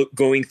was like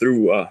going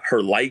through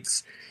her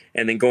likes,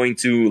 and then going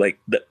to like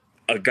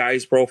a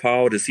guy's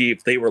profile to see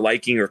if they were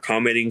liking or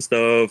commenting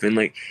stuff. And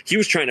like, he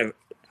was trying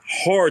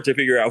hard to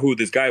figure out who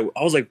this guy was.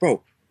 I was like,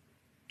 bro,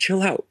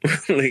 chill out.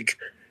 Like,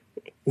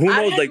 who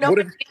knows? Like, what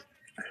if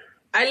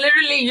I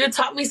literally, you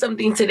taught me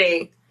something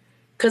today,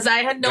 because I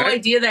had no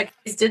idea that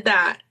guys did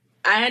that.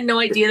 I had no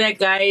idea that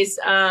guys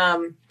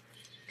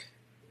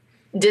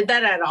did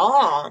that at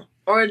all,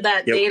 or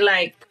that they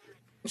like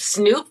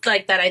snooped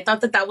like that. I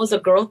thought that was a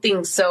girl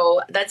thing.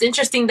 So that's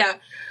interesting that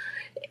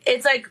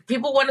it's like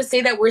people want to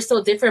say that we're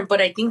so different,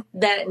 but I think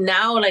that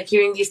now, like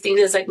hearing these things,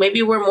 is like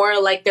maybe we're more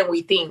alike than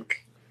we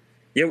think.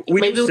 Yeah,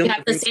 maybe we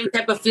have the same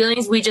type of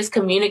feelings. We just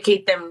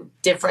communicate them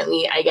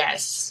differently, I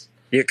guess.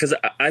 Yeah, because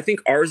I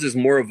think ours is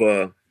more of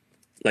a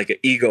like an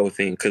ego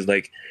thing. Because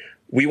like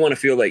we want to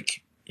feel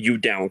like you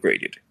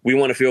downgraded. We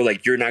want to feel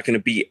like you're not going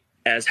to be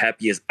as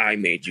happy as I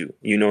made you.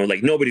 You know,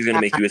 like nobody's going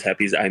to make you as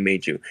happy as I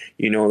made you.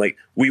 You know, like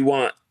we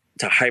want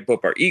to hype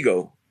up our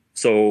ego.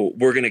 So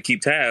we're going to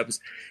keep tabs.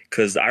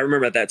 Because I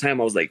remember at that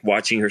time I was like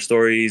watching her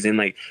stories and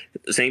like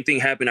the same thing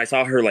happened. I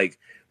saw her like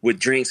with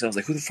drinks. And I was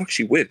like, who the fuck is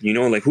she with? You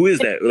know, like who is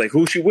that? Like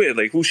who's she with?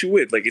 Like who's she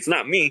with? Like it's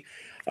not me.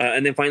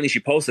 And then finally she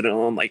posted it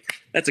and I'm like,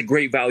 that's a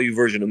great value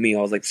version of me.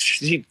 I was like,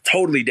 she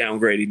totally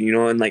downgraded, you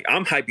know, and like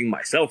I'm hyping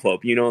myself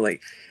up, you know,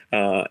 like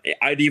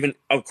I'd even,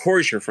 of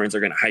course your friends are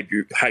going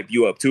to hype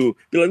you up too.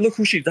 Be like, look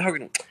who she's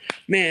talking to.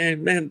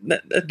 Man,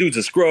 that dude's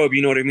a scrub.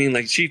 You know what I mean?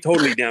 Like she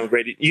totally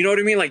downgraded. You know what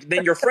I mean? Like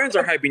then your friends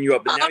are hyping you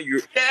up, but now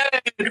you're.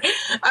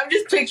 I'm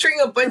just picturing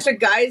a bunch of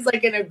guys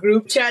like in a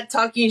group chat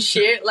talking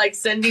shit, like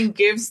sending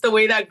gifts the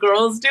way that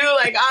girls do.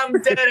 Like I'm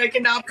dead. I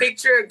cannot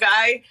picture a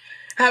guy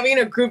having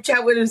a group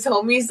chat with his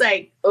homies,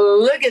 like,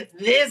 look at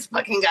this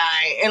fucking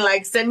guy, and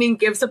like sending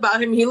gifts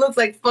about him. He looks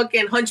like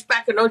fucking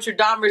Hunchback of Notre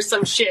Dame or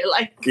some shit.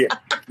 Like,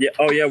 yeah,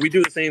 oh yeah, we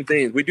do the same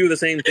things.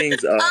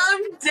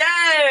 I'm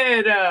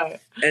dead.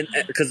 And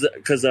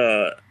because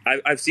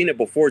I've seen it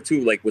before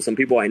too. Like with some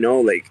people I know,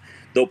 like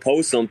they'll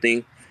post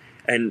something,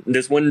 and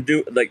this one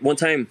dude, like one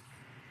time,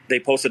 they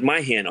posted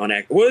my hand on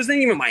act. Well, it wasn't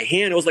even my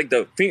hand. It was like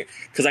the finger.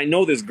 Because I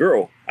know this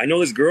girl,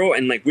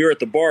 and like we were at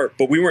the bar,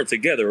 but we weren't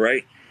together,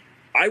 right?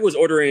 I was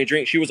ordering a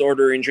drink. She was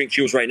ordering a drink.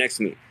 She was right next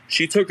to me.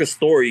 She took a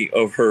story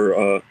of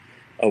her,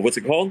 what's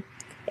it called?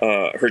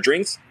 Her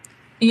drinks.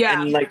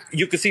 Yeah. And like,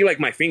 you could see like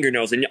my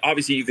fingernails and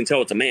obviously you can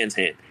tell it's a man's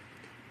hand.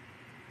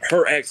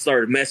 Her ex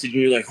started messaging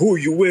you like, who are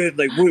you with?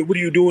 Like, what are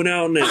you doing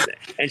out?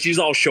 And she's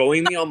all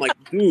showing me. I'm like,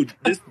 dude,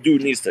 this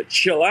dude needs to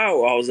chill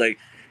out. I was like,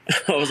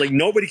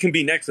 nobody can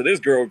be next to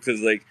this girl.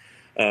 Cause like,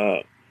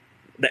 the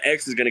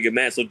ex is going to get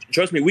mad. So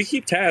trust me, we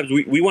keep tabs.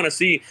 We want to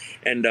see.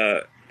 And,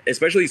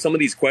 especially some of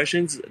these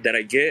questions that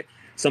I get,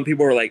 some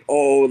people are like,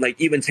 oh, like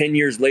even 10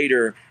 years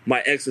later,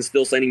 my ex is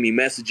still sending me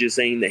messages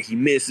saying that he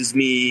misses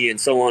me and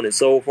so on and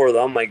so forth.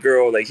 I'm like,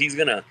 girl, like he's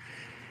gonna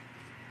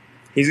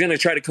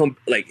try to come,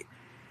 like,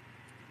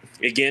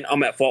 again,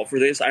 I'm at fault for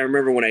this. I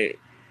remember when I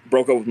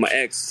broke up with my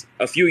ex,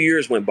 a few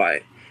years went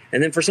by.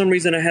 And then for some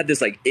reason I had this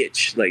like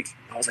itch. Like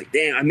I was like,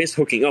 damn, I miss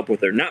hooking up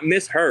with her. Not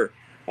miss her.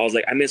 I was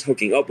like, I miss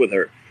hooking up with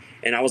her.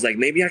 And I was like,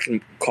 maybe I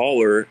can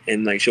call her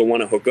and like she'll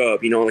want to hook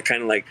up, you know, like,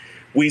 kind of like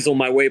weasel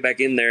my way back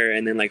in there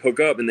and then like hook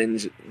up and then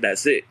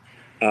that's it.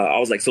 I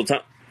was like, so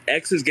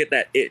exes get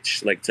that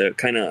itch, like to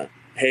kind of,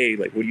 hey,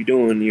 like, what are you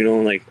doing? You know,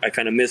 like I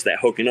kind of miss that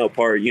hooking up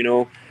part, you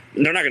know.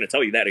 And they're not going to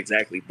tell you that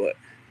exactly, but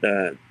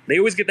they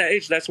always get that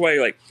itch. That's why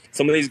like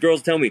some of these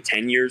girls tell me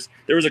 10 years.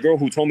 There was a girl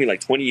who told me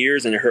like 20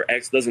 years and her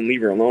ex doesn't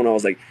leave her alone. I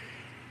was like,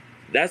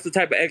 that's the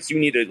type of ex you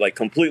need to like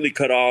completely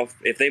cut off.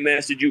 If they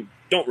message you,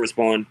 don't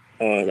respond.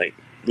 Like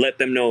let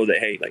them know that,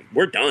 hey, like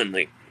we're done.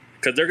 Like,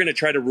 because they're going to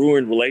try to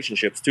ruin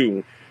relationships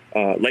too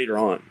later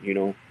on, you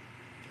know.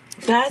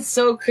 That's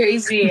so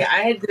crazy. I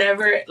had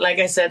never, like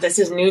I said, this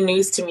is new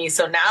news to me.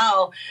 So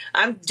now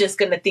I'm just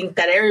going to think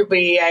that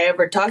everybody I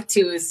ever talked to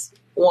is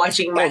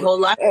watching my whole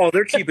life. Oh,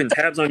 they're keeping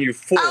tabs on you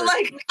for I'm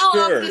like, no,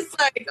 sure. I'm just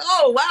like,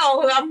 oh,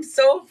 wow, I'm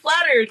so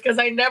flattered because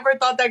I never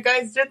thought that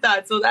guys did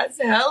that. So that's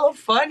hella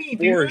funny,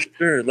 dude. For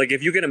sure. Like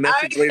if you get a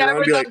message later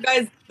on, be like,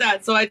 guys did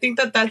that. So I think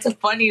that that's a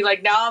funny,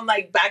 like now I'm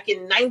like back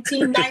in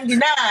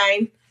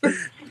 1999.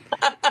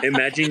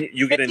 Imagine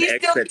you get an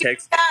ex that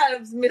texts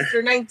tabs,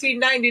 Mr.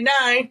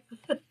 1999.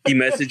 He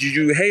messages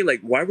you, hey, like,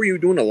 why were you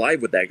doing a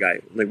live with that guy?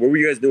 Like, what were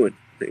you guys doing?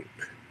 Like,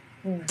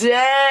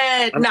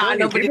 dead. Nah,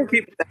 nobody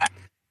keep that.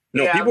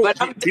 No, yeah, people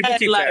keep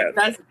like, tabs.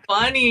 That's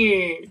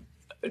funny.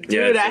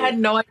 Dude, yeah, I had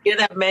no idea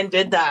that men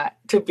did that,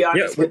 to be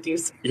honest with you.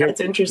 So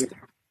that's interesting.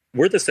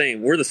 We're the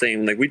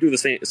same. Like, we do the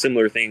same,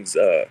 similar things.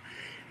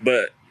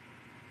 But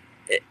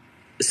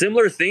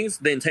similar things,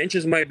 the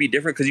intentions might be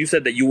different because you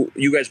said that you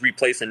guys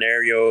replay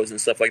scenarios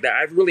and stuff like that.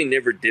 I really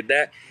never did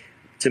that.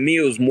 To me,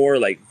 it was more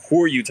like,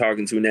 who are you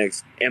talking to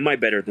next? Am I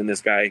better than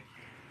this guy?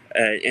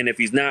 And if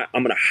he's not,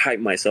 I'm going to hype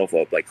myself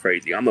up like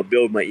crazy. I'm going to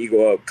build my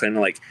ego up, kind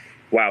of like,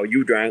 wow,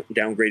 you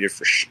downgraded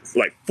for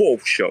like full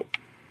show.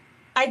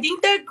 I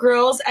think that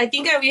girls, at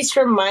least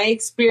from my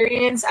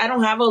experience, I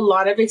don't have a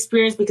lot of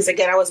experience because,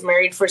 again, I was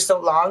married for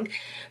so long.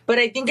 But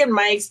I think in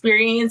my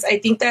experience, I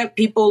think that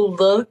people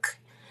look,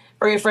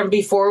 or from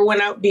before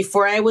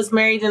I was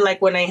married and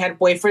like when I had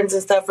boyfriends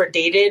and stuff or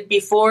dated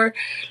before,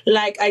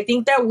 like I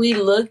think that we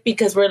look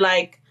because we're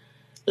like,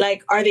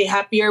 are they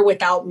happier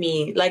without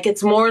me? Like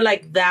it's more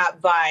like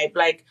that vibe,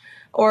 like,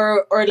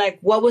 or like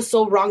what was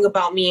so wrong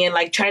about me, and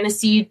like trying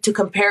to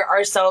compare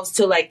ourselves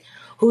to like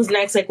who's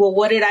next. Like, well,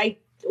 what did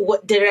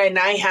I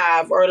not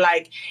have? Or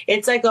like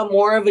it's like a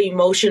more of an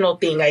emotional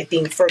thing, I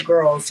think, for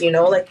girls, you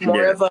know, like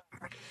more of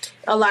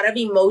a lot of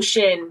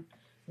emotion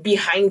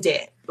behind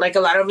it. like a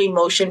lot of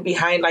emotion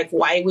behind like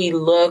why we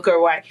look or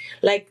why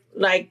like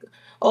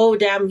oh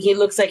damn, he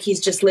looks like he's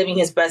just living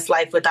his best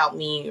life without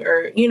me,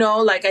 or you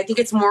know, like I think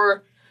it's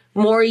more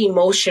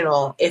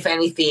emotional, if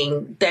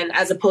anything, than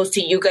as opposed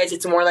to you guys.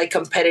 It's more like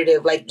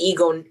competitive, like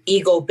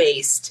ego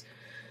based.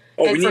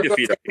 Oh, and we need to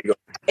feed our ego.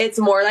 It's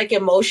more like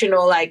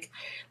emotional, like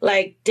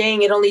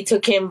dang, it only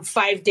took him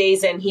 5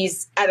 days and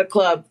he's at a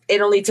club. It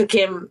only took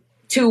him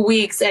 2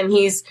 weeks and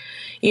he's,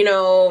 you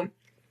know,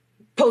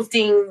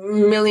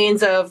 posting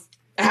millions of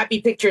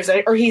happy pictures,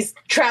 or he's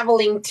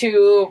traveling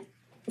to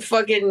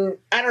fucking,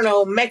 I don't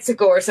know,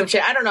 Mexico or some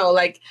shit. I don't know.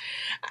 Like,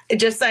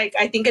 just like,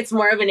 I think it's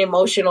more of an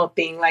emotional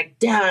thing. Like,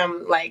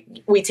 damn, like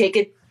we take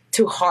it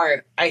to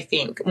heart, I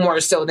think, more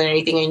so than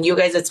anything. And you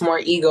guys, it's more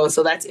ego.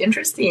 So that's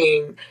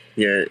interesting.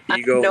 Yeah.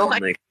 Ego. No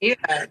like, idea.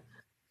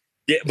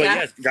 Yeah. But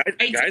yeah, guys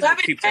do have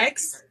an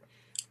ex.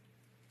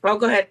 Oh,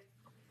 go ahead.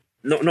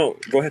 No,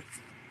 go ahead.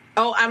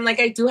 Oh, I'm like,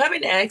 I do have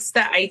an ex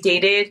that I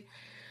dated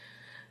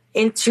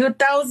in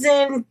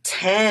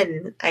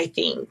 2010, I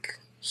think.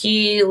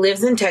 He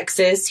lives in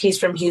Texas. He's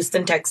from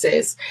Houston,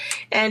 Texas.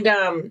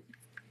 And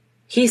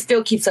he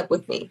still keeps up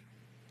with me.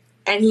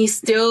 And he's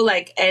still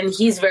like, and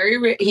he's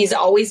he's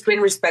always been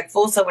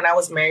respectful. So when I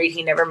was married,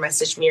 he never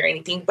messaged me or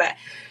anything. But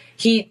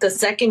the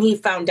second he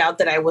found out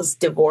that I was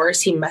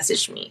divorced, he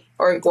messaged me,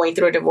 or going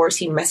through a divorce,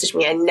 he messaged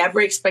me. I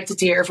never expected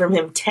to hear from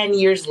him 10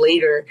 years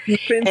later.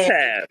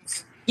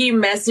 Tabs. He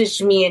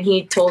messaged me and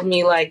he told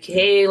me like,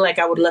 hey, like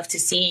I would love to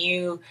see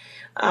you.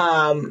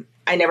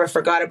 I never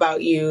forgot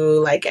about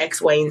you, like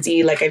X, Y, and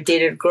Z. Like I've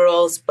dated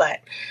girls, but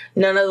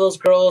none of those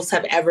girls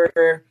have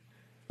ever,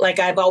 like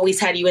I've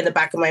always had you in the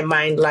back of my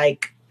mind,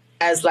 like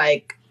as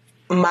like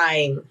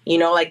mine, you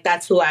know, like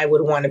that's who I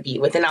would want to be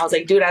with. And I was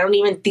like, dude, I don't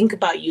even think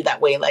about you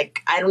that way.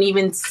 Like I don't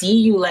even see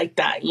you like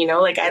that, you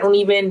know, like I don't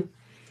even,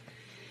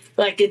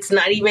 like it's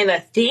not even a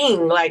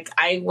thing. Like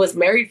I was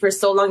married for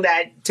so long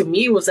that to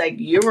me was like,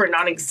 you were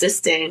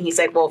non-existent. And he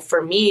said, well,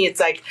 for me, it's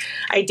like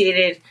I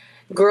dated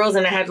girls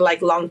and I had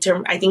like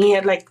long-term, I think he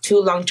had like 2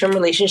 long-term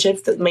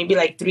relationships, maybe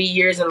like 3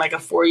 years and like a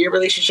 4-year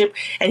relationship.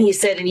 And he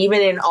said, and even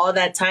in all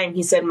that time,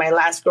 he said, my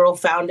last girl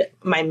found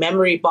my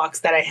memory box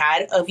that I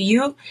had of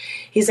you.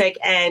 He's like,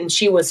 and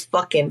she was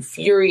fucking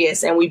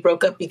furious. And we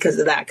broke up because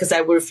of that, because I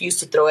refused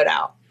to throw it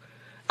out.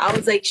 I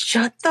was like,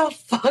 shut the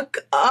fuck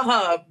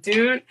up,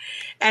 dude.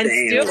 And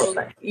damn. Still,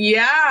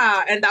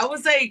 yeah. And that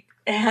was like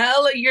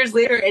hella years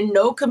later, and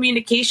no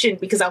communication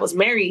because I was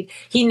married.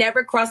 He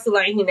never crossed the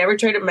line. He never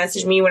tried to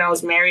message me when I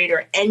was married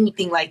or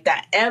anything like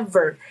that,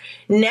 ever.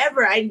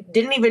 Never. I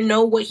didn't even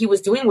know what he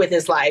was doing with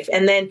his life.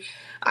 And then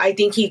I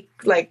think he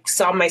like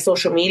saw my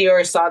social media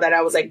or saw that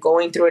I was like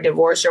going through a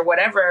divorce or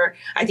whatever.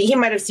 I think he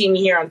might have seen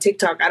me here on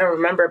TikTok. I don't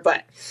remember,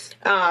 but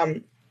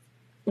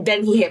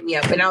then he hit me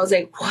up and I was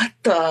like, what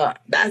the?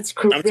 That's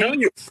crazy. I'm telling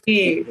you,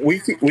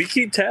 we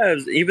keep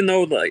tabs, even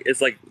though like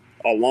it's like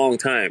a long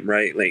time,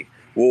 right? Like,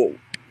 well,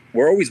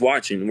 we're always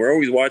watching. We're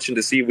always watching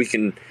to see if we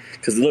can,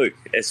 because look,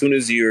 as soon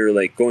as you're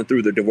like going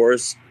through the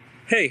divorce,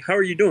 hey, how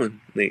are you doing?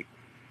 Like,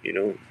 you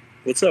know,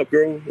 what's up,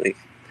 girl? Like,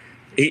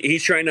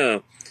 he's trying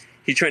to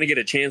get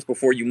a chance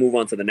before you move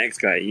on to the next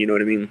guy. You know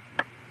what I mean?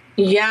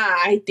 Yeah,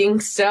 I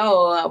think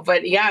so.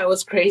 But yeah, it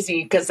was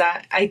crazy because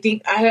I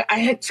think I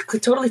had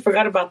totally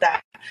forgot about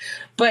that.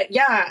 But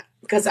yeah,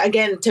 because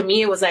again, to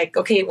me, it was like,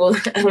 okay, well,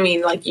 I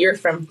mean, like you're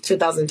from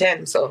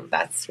 2010, so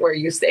that's where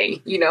you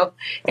stay, you know,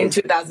 in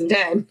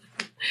 2010.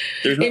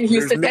 In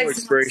Houston, there's no Texas,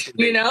 expiration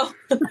date. you know?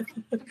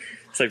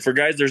 It's like for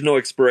guys, there's no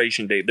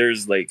expiration date.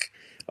 There's like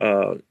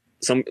some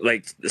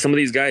of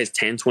these guys,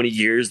 10, 20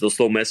 years, they'll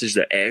still message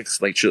the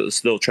ex, like she'll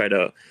still try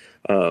to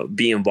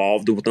be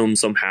involved with them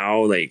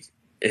somehow. Like,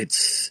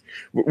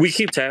 we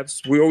keep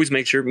tabs. We always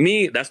make sure.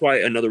 That's why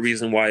another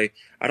reason why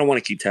I don't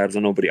want to keep tabs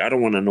on nobody. I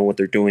don't want to know what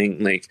they're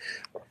doing. Like,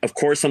 of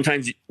course,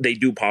 sometimes they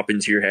do pop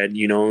into your head,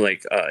 you know,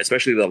 like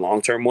especially the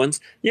long term ones.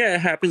 Yeah,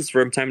 it happens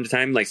from time to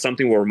time. Like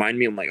something will remind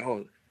me. I'm like,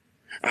 oh,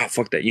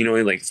 fuck that, you know,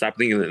 like stop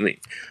thinking.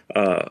 Like,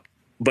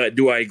 but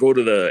do I go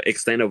to the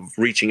extent of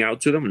reaching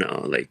out to them?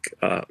 No, like,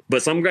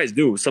 but some guys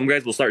do. Some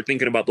guys will start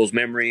thinking about those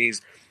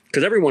memories.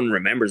 Because everyone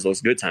remembers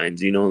those good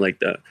times, you know,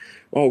 like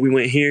we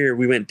went here,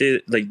 we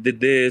did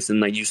this,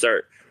 and like you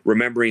start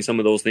remembering some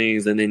of those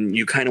things, and then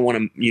you kind of want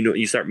to, you know,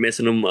 you start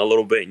missing them a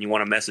little bit, and you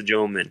want to message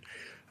them, and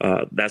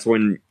that's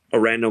when a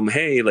random,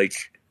 hey, like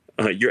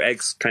your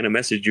ex kind of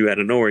messaged you out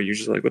of nowhere. You're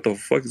just like, what the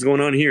fuck is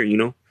going on here, you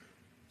know?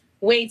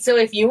 Wait, so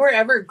if you were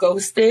ever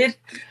ghosted,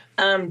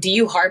 do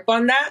you harp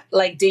on that?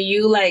 Like, do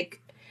you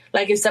like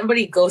if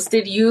somebody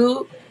ghosted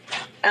you,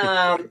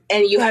 and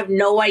you have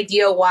no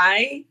idea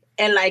why?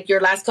 And like your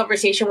last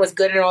conversation was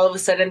good and all of a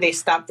sudden they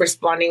stop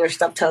responding or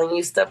stop telling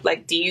you stuff.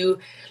 Like, do you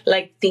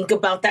like think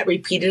about that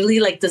repeatedly?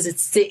 Like, does it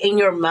sit in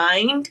your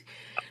mind?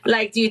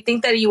 Like, do you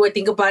think that you would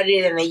think about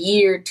it in a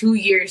year, 2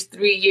 years,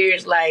 3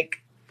 years?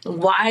 Like,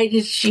 why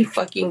did she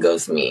fucking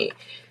ghost me?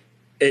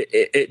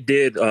 It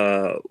did.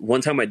 One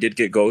time I did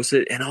get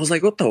ghosted and I was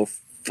like, what the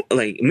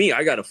like me,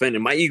 I got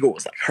offended. My ego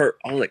was like hurt.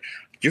 I was like,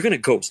 you're going to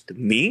ghost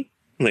me?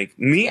 Like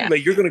me,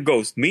 like you're gonna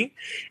ghost me,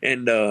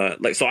 and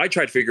like so I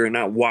tried figuring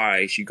out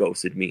why she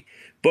ghosted me,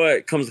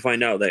 but comes to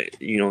find out that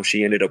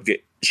she ended up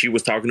she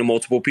was talking to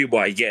multiple people,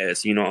 I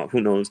guess,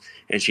 who knows,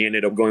 and she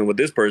ended up going with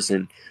this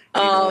person.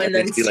 And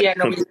then she had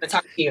no reason to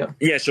talk to you.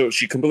 Yeah, so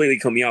she completely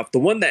cut me off. The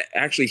one that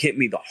actually hit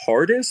me the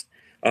hardest,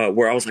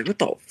 where I was like, "What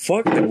the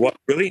fuck? Like, what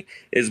really?"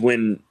 is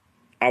when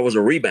I was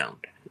a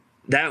rebound.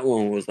 That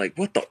one was like,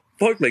 "What the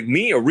fuck? Like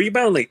me, a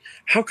rebound? Like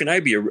how can I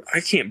be I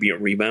can't be a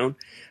rebound."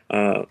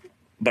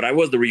 But I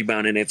was the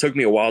rebound, and it took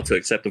me a while to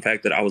accept the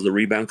fact that I was the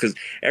rebound because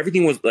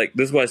everything was like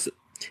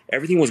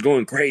everything was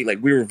going great. Like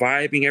we were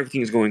vibing, everything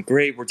was going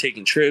great. We're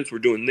taking trips, we're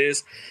doing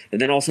this, and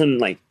then all of a sudden,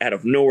 like out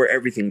of nowhere,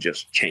 everything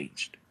just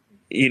changed.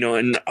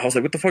 And I was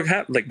like, "What the fuck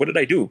happened? Like, what did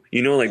I do?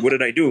 Like what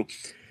did I do?"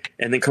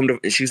 And then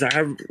she's like,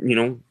 "I,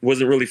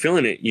 wasn't really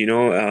feeling it. You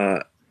know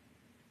what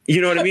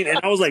I mean?" And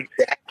I was like,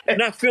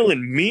 "Not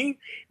feeling me."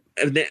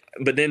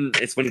 But then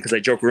it's funny because I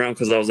joke around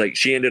because I was like,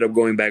 she ended up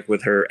going back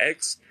with her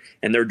ex.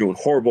 And they're doing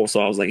horrible. So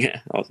I was like,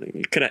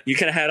 you could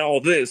have had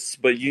all this,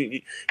 but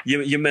you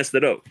messed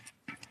it up.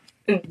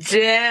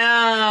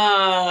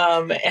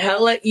 Damn,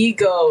 hella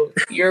ego.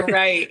 You're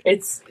right.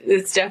 It's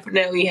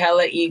definitely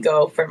hella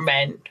ego for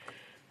men.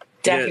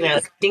 Definitely. Yeah.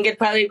 I think it'd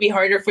probably be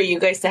harder for you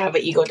guys to have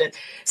an ego.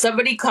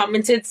 Somebody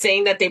commented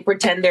saying that they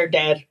pretend they're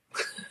dead.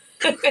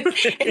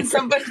 And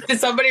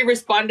somebody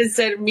responded,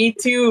 said, "Me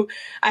too.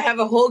 I have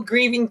a whole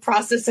grieving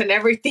process and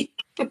everything."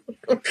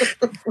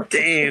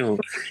 Damn.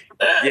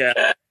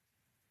 Yeah.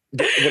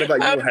 What about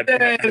you?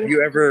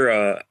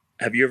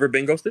 Have you ever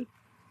been ghosted?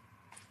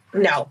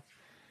 No.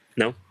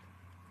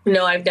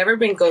 No, I've never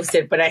been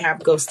ghosted, but I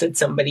have ghosted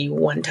somebody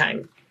one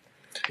time.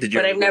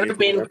 But I've never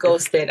been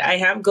ghosted. I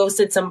have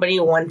ghosted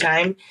somebody one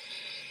time,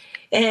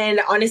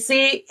 and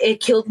honestly, it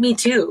killed me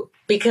too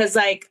because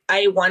like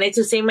I wanted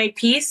to say my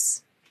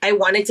piece. I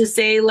wanted to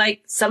say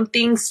like some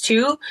things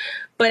too,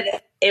 but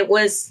it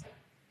was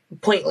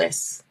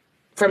pointless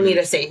for me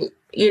to say.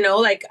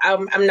 Like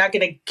I'm not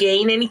going to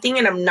gain anything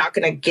and I'm not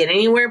going to get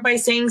anywhere by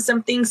saying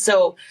something.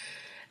 So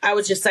I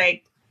was just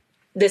like,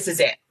 this is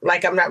it.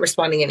 Like, I'm not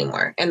responding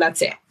anymore. And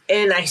that's it.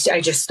 And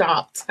I just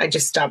stopped. I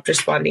just stopped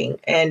responding.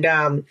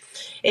 And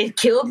it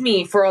killed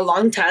me for a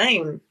long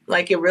time.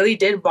 Like, it really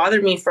did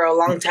bother me for a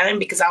long time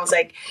because I was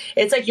like,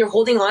 it's like you're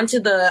holding on to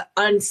the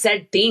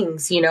unsaid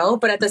things,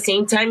 But at the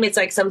same time, it's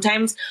like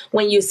sometimes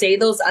when you say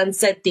those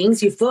unsaid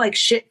things, you feel like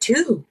shit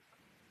too.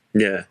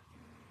 Yeah.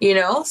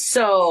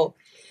 So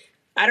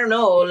I don't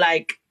know,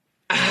 like,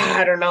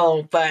 I don't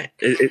know, but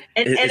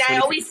I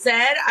always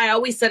said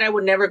I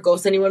would never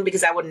ghost anyone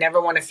because I would never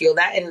want to feel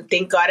that. And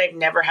thank God I've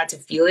never had to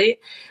feel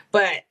it.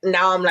 But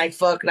now I'm like,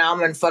 fuck, now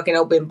I'm in fucking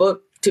open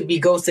book to be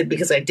ghosted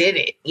because I did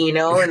it,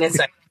 And it's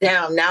like,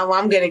 damn, now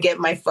I'm going to get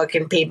my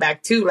fucking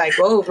payback too. Like,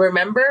 oh,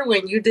 remember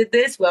when you did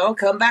this? Well,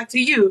 come back to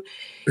you,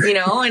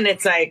 And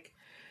it's like,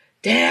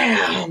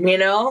 damn,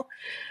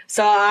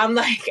 So I'm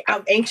like,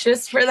 I'm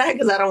anxious for that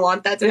because I don't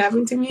want that to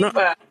happen to me. No.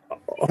 But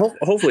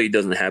hopefully it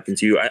doesn't happen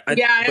to you. I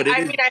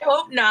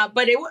hope not.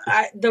 But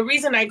the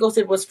reason I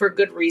ghosted was for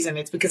good reason.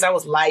 It's because I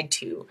was lied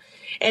to.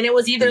 And it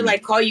was either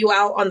like call you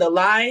out on the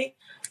lie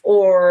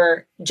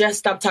or just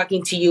stop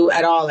talking to you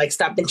at all. Like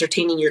stop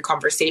entertaining your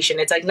conversation.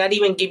 It's like not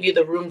even give you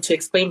the room to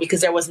explain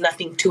because there was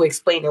nothing to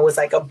explain. It was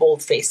like a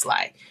bold-faced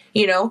lie,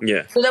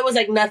 Yeah. So there was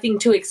like nothing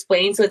to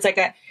explain. So it's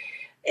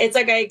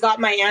like I got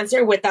my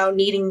answer without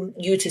needing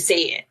you to say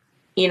it,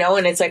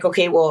 And it's like,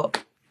 okay, well,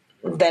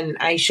 then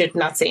I should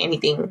not say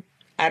anything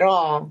at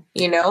all,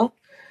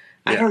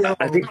 I don't know.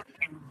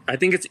 I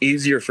think it's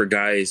easier for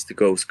guys to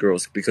ghost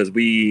girls because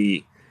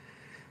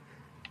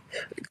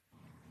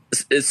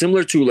it's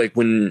similar to like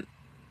when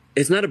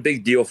it's not a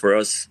big deal for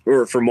us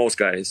or for most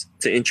guys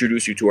to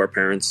introduce you to our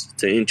parents,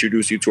 to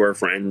introduce you to our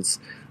friends.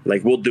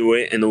 Like we'll do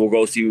it and then we'll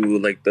ghost you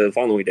like the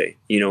following day,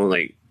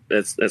 like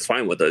that's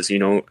fine with us,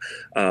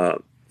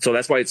 so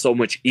that's why it's so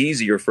much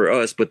easier for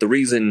us. But the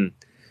reason,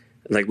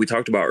 like we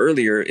talked about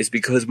earlier, is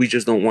because we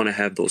just don't want to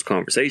have those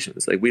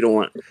conversations. Like we don't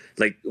want,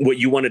 like what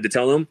you wanted to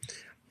tell them.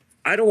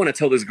 I don't want to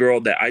tell this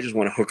girl that I just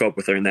want to hook up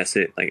with her and that's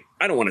it. Like,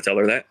 I don't want to tell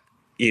her that,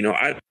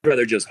 I'd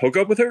rather just hook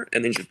up with her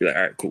and then just be like,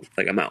 all right, cool.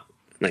 Like I'm out.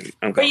 Like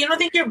I'm But you don't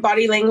think your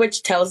body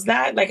language tells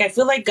that? Like, I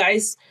feel like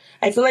guys,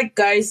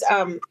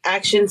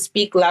 actions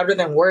speak louder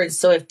than words.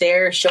 So if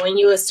they're showing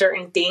you a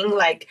certain thing,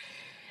 like,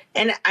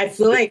 and I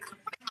feel like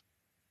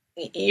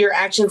your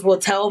actions will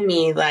tell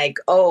me like,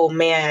 oh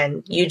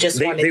man, you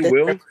just wanted this. They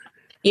will,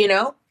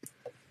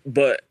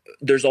 But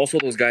there's also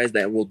those guys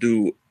that will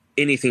do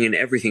anything and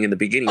everything in the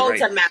beginning. Oh, right?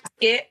 To mask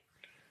it.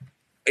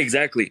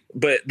 Exactly.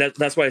 But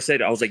that's why I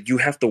said, I was like, you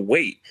have to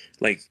wait.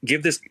 Like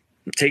make this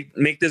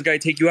guy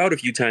take you out a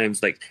few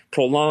times, like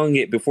prolong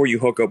it before you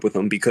hook up with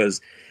him.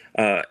 Because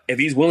if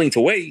he's willing to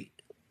wait,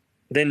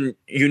 then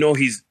he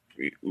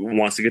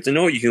wants to get to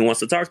know you. He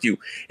wants to talk to you.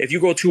 If you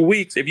go 2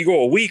 weeks, if you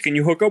go a week and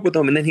you hook up with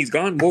him and then he's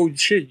gone, well,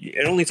 shit,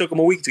 it only took him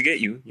a week to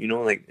get you,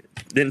 like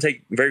it didn't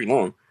take very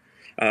long.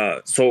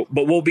 But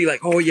we'll be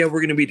like, oh yeah,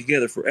 we're gonna be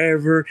together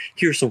forever.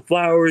 Here's some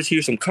flowers.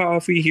 Here's some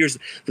coffee.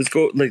 Let's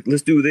go. Like,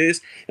 let's do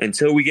this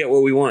until we get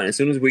what we want. As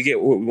soon as we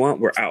get what we want,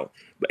 we're out.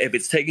 But if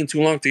it's taking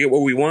too long to get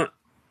what we want,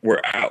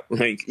 we're out.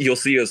 Like, you'll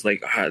see us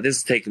like, this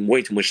is taking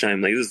way too much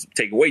time. Like, this is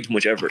taking way too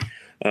much effort.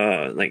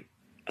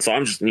 So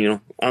I'm just,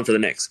 on to the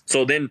next.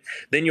 So then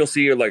you'll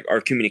see like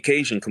our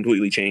communication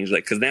completely change.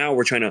 Like, cause now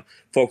we're trying to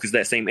focus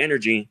that same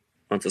energy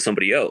onto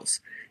somebody else,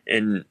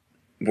 and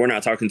we're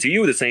not talking to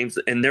you the same.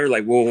 And they're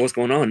like, well, what's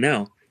going on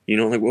now?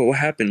 Like, well, what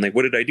happened? Like,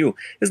 what did I do?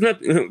 It's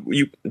not,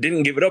 you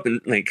didn't give it up.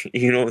 And like,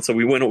 so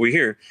we went over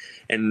here.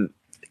 And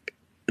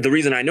the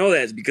reason I know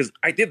that is because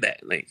I did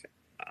that.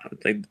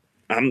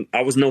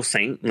 I was no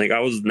saint. Like, I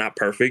was not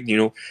perfect.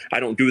 I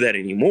don't do that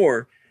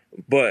anymore.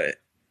 But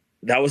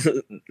that was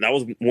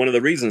one of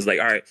the reasons. Like,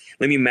 all right,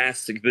 let me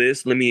master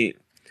this. Let me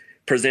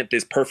present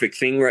this perfect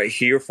thing right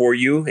here for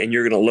you, and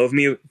you're gonna love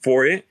me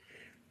for it.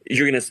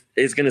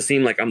 It's gonna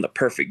seem like I'm the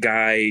perfect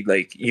guy.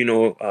 Like,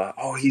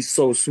 oh, he's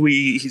so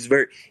sweet. He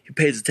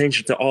pays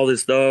attention to all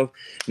this stuff.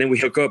 And then we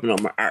hook up, and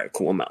I'm like, all right,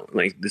 cool, I'm out.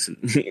 Like, this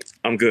is,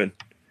 I'm good.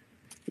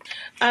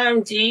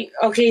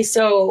 Okay,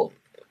 so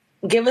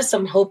give us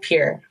some hope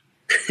here.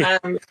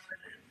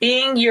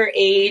 Being your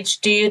age,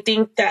 do you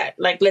think that,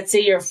 like, let's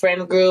say your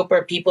friend group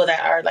or people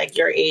that are like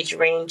your age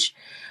range,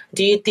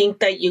 do you think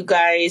that you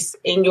guys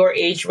in your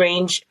age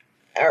range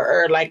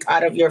or like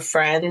out of your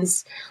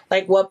friends,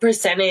 like what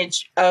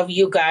percentage of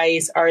you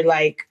guys are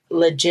like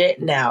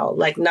legit now?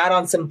 Like, not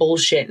on some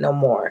bullshit no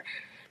more.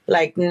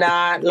 Like,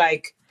 not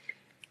like.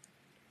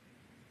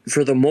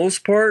 For the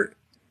most part,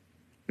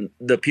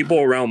 the people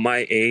around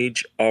my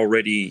age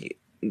already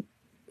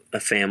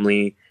a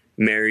family,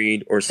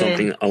 married, or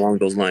something along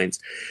those lines.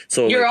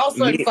 So you're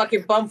also in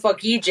fucking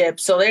bumfuck Egypt,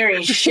 so there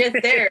ain't shit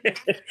there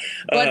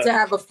but to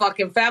have a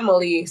fucking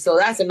family. So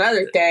that's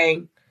another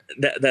thing.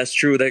 That's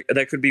true.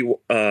 That could be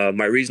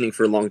my reasoning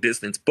for long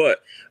distance,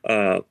 but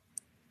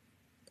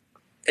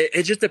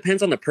it just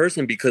depends on the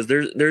person, because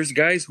there's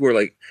guys who are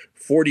like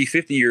 40,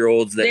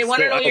 50-year-olds that they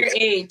want to know your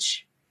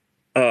age.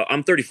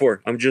 I'm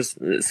 34. I'm just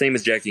same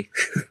as Jacky.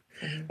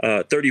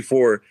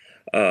 34.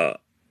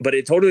 But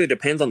it totally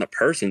depends on the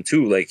person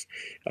too. Like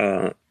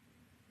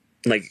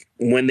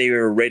when they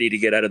are ready to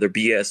get out of their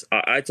BS.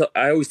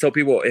 I always tell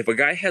people, if a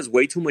guy has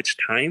way too much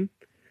time,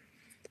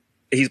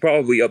 he's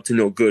probably up to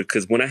no good.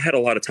 Because when I had a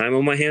lot of time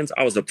on my hands,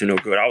 I was up to no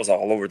good. I was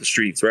all over the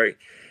streets, right?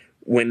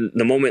 When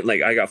the moment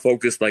like I got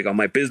focused like on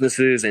my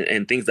businesses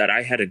and things that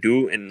I had to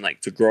do and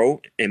like to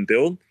grow and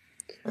build,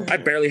 I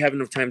barely have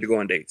enough time to go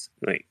on dates.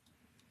 Like,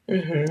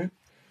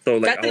 so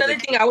like that's another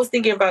thing I was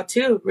thinking about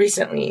too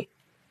recently.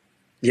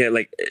 Yeah,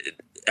 like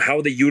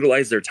how they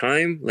utilize their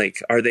time.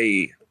 Like, are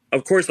they,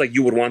 of course, like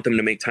you would want them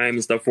to make time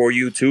and stuff for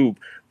you too,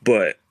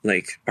 but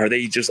like, are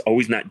they just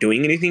always not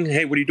doing anything?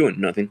 Hey, what are you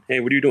doing? Nothing. Hey,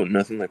 what are you doing?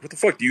 Nothing. Like, what the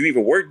fuck? Do you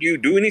even work? Do you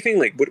do anything?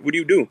 Like, what do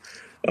you do?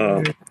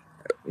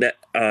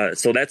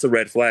 So that's a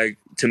red flag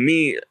to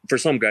me for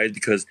some guys,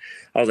 because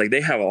I was like,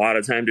 they have a lot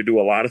of time to do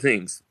a lot of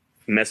things,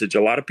 message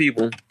a lot of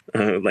people,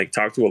 like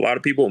talk to a lot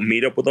of people,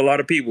 meet up with a lot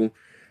of people.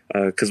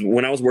 Because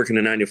when I was working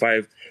a 9 to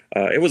 5,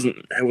 it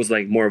was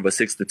like more of a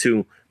 6 to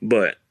 2,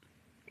 but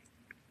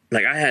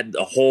like I had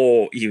a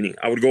whole evening.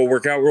 I would go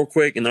work out real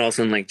quick, and then all of a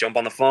sudden like jump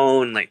on the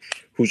phone, like,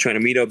 who's trying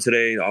to meet up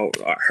today? Oh,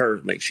 her,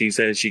 like she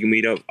says she can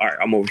meet up. All right,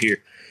 I'm over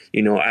here.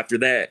 After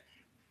that,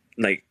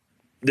 like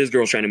this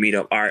girl's trying to meet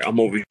up. All right, I'm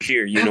over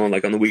here.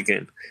 Like on the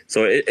weekend.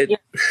 So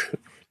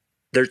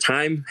their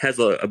time has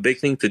a big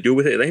thing to do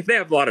with it. Like, if they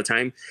have a lot of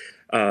time,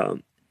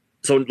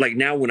 so like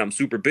now when I'm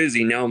super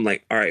busy, now I'm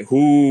like, all right,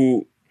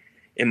 who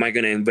am I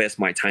going to invest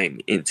my time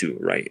into,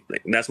 right?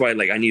 Like, that's why,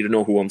 like, I need to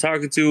know who I'm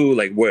talking to,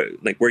 like,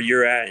 where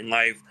you're at in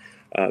life.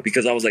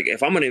 Because I was like,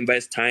 if I'm going to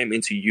invest time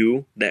into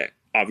you, that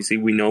obviously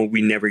we know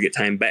we never get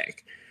time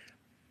back.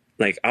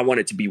 Like, I want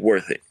it to be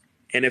worth it.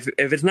 And if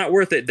it's not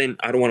worth it, then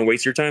I don't want to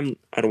waste your time.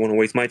 I don't want to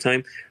waste my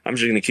time. I'm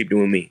just going to keep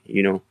doing me,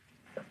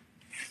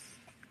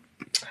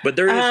 But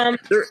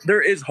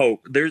there is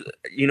hope. There's,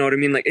 you know what I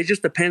mean? Like, it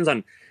just depends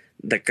on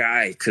the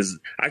guy. Because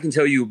I can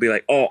tell you, be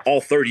like, oh,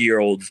 all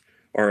 30-year-olds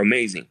are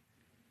amazing.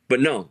 But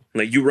no,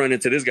 like, you run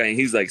into this guy and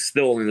he's like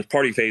still in his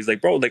party phase.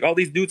 Like, bro, like all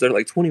these dudes are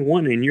like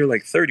 21 and you're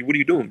like 30. What are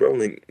you doing, bro?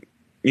 Like,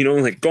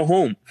 like, go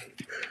home.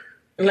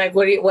 Like,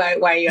 why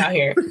are you out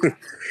here?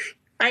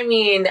 I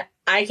mean,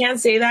 I can't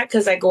say that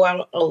because I go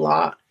out a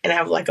lot and I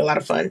have like a lot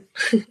of fun.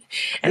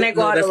 And I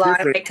go out a lot.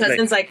 Different. My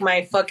cousin's like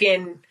my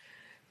fucking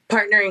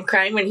partner in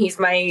crime, and he's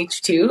my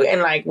age too.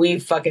 And like, we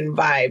fucking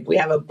vibe. We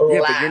have a blast.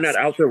 Yeah, but you're not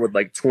out there with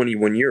like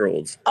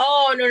 21-year-olds.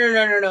 Oh,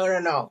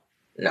 no.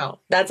 No,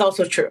 that's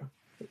also true.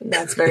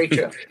 That's very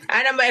true.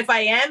 And if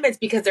I am, it's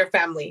because they're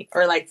family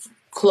or like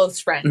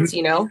close friends,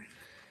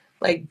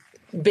 like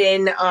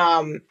been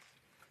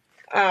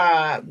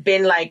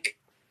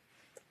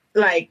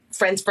like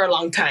friends for a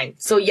long time.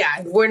 So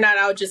yeah, we're not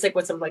out just like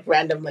with some like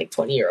random like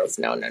 20-year-olds.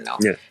 No.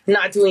 Yeah.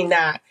 Not doing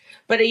that.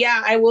 But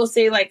yeah, I will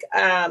say like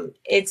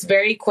it's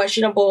very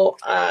questionable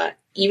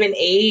even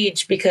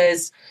age,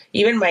 because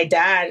even my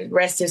dad,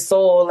 rest his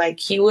soul, like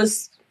he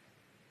was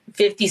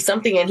 50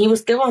 something, and he was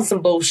still on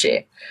some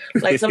bullshit.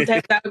 Like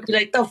sometimes I would be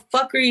like, the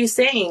fuck are you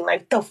saying?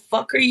 Like, the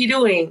fuck are you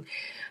doing?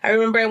 I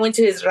remember I went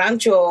to his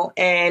rancho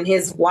and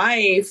his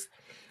wife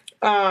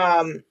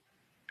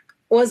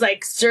was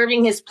like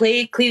serving his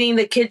plate, cleaning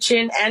the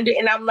kitchen, and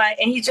I'm like,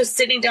 and he's just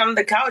sitting down on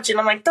the couch, and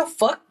I'm like, the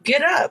fuck,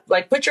 get up,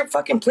 like put your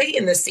fucking plate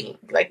in the sink,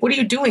 like what are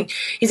you doing?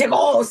 He's like,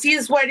 oh, see,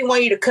 this is why I didn't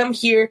want you to come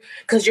here,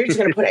 because you're just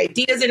gonna put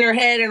ideas in her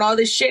head and all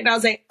this shit. And I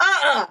was like,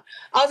 I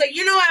was like,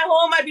 you know, at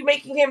home I'd be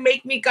making him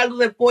make me caldo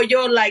de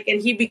pollo, like,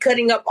 and he'd be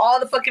cutting up all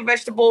the fucking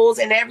vegetables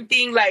and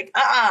everything, like,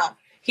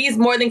 he's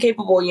more than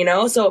capable, you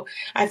know. So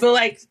I feel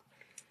like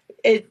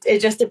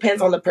it just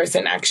depends on the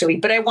person, actually.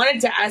 But I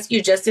wanted to ask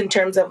you, just in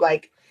terms of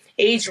like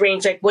age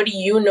range, like what do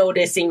you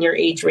notice in your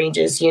age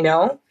ranges, you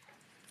know?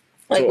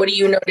 Like, what do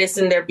you notice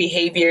in their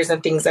behaviors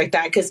and things like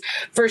that? Because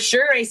for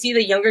sure, I see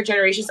the younger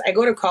generations. I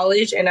go to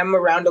college and I'm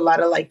around a lot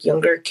of like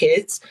younger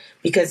kids,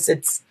 because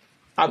it's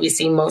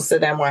obviously most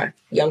of them are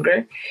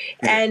younger.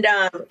 And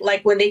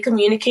like when they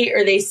communicate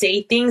or they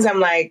say things, I'm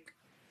like,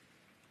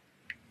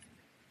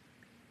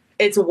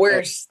 it's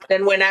worse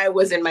than when I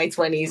was in my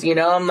 20s, you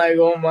know? I'm like,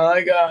 oh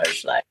my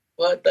gosh, like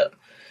what the...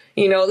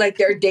 You know, like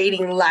their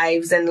dating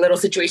lives and little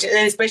situations.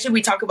 And especially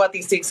we talk about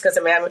these things because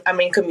I'm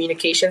in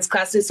communications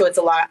classes. So it's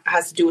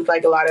has to do with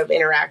like a lot of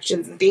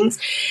interactions and things.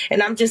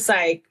 And I'm just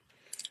like,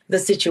 the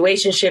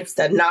situationships,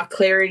 the not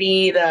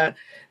clarity,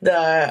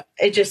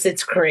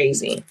 it's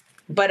crazy.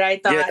 But I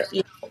thought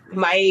you know,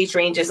 my age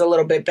range is a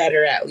little bit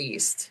better, at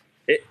least.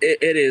 It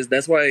is.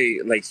 That's why,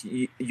 like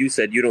you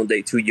said, you don't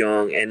date too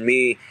young. And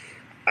me,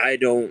 I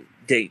don't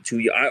date too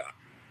young.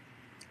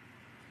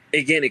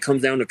 Again, it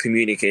comes down to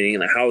communicating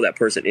and like how that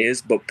person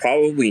is, but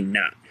probably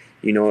not.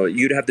 You know,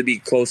 you'd have to be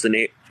closer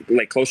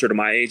to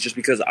my age, just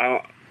because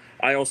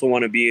I also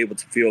want to be able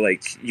to feel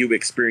like you've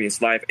experienced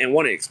life and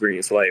want to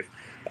experience life.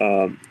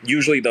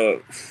 Usually,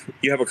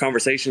 you have a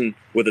conversation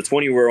with a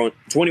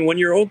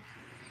 21-year-old.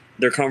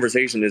 Their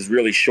conversation is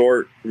really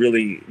short,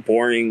 really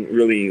boring,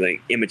 really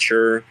like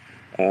immature,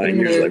 and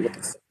you're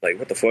just like,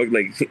 what the fuck?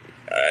 Like,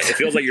 it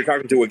feels like you're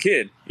talking to a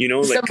kid. You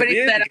know, like somebody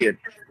said,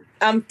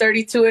 I'm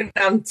 32 and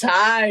I'm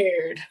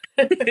tired.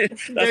 They're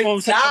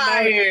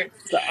tired.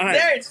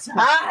 They're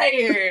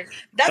tired.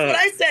 That's what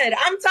I said.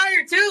 I'm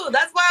tired too.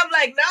 That's why I'm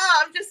like,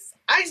 nah,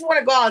 I just want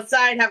to go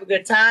outside, have a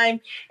good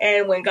time.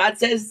 And when God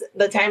says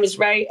the time is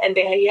right and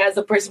he has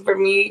a person for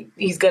me,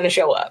 he's going to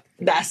show up.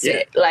 That's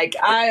it. Like,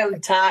 I am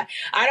tired.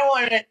 I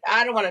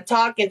don't want to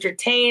talk,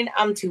 entertain.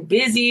 I'm too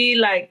busy.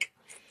 Like,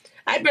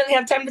 I barely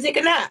have time to take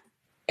a nap.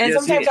 And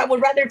sometimes I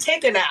would rather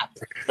take a nap.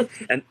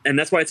 and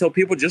that's why I tell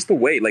people just to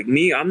wait. Like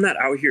me, I'm not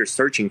out here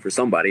searching for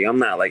somebody. I'm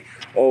not like,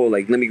 oh,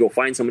 like, let me go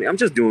find somebody. I'm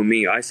just doing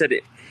me. I said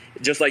it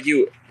just like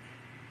you.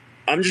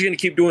 I'm just going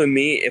to keep doing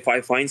me. If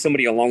I find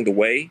somebody along the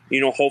way, you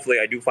know, hopefully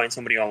I do find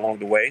somebody along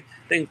the way,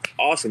 then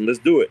awesome, let's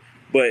do it.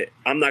 But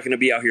I'm not going to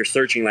be out here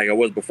searching like I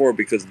was before,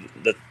 because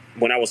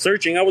when I was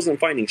searching, I wasn't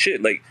finding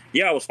shit. Like,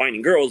 yeah, I was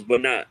finding girls,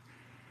 but not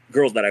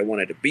girls that I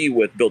wanted to be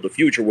with, build a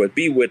future with,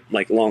 be with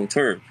like long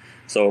term.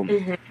 So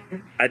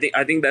I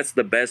think that's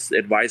the best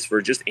advice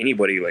for just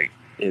anybody, like,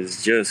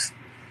 is just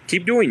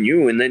keep doing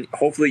you, and then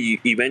hopefully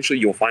eventually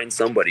you'll find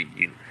somebody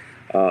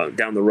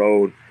down the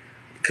road.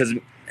 Because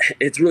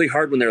it's really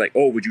hard when they're like,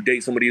 oh, would you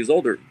date somebody who's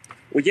older?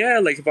 Well, yeah,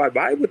 like if I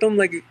vibe with them,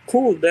 like,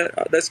 cool,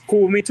 that's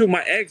cool with me too.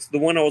 My ex, the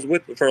one I was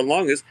with for the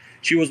longest,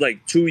 she was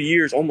like 2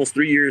 years, almost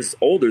 3 years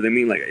older than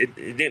me. Like it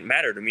didn't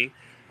matter to me.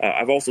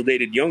 I've also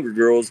dated younger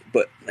girls,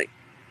 but like,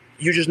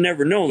 you just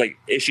never know. Like,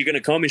 is she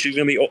gonna come? Is she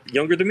gonna be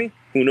younger than me?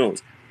 Who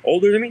knows?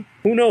 Older than me?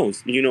 Who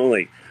knows? You know,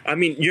 like, I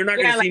mean, you're not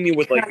gonna see me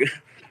with like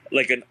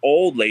like an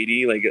old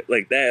lady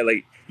like that.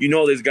 Like, you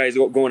know, this guy's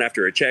going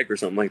after a check or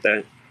something like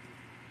that.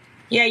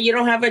 Yeah, you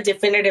don't have a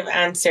definitive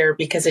answer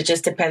because it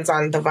just depends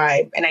on the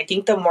vibe. And I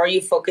think the more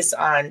you focus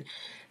on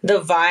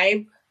the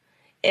vibe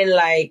and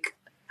like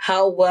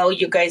how well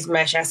you guys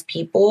mesh as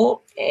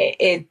people,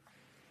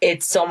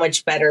 it's so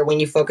much better when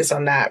you focus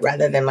on that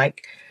rather than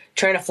like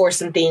trying to force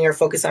something or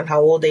focus on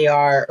how old they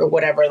are or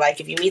whatever.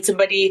 Like if you meet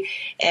somebody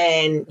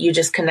and you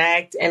just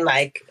connect and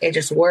like it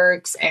just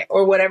works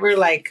or whatever,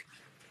 like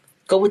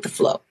go with the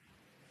flow.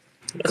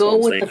 Go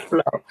with the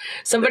flow.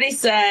 Somebody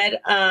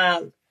said,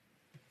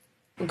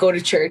 go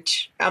to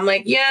church. I'm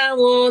like, yeah,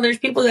 well, there's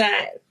people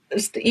that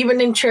even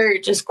in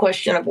church is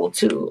questionable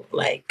too.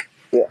 Like,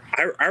 well,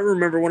 I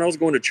remember when I was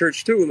going to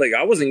church too. Like,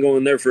 I wasn't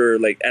going there for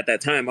like, at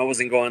that time, I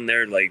wasn't going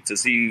there like to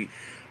see,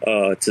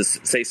 to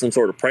say some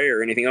sort of prayer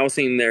or anything. I was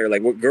seeing there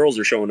like what girls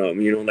are showing up,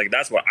 you know, like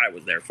that's what I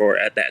was there for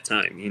at that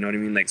time. You know what I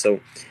mean? Like, so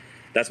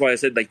that's why I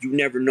said, like, you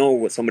never know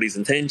what somebody's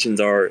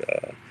intentions are,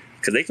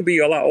 because they could be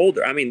a lot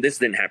older. I mean, this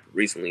didn't happen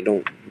recently.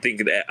 Don't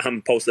think that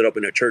I'm posted up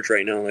in a church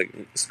right now, like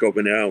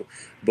scoping it out.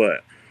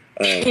 But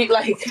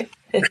like,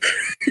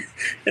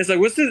 it's like,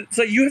 what's this? It's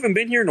like, you haven't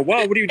been here in a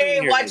while. What are you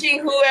doing here? Watching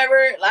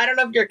whoever, I don't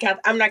know if you're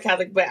Catholic. I'm not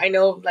Catholic, but I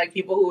know like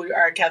people who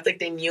are Catholic,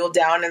 they kneel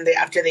down and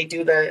after they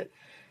do the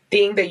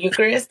thing, the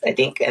Eucharist, I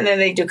think, and then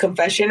they do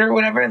confession or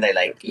whatever, and they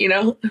like, you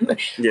know,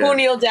 who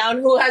kneel down,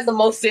 who has the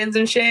most sins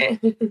and shit.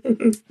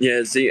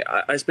 Yeah, see,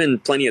 I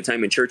spend plenty of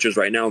time in churches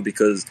right now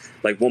because,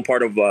 like, one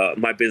part of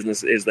my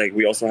business is, like,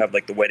 we also have,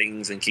 like, the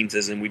weddings and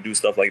quinces, and we do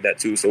stuff like that,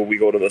 too. So we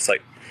go to the,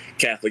 like,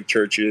 Catholic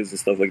churches and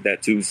stuff like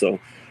that, too. So,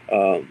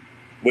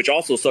 which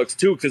also sucks,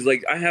 too, because,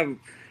 like, I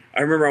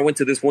remember I went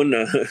to this one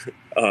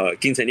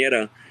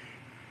quinceañera,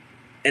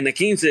 and the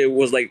quince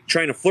was, like,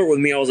 trying to flirt with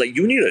me. I was like,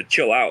 you need to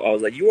chill out. I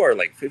was like, you are,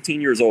 like,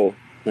 15 years old.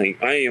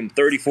 Like, I am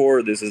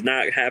 34. This is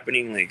not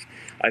happening. Like,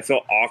 I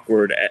felt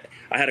awkward.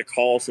 I had to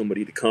call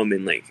somebody to come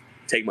and, like,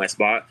 take my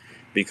spot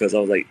because I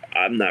was like,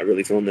 I'm not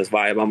really feeling this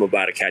vibe. I'm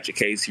about to catch a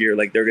case here.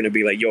 Like, they're going to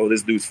be like, yo,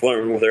 this dude's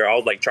flirting with her. I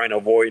was, like, trying to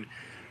avoid.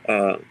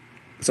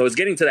 So it's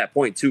getting to that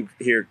point, too,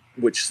 here,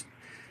 which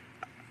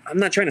I'm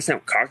not trying to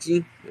sound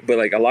cocky, but,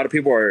 like, a lot of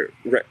people are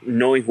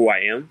knowing who I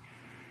am.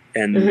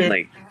 And,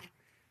 like,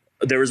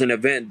 there was an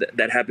event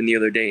that happened the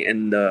other day,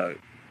 and the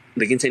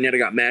quinceañera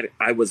got mad.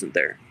 I wasn't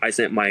there. I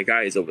sent my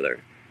guys over there,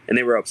 and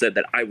they were upset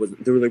that I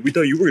wasn't. They were like, "We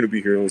thought you were going to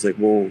be here." I was like,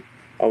 "Well,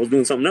 I was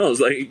doing something else."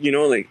 Like, you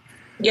know, like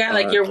yeah,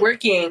 like you're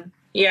working.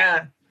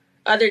 Yeah,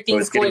 other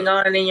things going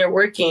on, and you're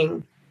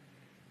working.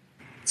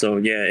 So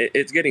yeah,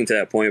 it's getting to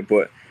that point,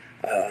 but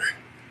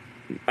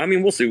I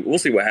mean, we'll see. We'll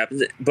see what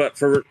happens. But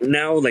for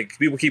now, like,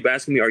 people keep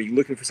asking me, "Are you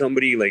looking for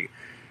somebody?" Like,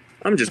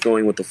 I'm just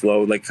going with the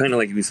flow, like kind of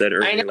like you said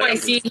earlier. I know. Like, I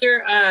see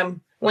here.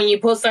 When you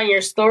post on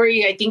your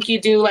story, I think you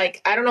do,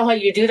 like, I don't know how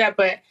you do that,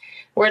 but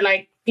where,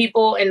 like,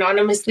 people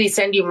anonymously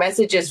send you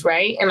messages,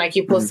 right? And, like,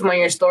 you post them on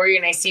your story,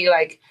 and I see,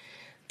 like,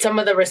 some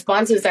of the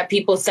responses that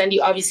people send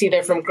you. Obviously,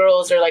 they're from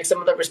girls, or, like, some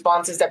of the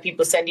responses that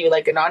people send you,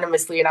 like,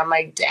 anonymously. And I'm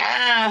like,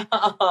 damn,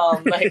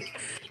 like,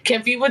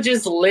 can people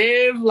just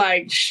live?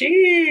 Like,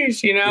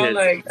 sheesh, you know? Yeah,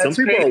 like, some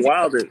people crazy. Are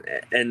wild,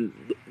 and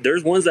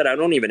there's ones that I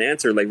don't even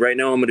answer. Like, right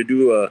now, I'm going to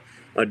do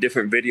a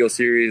different video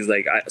series.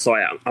 Like,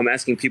 I'm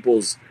asking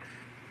people's,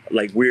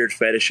 like, weird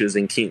fetishes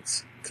and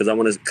kinks because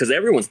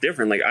everyone's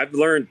different. Like, I've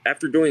learned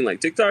after doing, like,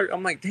 TikTok,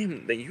 I'm like,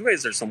 damn, you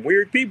guys are some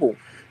weird people.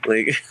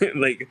 Like,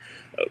 like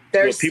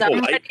there's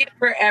somebody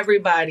for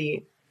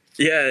everybody.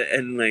 Yeah,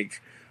 and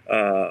like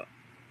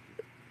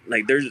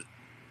there's,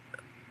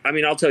 I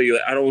mean, I'll tell you,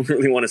 I don't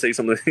really want to say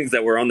some of the things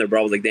that were on there, but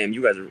I was like, damn,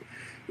 you guys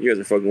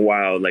are fucking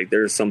wild. Like,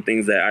 there's some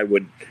things that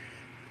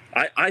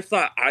I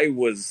thought I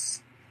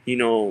was, you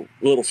know,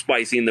 a little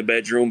spicy in the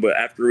bedroom, but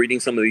after reading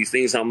some of these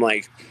things, I'm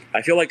like,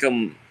 I feel like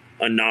I'm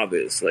a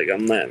novice. Like,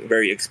 I'm not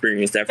very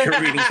experienced after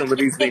reading some of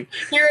these things.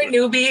 You're a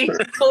newbie.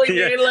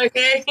 Yeah. Like,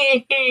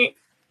 hey.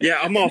 Yeah,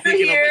 I'm all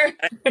thinking,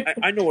 I'm like,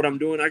 I know what I'm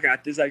doing. I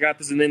got this.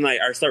 And then, like,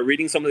 I start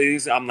reading some of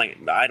these. I'm like,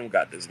 I don't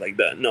got this. Like,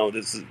 no,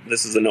 this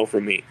is a no for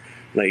me.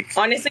 Like,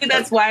 honestly,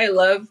 that's why I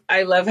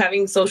love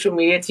having social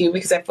media too,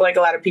 because I feel like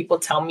a lot of people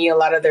tell me a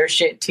lot of their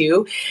shit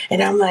too,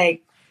 and I'm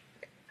like,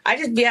 I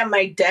just be at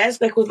my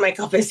desk, like, with my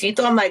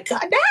cafecito. I'm like,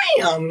 God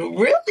damn,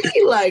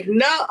 really? Like,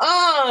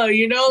 no,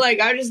 you know, like,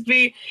 I just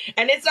be,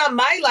 and it's not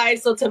my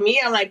life. So to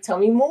me, I'm like, tell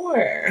me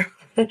more.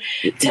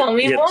 Tell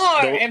me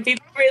more. And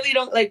people really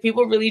don't, like,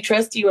 people really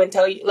trust you and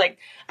tell you, like,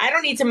 I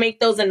don't need to make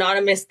those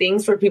anonymous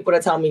things for people to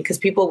tell me, because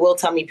people will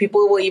tell me.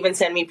 People will even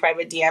send me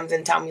private DMs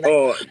and tell me,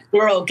 like,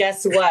 girl,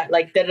 guess what?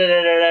 Like,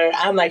 da-da-da-da-da.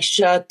 I'm like,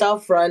 shut the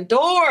front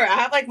door. I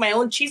have, like, my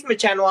own chisme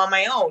channel on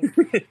my own.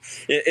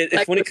 It's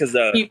like, funny because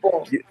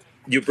people.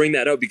 You bring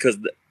that up because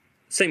the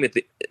same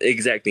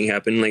exact thing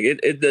happened. Like,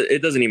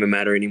 it doesn't even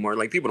matter anymore.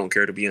 Like, people don't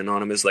care to be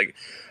anonymous. Like,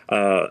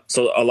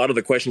 so a lot of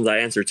the questions I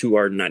answer to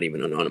are not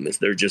even anonymous.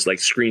 They're just, like,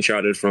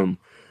 screenshotted from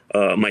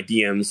my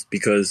DMs,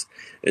 because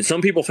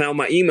some people found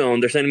my email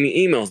and they're sending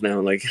me emails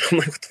now. Like, I'm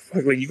like, what the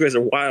fuck? Like, you guys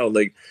are wild.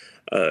 Like,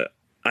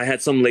 I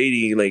had some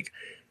lady, like,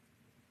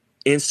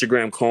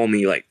 Instagram call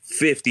me like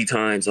 50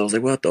 times. I was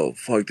like, what the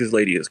fuck? This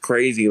lady is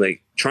crazy.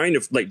 Like, trying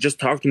to, like, just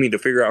talk to me to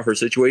figure out her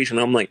situation.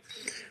 I'm like,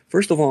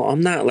 first of all,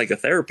 I'm not, like, a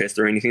therapist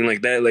or anything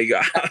like that. Like,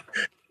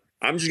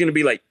 I'm just going to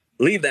be like,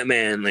 leave that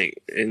man,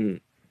 like, and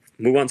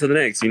move on to the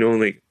next, you know,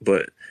 like,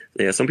 but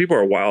yeah, some people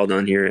are wild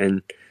on here.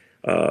 And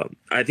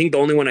I think the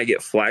only one I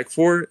get flack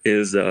for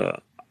is,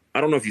 I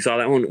don't know if you saw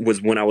that one,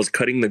 was when I was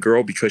cutting the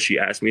girl because she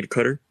asked me to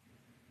cut her.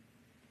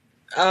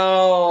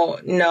 Oh,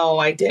 no,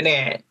 I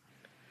didn't.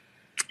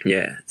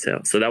 Yeah.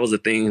 So that was the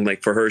thing.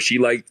 Like, for her, she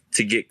liked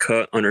to get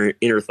cut on her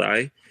inner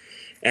thigh.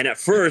 And at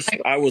first,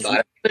 I was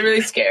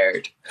really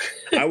scared.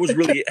 I was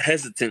really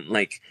hesitant.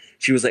 Like,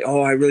 she was like,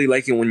 "Oh, I really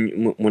like it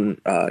when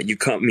you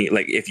cut me.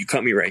 Like, if you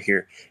cut me right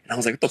here." And I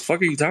was like, "What the fuck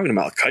are you talking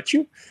about? I'll cut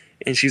you?"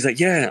 And she's like,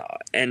 "Yeah."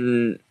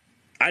 And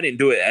I didn't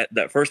do it at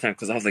that first time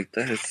because I was like,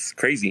 "That's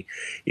crazy,"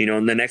 you know.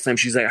 And the next time,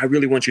 she's like, "I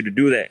really want you to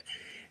do that."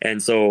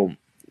 And so,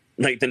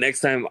 like, the next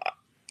time,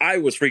 I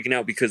was freaking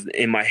out because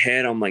in my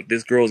head, I'm like,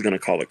 "This girl's gonna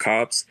call the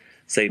cops,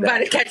 say that about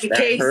to catch a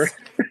case." Her.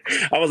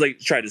 I was like,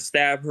 try to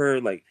stab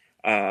her, like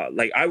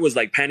I was,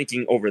 like,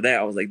 panicking over that.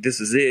 I was like, this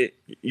is it.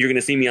 You're going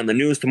to see me on the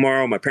news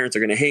tomorrow. My parents are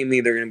going to hate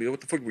me. They're going to be,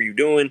 what the fuck were you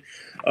doing?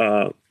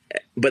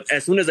 But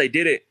as soon as I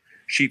did it,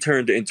 she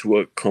turned into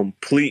a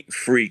complete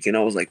freak. And I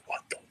was like, what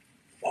the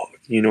fuck?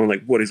 You know,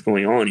 like, what is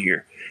going on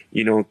here?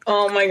 You know?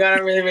 Oh my God,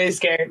 I'm really, really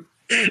scared.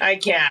 I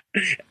can't.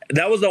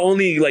 That was the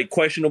only like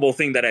questionable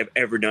thing that I've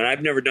ever done.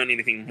 I've never done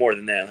anything more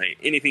than that. Like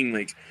anything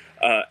like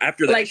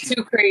after that, like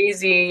too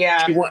crazy.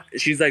 Yeah.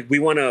 She's like, we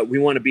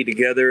wanna be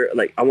together.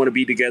 Like I want to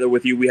be together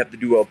with you. We have to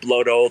do a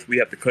blood oath. We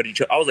have to cut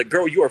each other. I was like,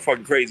 girl, you are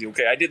fucking crazy.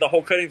 Okay, I did the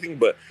whole cutting thing,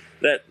 but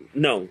that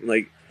no,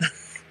 like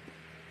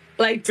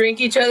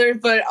drink each other.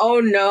 But oh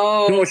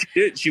no, no, she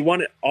did. She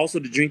wanted also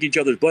to drink each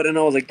other's blood, and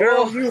I was like,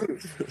 girl, you're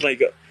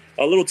like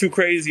a little too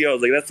crazy. I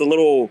was like, that's a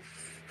little.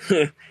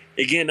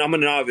 Again, I'm a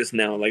novice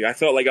now. Like I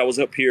felt like I was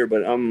up here,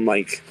 but I'm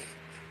like,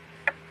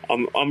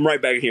 I'm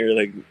right back here.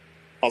 Like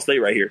I'll stay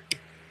right here.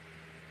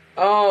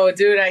 Oh,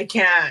 dude, I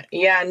can't.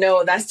 Yeah,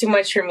 no, that's too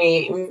much for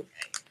me.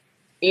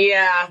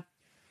 Yeah.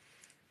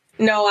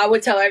 No, I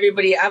would tell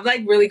everybody. I'm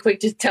like really quick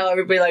to tell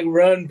everybody like,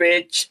 run,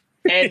 bitch.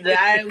 And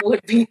that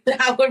would be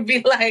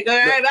like, all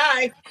right,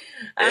 bye.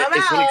 I'm it's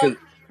out. Funny because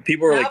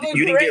people are like,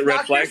 you didn't get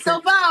red flags.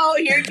 Yourself out.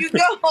 Here you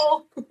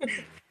go.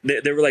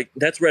 They were like,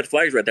 that's red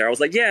flags right there. I was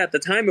like, yeah, at the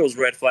time it was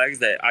red flags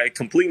that I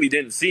completely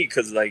didn't see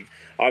because, like,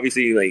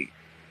 obviously, like,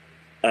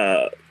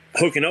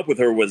 hooking up with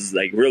her was,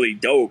 like, really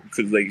dope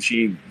because, like,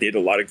 she did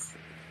a lot of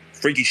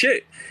freaky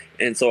shit.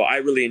 And so I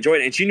really enjoyed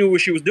it. And she knew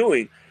what she was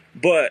doing.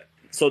 But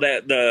so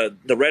that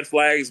the red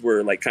flags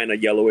were, like, kind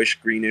of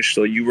yellowish, greenish.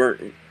 So you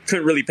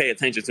couldn't really pay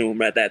attention to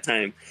them at that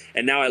time.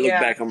 And now I look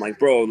back, I'm like,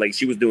 bro, like,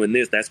 she was doing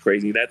this. That's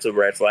crazy. That's a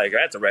red flag.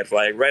 That's a red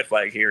flag. Red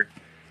flag here.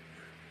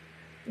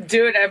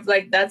 Dude, I'm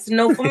like, that's a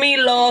no for me,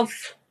 love.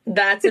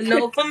 That's a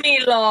no for me,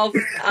 love.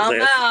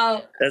 I'm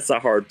out. That's a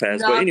hard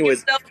pass. Knock but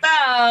anyways, yourself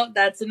out.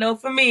 That's a no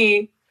for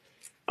me.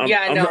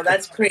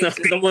 That's crazy.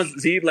 Someone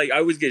see, like, I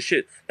always get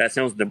shit. That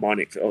sounds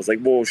demonic. I was like,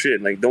 whoa,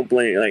 shit. Like, don't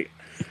blame. Like,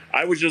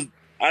 I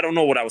don't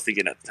know what I was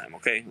thinking at the time.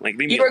 Okay, like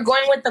you were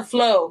going with the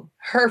flow.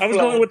 I was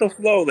going with the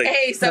flow. Like,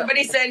 hey,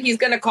 somebody said he's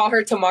gonna call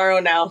her tomorrow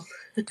now.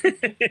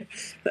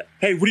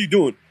 Hey, what are you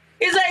doing?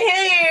 He's like,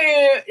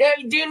 hey,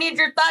 do you need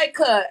your thigh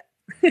cut?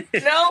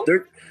 No,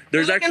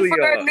 there's actually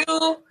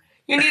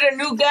you need a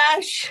new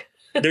gash.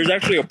 There's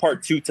actually a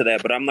part 2 to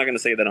that, but I'm not going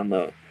to say that on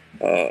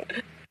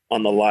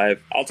the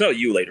live. I'll tell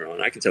you later on.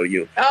 I can tell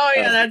you. Oh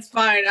yeah, that's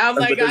fine. I'm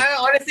like,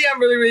 honestly, I'm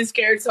really, really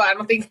scared, so I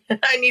don't think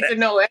I need to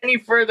know any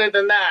further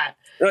than that.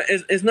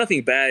 It's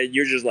nothing bad.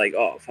 You're just like,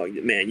 oh fuck,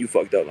 man, you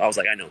fucked up. I was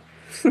like, I know,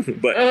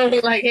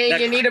 but like, hey,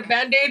 you need a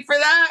Band-Aid for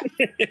that?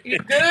 You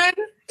good?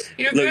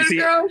 You good,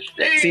 girl?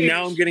 See,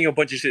 now I'm getting a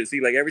bunch of shit. See,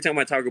 like every time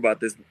I talk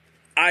about this,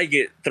 I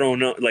get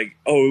thrown up like,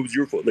 oh, it was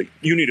your fault. Like,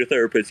 you need a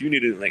therapist. You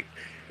need to, like,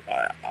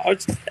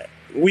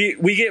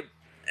 we get,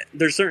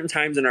 there's certain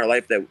times in our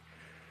life that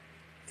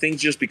things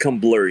just become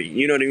blurry.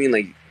 You know what I mean?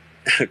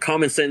 Like,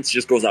 common sense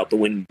just goes out the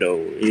window,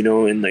 you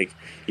know? And, like,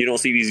 you don't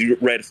see these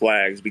red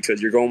flags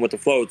because you're going with the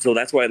flow. So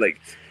that's why, like,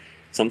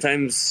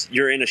 sometimes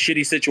you're in a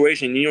shitty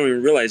situation and you don't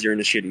even realize you're in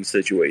a shitty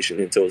situation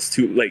until it's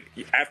too, like,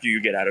 after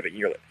you get out of it. And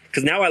you're like,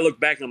 because now I look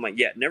back and I'm like,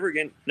 yeah, never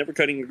again, never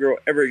cutting a girl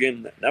ever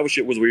again. That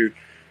shit was weird.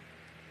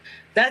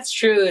 That's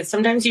true.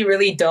 Sometimes you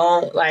really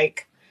don't,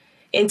 like,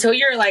 until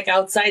you're, like,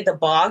 outside the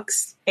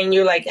box and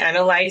you, like,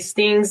 analyze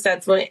things,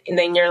 that's when, and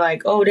then you're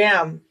like, oh,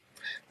 damn.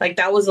 Like,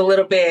 that was a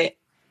little bit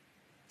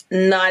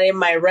not in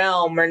my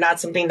realm or not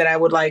something that I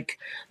would, like,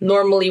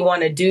 normally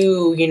want to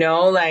do, you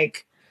know?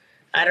 Like,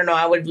 I don't know.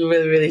 I would be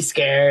really, really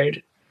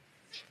scared.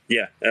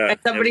 Yeah. And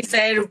somebody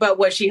said, but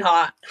was she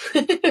hot?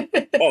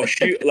 Oh,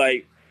 shoot.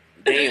 Like,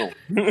 damn.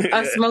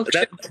 A smoke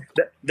show.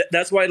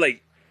 That's why,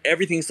 like,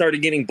 everything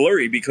started getting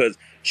blurry because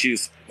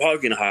she's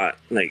fucking hot.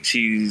 Like,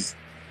 she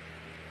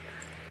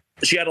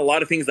had a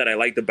lot of things that I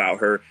liked about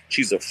her.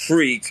 She's a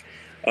freak.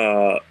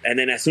 And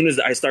then as soon as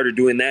I started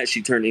doing that,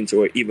 she turned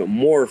into an even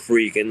more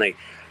freak. And, like,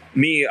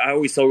 me, I'm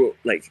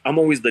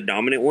always the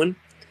dominant one.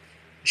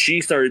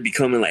 She started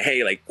becoming like,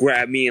 hey, like,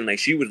 grab me. And, like,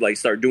 she would, like,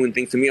 start doing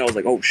things to me. I was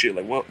like, oh, shit,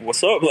 like,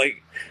 what's up?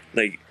 Like,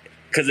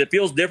 because it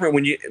feels different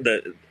when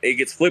it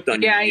gets flipped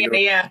on you.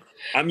 Yeah.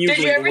 I'm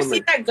usually. Did you ever see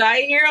that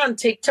guy here on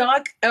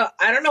TikTok?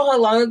 I don't know how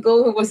long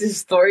ago it was his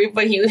story,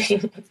 but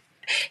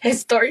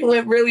his story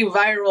went really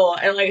viral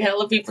and like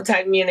hella people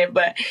tagged me in it.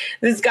 But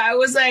this guy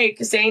was like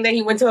saying that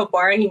he went to a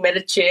bar and he met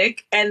a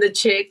chick, and the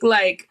chick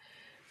like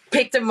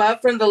picked him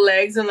up from the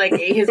legs and like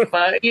ate his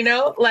butt, you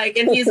know? Like,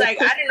 and he's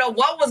like, I didn't know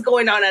what was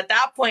going on at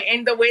that point.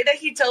 And the way that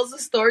he tells the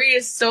story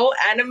is so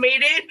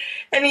animated.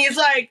 And he's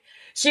like,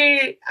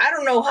 I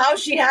don't know how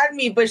she had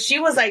me, but she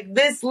was like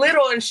this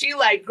little and she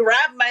like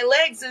grabbed my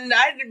legs and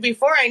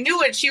before I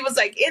knew it, she was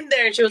like in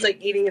there and she was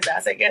like eating his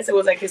ass. I guess it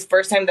was like his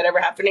first time that ever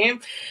happened to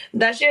him.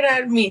 That shit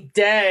had me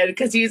dead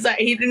because he's like,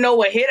 he didn't know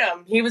what hit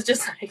him. He was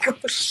just like,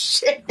 oh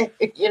shit,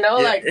 you know,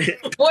 like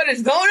what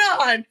is going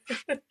on?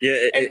 Yeah,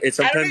 it's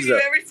sometimes. I don't know if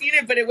you've ever seen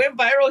it, but it went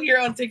viral here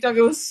on TikTok.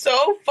 It was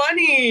so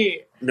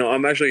funny. No,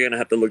 I'm actually gonna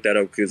have to look that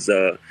up because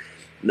it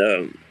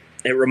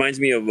reminds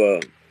me of.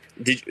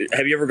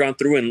 Have you ever gone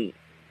through and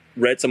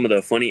read some of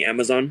the funny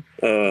Amazon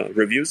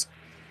reviews?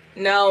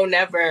 No,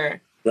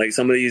 never. Like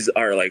some of these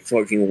are like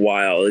fucking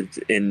wild,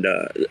 and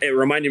it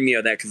reminded me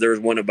of that because there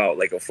was one about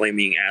like a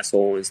flaming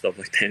asshole and stuff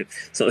like that.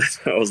 So that's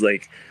why I was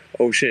like,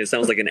 "Oh shit!" It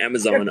sounds like an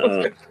Amazon.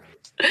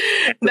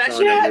 That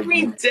shit had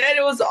me dead.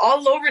 It was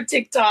all over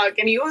TikTok,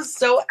 and he was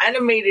so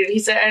animated. He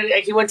said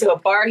like, he went to a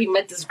bar, he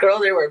met this girl,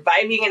 they were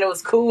vibing, and it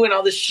was cool and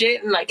all this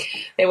shit, and like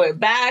they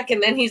went back,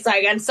 and then he's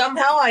like, and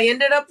somehow I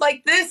ended up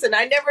like this, and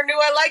I never knew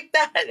I liked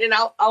that, and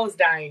I was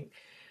dying.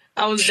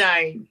 I was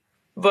dying.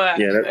 But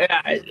yeah,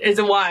 it's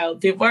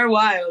wild. People are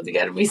wild. You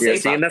gotta be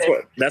safe. See, and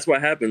that's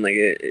what happened.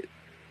 Like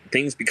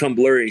things become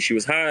blurry. She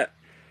was hot.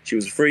 She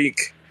was a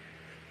freak.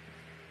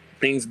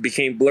 Things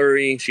became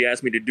blurry. She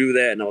asked me to do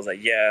that, and I was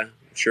like, yeah,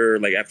 sure.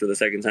 Like after the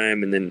second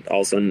time, and then all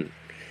of a sudden,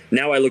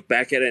 now I look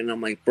back at it, and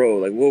I'm like, bro,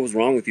 like what was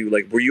wrong with you?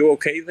 Like, were you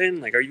okay then?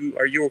 Like, are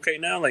you okay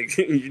now? Like,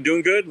 you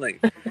doing good?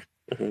 Like,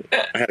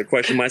 I had to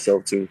question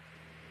myself too.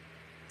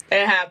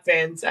 It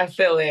happens. I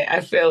feel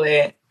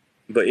it.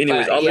 But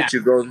anyways, I'll let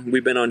you go.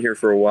 We've been on here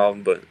for a while,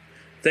 but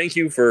thank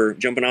you for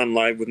jumping on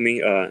live with me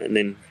and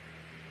then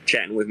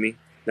chatting with me.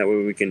 That way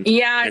we can.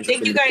 Yeah,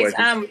 thank you guys.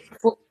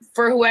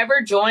 For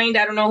whoever joined,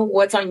 I don't know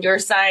what's on your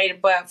side,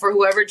 but for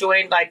whoever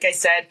joined, like I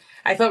said,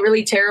 I felt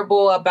really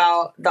terrible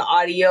about the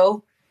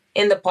audio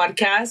in the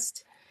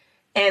podcast.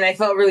 And I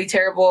felt really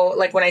terrible.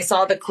 Like when I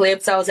saw the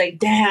clips, I was like,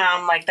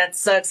 damn, like that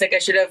sucks. Like I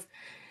should have.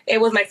 It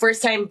was my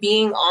first time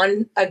being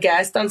on a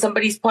guest on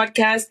somebody's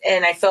podcast,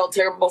 and I felt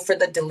terrible for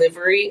the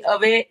delivery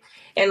of it.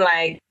 And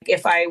like,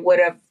 if I would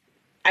have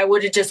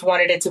just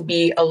wanted it to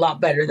be a lot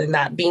better than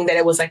that, being that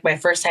it was like my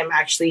first time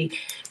actually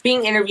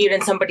being interviewed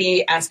and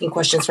somebody asking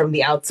questions from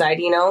the outside,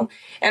 you know?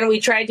 And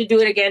we tried to do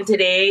it again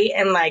today.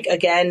 And like,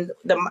 again,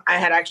 I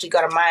had actually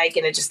got a mic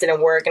and it just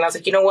didn't work. And I was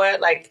like, you know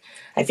what? Like,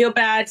 I feel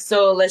bad.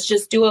 So let's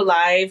just do a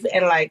live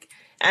and like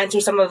answer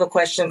some of the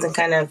questions and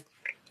kind of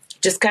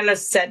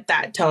set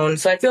that tone.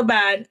 So I feel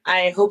bad.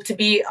 I hope to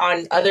be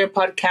on other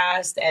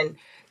podcasts and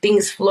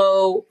things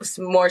flow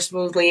more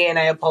smoothly. And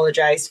I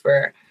apologize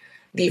for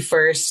the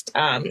first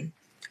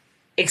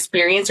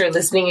experience or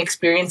listening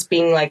experience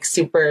being like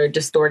super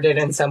distorted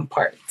in some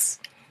parts.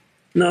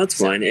 No, it's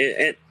fine.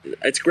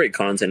 It's great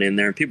content in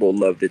there. People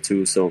loved it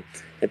too. So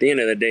at the end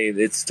of the day,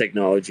 it's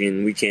technology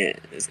and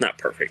it's not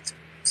perfect.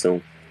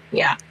 So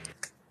yeah.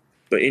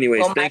 But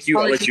anyways, thank you.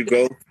 I'll let you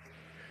go.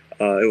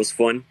 It was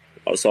fun.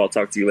 So I'll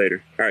talk to you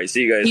later. All right.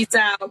 See you guys. Peace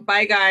out.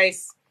 Bye,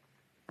 guys.